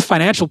answer. And all the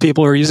financial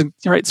people who were using,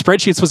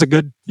 spreadsheets was a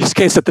good use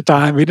case at the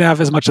time. We didn't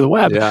have as much of the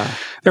web. Yeah.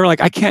 They were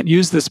like, I can't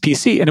use this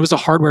PC. And it was a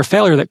hardware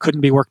failure that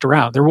couldn't be worked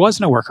around. There was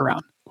no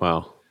workaround.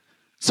 Wow.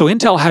 So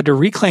Intel had to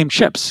reclaim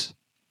chips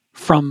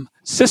from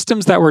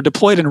systems that were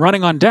deployed and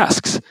running on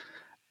desks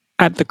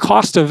at the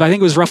cost of, I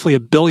think it was roughly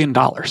 $1 billion.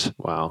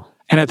 Wow.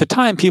 And at the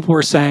time, people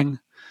were saying,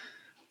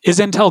 is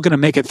Intel going to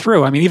make it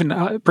through? I mean, even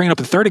bringing up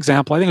the third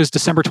example, I think it was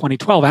December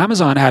 2012,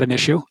 Amazon had an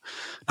issue.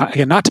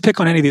 Again, not to pick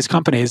on any of these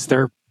companies.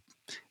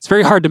 It's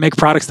very hard to make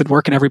products that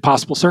work in every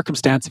possible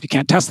circumstance if you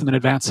can't test them in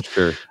advance.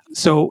 Sure.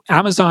 So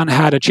Amazon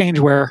had a change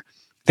where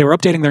they were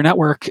updating their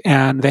network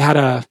and they had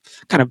a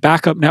kind of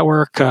backup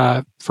network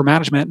for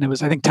management. And it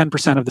was, I think,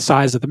 10% of the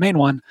size of the main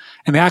one.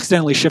 And they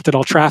accidentally shifted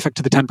all traffic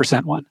to the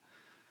 10% one.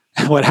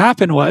 And what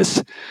happened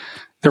was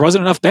there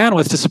wasn't enough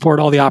bandwidth to support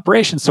all the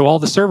operations. So all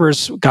the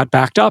servers got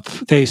backed up.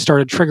 They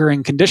started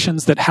triggering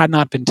conditions that had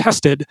not been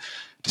tested.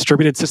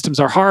 Distributed systems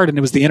are hard. And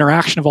it was the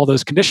interaction of all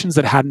those conditions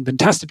that hadn't been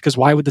tested, because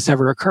why would this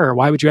ever occur?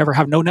 Why would you ever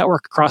have no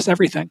network across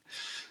everything?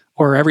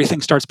 Or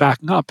everything starts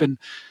backing up. And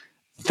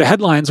the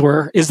headlines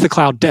were, is the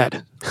cloud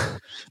dead?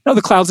 No,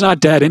 the cloud's not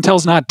dead.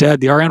 Intel's not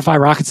dead. The Ariane 5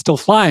 rocket's still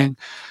flying.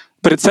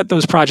 But it set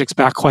those projects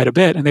back quite a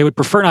bit, and they would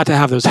prefer not to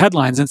have those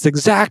headlines. And it's the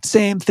exact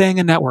same thing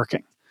in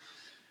networking.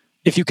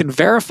 If you can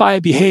verify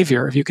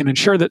behavior, if you can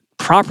ensure that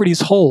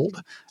properties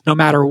hold, no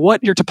matter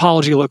what your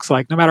topology looks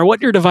like, no matter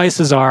what your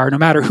devices are, no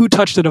matter who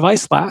touched the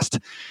device last,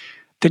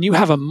 then you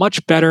have a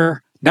much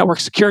better network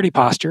security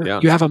posture. Yeah.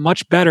 You have a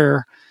much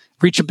better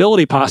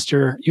reachability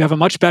posture. You have a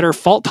much better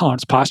fault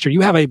tolerance posture.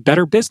 You have a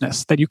better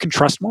business that you can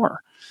trust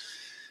more.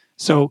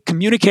 So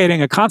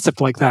communicating a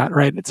concept like that,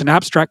 right? It's an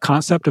abstract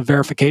concept of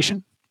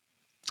verification.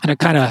 And it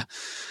kind of,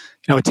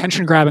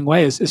 attention-grabbing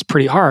way is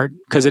pretty hard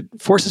because it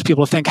forces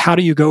people to think, how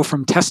do you go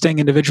from testing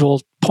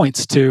individual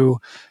points to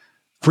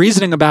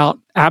reasoning about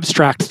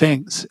abstract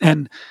things?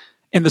 And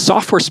in the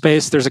software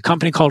space, there's a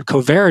company called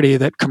Coverity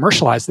that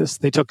commercialized this.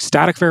 They took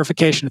static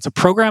verification. It's a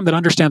program that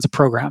understands a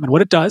program. And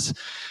what it does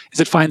is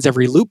it finds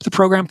every loop the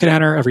program could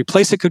enter, every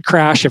place it could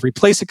crash, every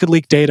place it could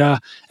leak data,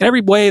 and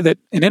every way that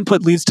an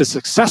input leads to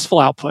successful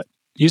output.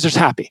 Users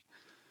happy.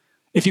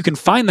 If you can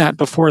find that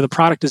before the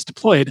product is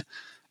deployed,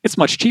 it's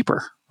much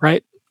cheaper,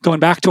 right? Going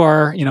back to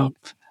our,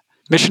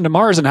 mission to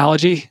Mars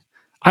analogy,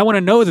 I want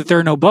to know that there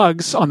are no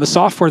bugs on the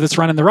software that's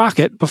running the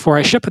rocket before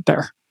I ship it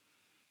there.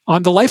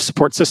 On the life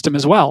support system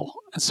as well.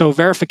 And so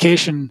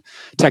verification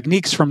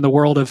techniques from the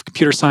world of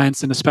computer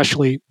science and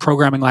especially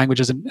programming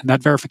languages and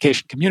that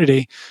verification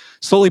community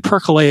slowly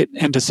percolate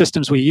into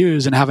systems we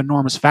use and have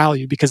enormous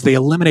value because they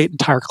eliminate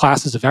entire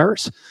classes of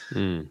errors.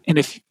 And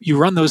if you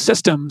run those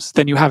systems,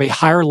 then you have a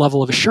higher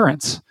level of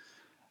assurance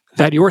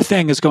that your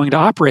thing is going to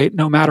operate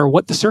no matter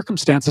what the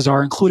circumstances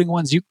are, including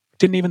ones you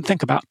didn't even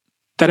think about,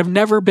 that have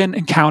never been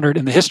encountered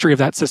in the history of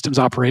that system's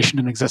operation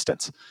and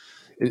existence.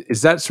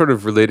 Is that sort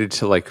of related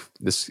to like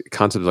this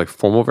concept of like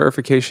formal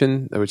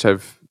verification, which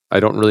I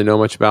don't really know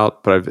much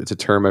about, but it's a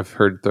term I've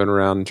heard thrown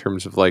around in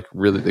terms of like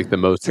really like the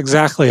most. That's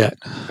exactly it.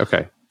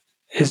 Okay.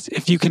 Is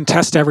if you can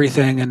test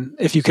everything and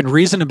if you can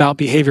reason about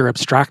behavior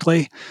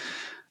abstractly,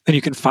 then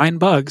you can find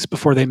bugs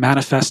before they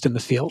manifest in the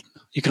field.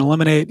 You can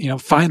eliminate,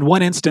 find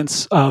one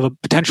instance of a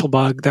potential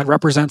bug that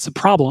represents a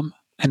problem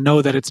and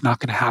know that it's not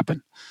going to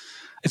happen.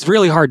 It's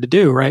really hard to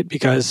do, right?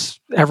 Because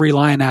every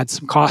line adds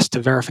some cost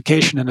to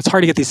verification and it's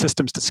hard to get these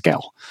systems to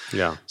scale.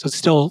 Yeah. So it's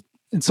still,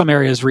 in some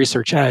areas,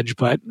 research edge,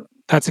 but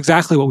that's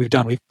exactly what we've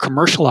done. We've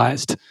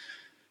commercialized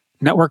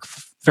network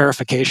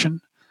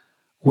verification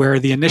where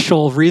the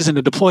initial reason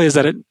to deploy is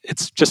that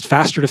it's just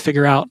faster to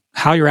figure out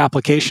how your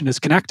application is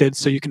connected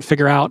so you can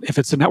figure out if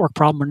it's a network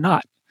problem or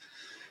not.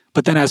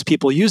 But then as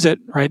people use it,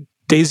 right,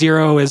 day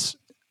zero is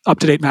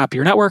up-to-date map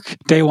your network.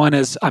 Day one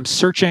is I'm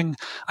searching,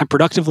 I'm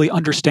productively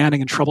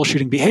understanding and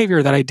troubleshooting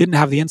behavior that I didn't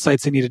have the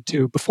insights I needed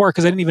to before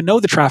because I didn't even know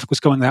the traffic was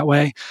going that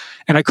way.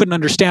 And I couldn't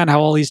understand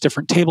how all these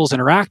different tables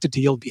interacted to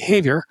yield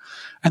behavior.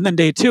 And then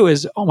day two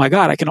is, oh my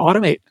God, I can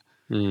automate.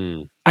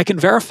 I can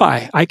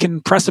verify. I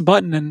can press a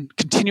button and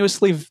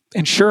continuously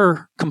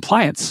ensure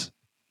compliance,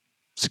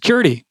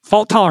 security,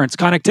 fault tolerance,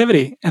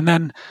 connectivity. And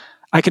then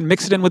I can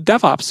mix it in with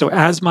DevOps. So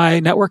as my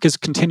network is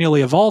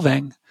continually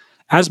evolving,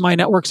 as my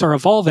networks are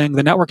evolving,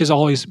 the network is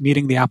always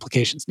meeting the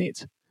application's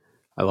needs.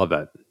 I love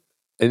that.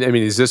 And I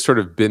mean, has this sort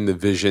of been the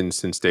vision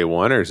since day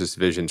one, or has this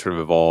vision sort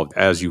of evolved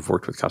as you've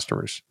worked with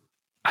customers?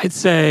 I'd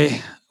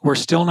say we're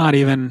still not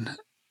even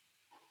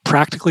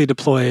practically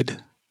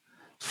deployed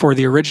for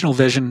the original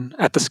vision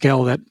at the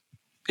scale that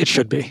it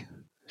should be.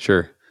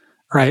 Sure.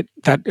 Right?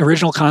 That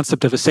original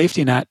concept of a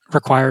safety net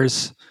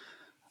requires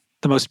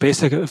the most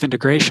basic of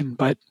integration,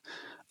 but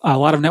a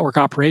lot of network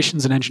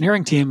operations and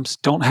engineering teams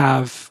don't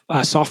have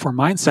a software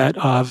mindset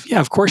of,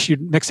 of course you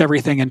mix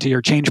everything into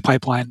your change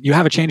pipeline. You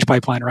have a change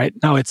pipeline, right?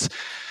 No, it's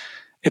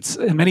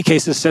in many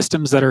cases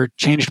systems that are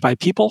changed by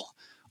people,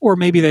 or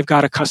maybe they've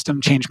got a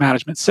custom change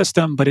management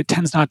system, but it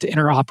tends not to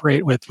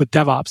interoperate with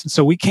DevOps. And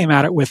so we came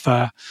at it with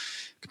a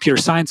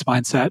computer science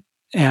mindset,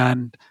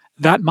 and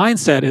that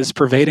mindset is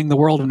pervading the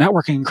world of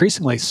networking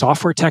increasingly.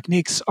 Software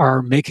techniques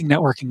are making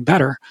networking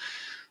better,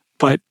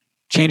 but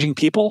changing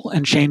people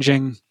and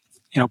changing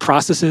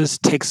processes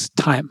takes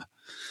time,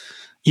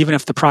 even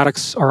if the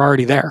products are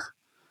already there.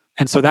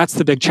 And so that's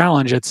the big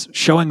challenge. It's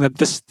showing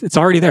that it's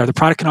already there. The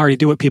product can already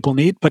do what people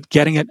need, but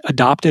getting it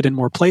adopted in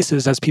more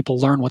places as people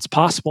learn what's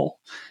possible.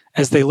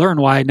 As they learn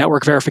why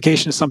network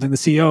verification is something the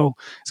CEO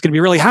is going to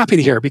be really happy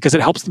to hear because it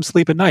helps them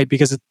sleep at night,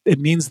 because it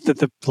means that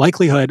the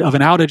likelihood of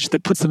an outage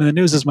that puts them in the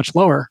news is much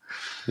lower.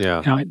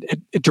 Yeah.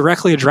 It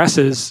directly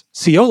addresses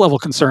CEO level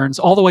concerns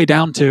all the way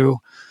down to,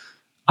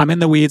 I'm in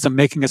the weeds, I'm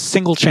making a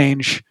single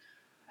change.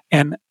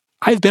 And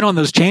I've been on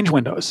those change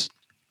windows.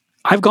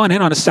 I've gone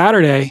in on a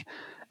Saturday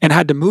and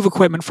had to move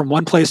equipment from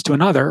one place to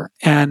another.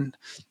 And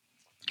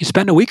you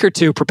spend a week or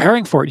two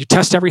preparing for it. You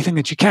test everything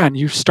that you can.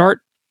 You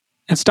start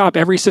and stop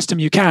every system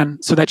you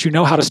can so that you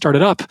know how to start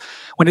it up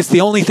when it's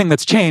the only thing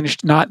that's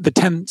changed, not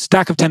the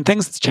stack of 10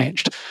 things that's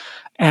changed.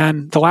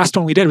 And the last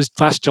one we did was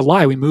last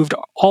July. We moved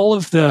all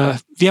of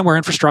the VMware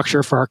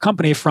infrastructure for our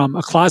company from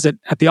a closet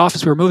at the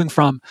office we were moving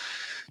from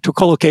to a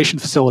co-location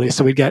facility,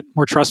 so we'd get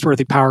more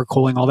trustworthy power,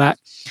 cooling, all that.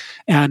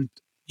 And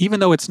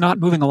even though it's not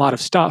moving a lot of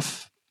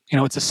stuff,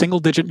 it's a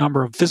single-digit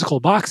number of physical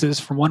boxes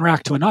from one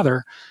rack to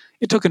another,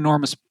 it took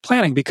enormous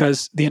planning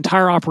because the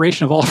entire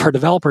operation of all of our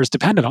developers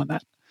depended on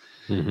that.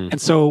 Mm-hmm. And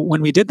so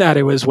when we did that,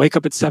 it was wake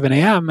up at 7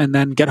 a.m. and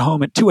then get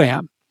home at 2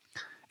 a.m.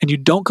 And you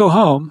don't go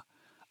home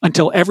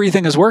until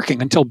everything is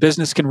working, until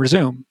business can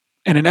resume.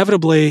 And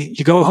inevitably,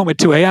 you go home at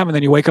 2 a.m. and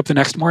then you wake up the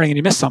next morning and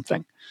you miss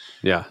something.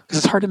 Yeah. Because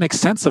it's hard to make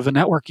sense of the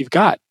network you've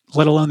got,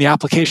 let alone the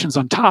applications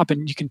on top.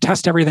 And you can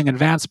test everything in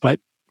advance, but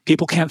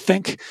people can't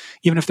think,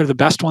 even if they're the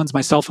best ones,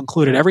 myself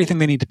included, everything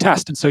they need to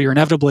test. And so you're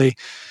inevitably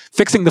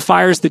fixing the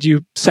fires that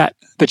you set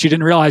that you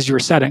didn't realize you were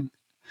setting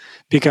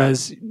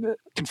because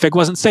config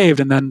wasn't saved.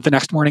 And then the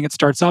next morning it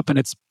starts up and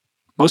it's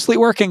mostly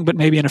working, but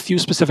maybe in a few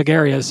specific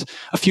areas,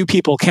 a few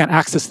people can't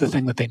access the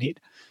thing that they need.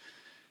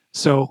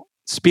 So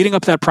speeding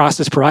up that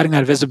process, providing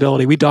that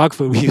visibility, we dog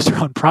food, we use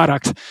our own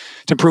product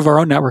to improve our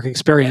own network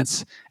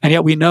experience. And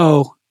yet we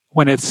know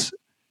when it's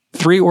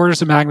 3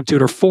 orders of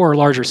magnitude or 4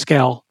 larger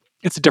scale,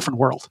 it's a different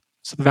world.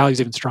 So the value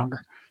is even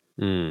stronger.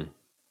 I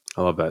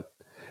love that.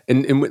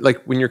 And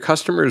like when your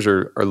customers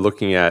are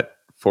looking at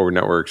Forward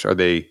Networks,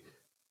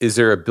 is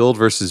there a build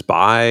versus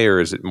buy, or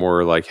is it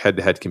more like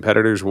head-to-head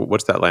competitors?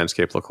 What's that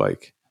landscape look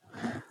like?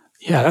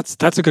 Yeah,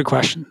 that's a good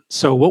question.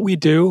 So what we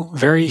do,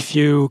 very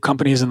few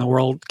companies in the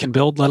world can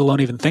build, let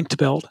alone even think to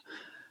build.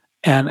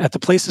 And at the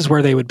places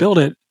where they would build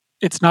it,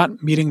 it's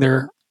not meeting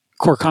their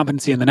core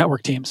competency in the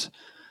network teams.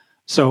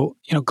 So,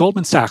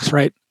 Goldman Sachs,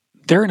 right?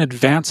 They're an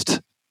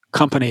advanced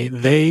company.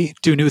 They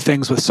do new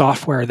things with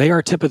software. They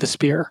are tip of the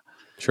spear.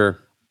 Sure.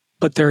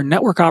 But their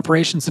network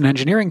operations and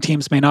engineering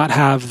teams may not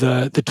have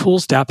the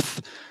tools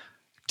depth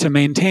to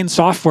maintain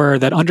software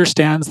that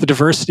understands the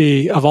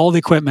diversity of all the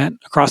equipment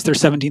across their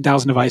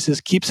 17,000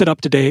 devices, keeps it up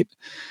to date,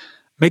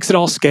 makes it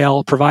all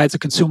scale, provides a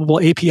consumable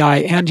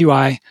API and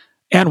UI,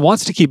 and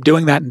wants to keep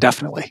doing that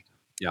indefinitely.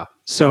 Yeah.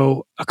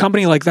 So a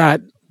company like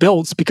that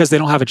builds because they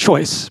don't have a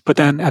choice. But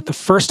then at the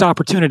first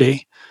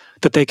opportunity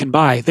that they can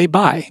buy, they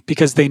buy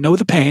because they know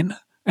the pain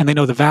and they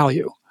know the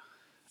value.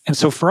 And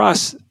so for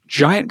us,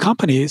 giant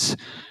companies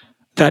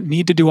that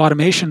need to do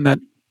automation that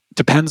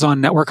depends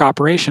on network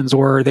operations,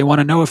 or they want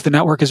to know if the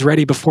network is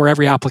ready before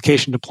every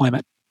application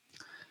deployment.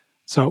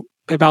 So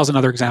PayPal is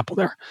another example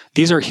there.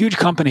 These are huge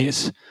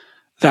companies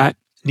that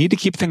need to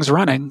keep things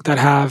running, that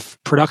have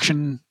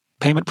production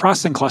payment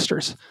processing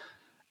clusters.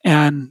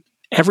 And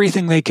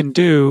everything they can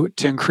do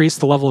to increase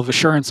the level of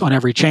assurance on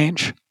every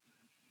change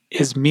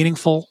is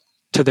meaningful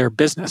to their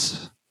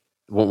business.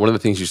 One of the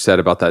things you said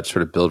about that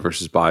sort of build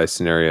versus buy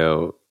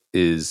scenario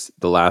is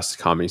the last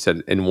comment you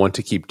said, and want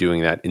to keep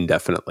doing that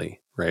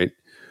indefinitely, right?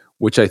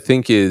 Which I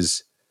think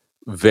is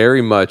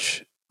very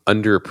much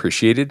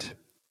underappreciated.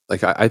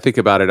 Like I think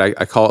about it,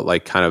 I call it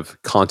like kind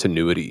of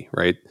continuity,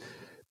 right?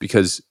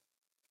 Because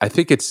I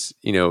think it's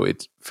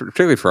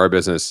particularly for our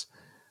business,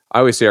 I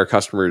always say our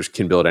customers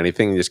can build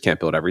anything, they just can't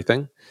build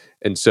everything.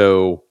 And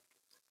so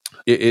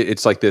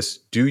it's like this,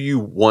 do you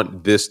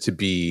want this to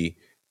be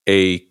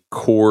a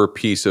core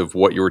piece of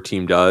what your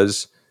team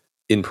does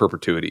in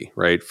perpetuity,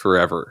 right?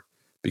 Forever.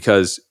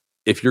 Because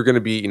if you're going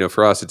to be,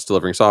 for us, it's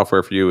delivering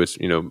software. For you, it's,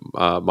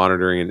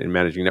 monitoring and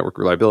managing network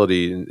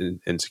reliability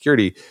and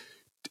security.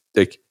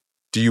 Like,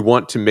 do you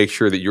want to make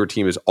sure that your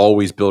team is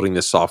always building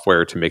this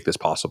software to make this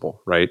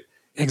possible, right?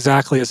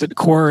 Exactly. Is it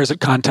core or is it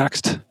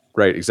context?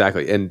 Right,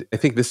 exactly. And I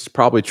think this is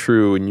probably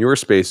true in your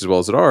space as well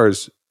as at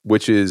ours,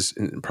 which is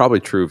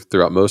probably true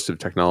throughout most of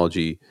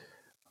technology.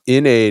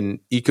 In an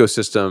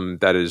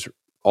ecosystem that is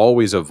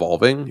always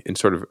evolving and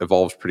sort of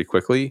evolves pretty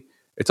quickly,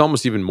 it's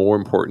almost even more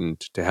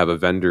important to have a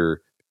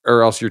vendor,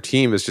 or else your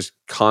team is just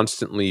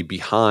constantly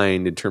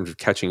behind in terms of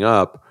catching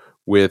up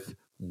with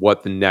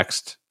what the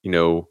next,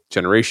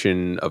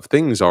 generation of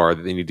things are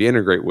that they need to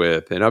integrate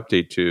with and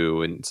update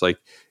to. And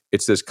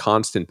it's this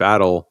constant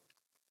battle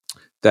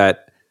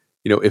that,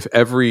 if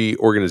every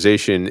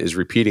organization is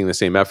repeating the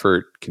same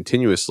effort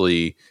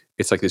continuously,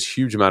 it's like this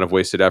huge amount of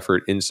wasted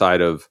effort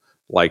inside of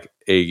like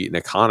an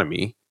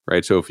economy,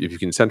 right? So if you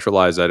can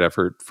centralize that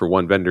effort for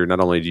one vendor, not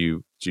only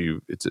do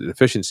you it's an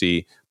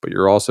efficiency, but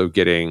you're also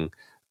getting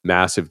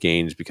massive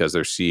gains because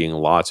they're seeing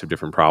lots of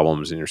different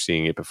problems and you're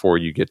seeing it before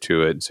you get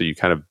to it. So you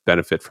kind of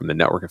benefit from the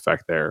network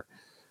effect there.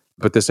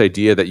 But this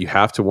idea that you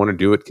have to want to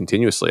do it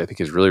continuously, I think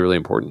is really, really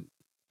important.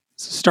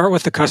 So start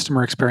with the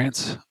customer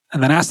experience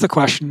and then ask the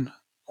question,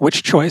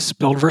 which choice,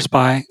 build versus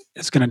buy,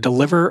 is going to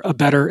deliver a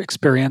better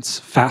experience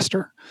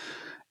faster?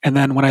 And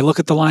then when I look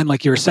at the line,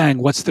 like you were saying,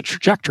 what's the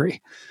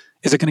trajectory?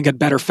 Is it going to get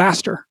better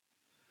faster?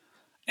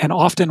 And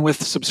often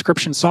with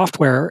subscription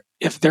software,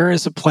 if there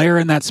is a player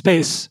in that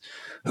space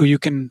who you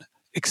can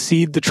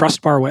exceed the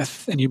trust bar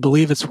with, and you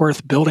believe it's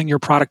worth building your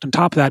product on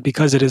top of that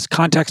because it is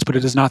context, but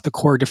it is not the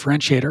core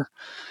differentiator,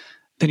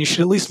 then you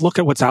should at least look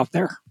at what's out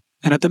there.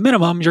 And at the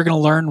minimum, you're going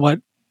to learn what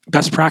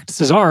best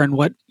practices are and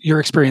what your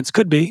experience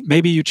could be.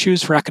 Maybe you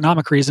choose for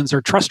economic reasons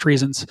or trust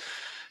reasons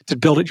to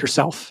build it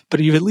yourself,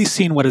 but you've at least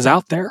seen what is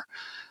out there.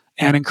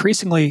 And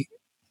increasingly,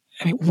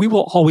 we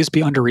will always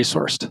be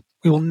under-resourced.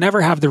 We will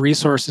never have the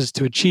resources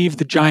to achieve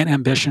the giant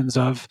ambitions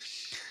of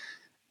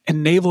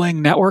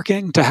enabling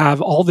networking to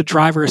have all the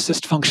driver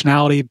assist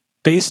functionality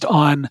based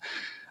on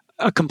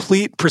a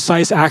complete,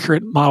 precise,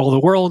 accurate model of the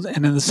world.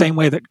 And in the same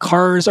way that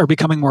cars are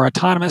becoming more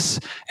autonomous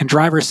and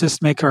driver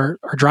assist make our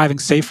driving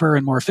safer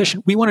and more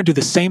efficient, we want to do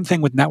the same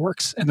thing with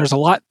networks. And there's a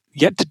lot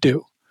yet to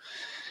do.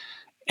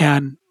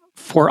 And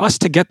for us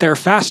to get there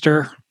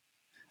faster,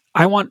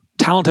 I want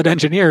talented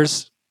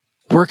engineers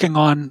working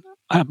on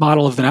a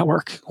model of the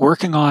network,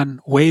 working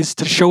on ways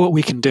to show what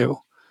we can do.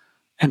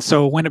 And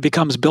so when it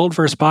becomes build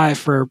versus buy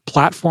for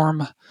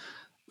platform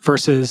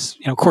versus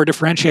core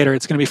differentiator,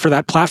 it's going to be for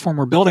that platform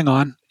we're building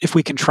on. If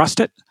we can trust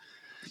it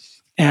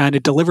and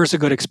it delivers a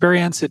good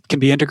experience, it can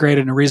be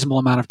integrated in a reasonable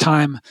amount of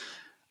time,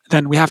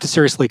 then we have to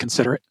seriously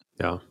consider it.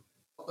 Yeah.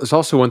 There's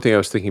also one thing I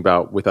was thinking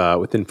about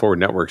within Forward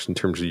Networks in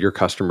terms of your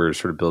customers'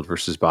 sort of build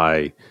versus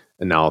buy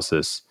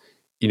analysis.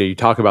 You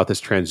talk about this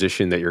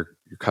transition that your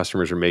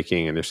customers are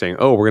making, and they're saying,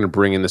 "Oh, we're going to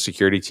bring in the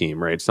security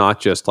team," right? It's not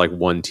just like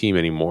one team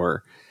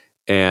anymore.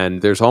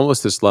 And there's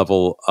almost this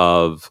level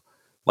of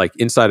like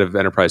inside of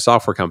enterprise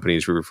software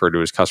companies we refer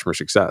to as customer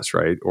success,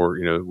 right? Or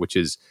which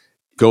is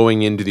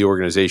going into the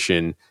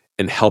organization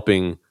and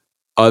helping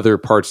other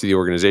parts of the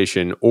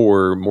organization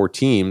or more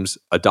teams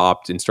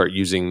adopt and start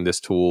using this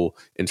tool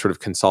and sort of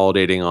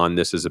consolidating on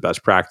this as a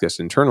best practice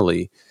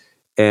internally.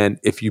 And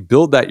if you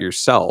build that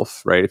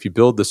yourself, right? If you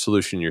build the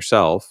solution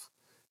yourself,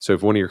 so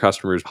if one of your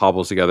customers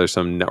hobbles together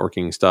some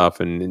networking stuff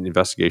and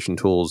investigation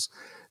tools,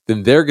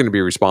 then they're going to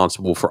be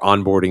responsible for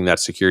onboarding that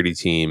security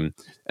team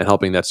and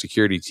helping that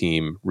security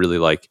team really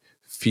like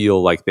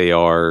feel like they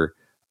are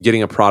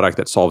getting a product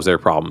that solves their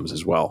problems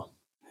as well.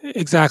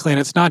 Exactly. And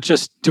it's not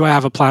just, do I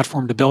have a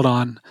platform to build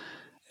on?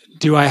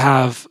 Do I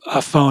have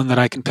a phone that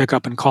I can pick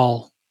up and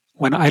call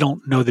when I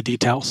don't know the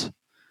details?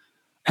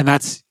 And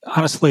that's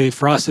honestly,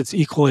 for us, it's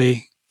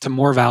equally to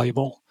more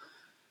valuable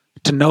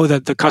to know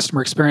that the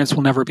customer experience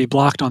will never be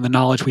blocked on the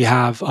knowledge we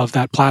have of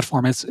that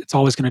platform. It's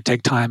always going to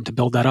take time to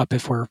build that up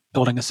if we're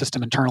building a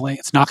system internally.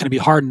 It's not going to be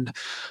hardened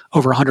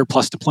over 100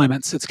 plus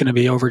deployments. It's going to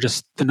be over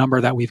just the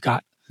number that we've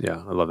got. Yeah,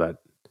 I love that.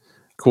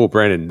 Cool,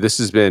 Brandon. This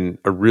has been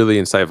a really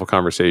insightful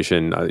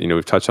conversation.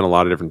 We've touched on a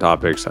lot of different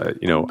topics. I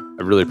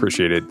really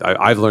appreciate it.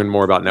 I've learned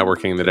more about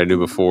networking than I knew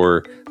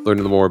before.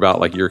 Learned more about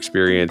like your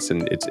experience,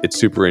 and it's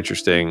super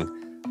interesting.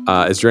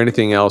 Is there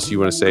anything else you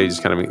want to say,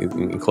 just kind of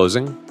in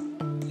closing?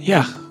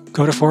 Yeah,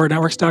 go to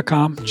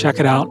forwardnetworks.com. Check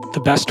it out.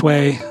 The best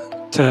way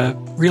to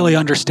really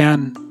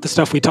understand the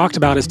stuff we talked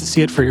about is to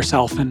see it for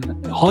yourself.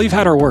 And all you've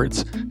had are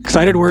words,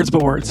 excited words,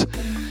 but words.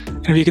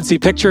 And if you can see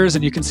pictures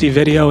and you can see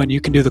video and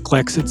you can do the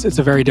clicks, it's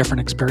a very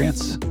different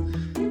experience.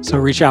 So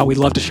reach out. We'd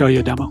love to show you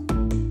a demo.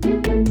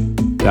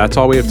 That's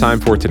all we have time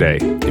for today.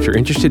 If you're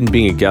interested in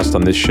being a guest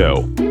on this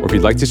show, or if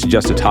you'd like to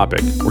suggest a topic,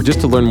 or just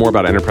to learn more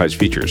about enterprise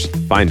features,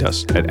 find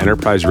us at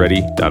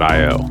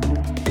enterpriseready.io.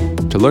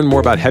 To learn more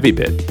about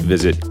HeavyBit,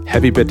 visit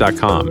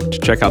heavybit.com to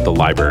check out the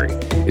library.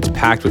 It's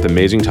packed with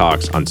amazing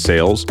talks on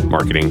sales,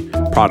 marketing,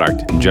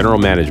 product, and general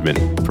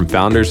management from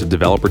founders of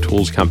developer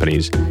tools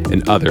companies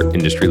and other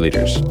industry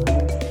leaders.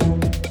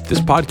 This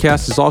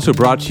podcast is also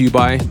brought to you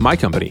by my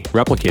company,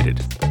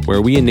 Replicated,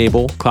 where we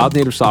enable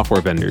cloud-native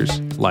software vendors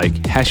like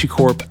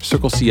HashiCorp,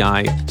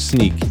 CircleCI,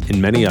 Snyk,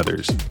 and many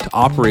others to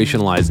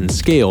operationalize and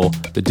scale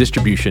the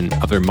distribution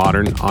of their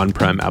modern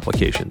on-prem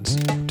applications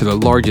to their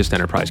largest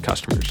enterprise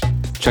customers.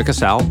 Check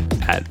us out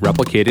at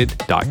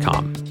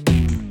replicated.com.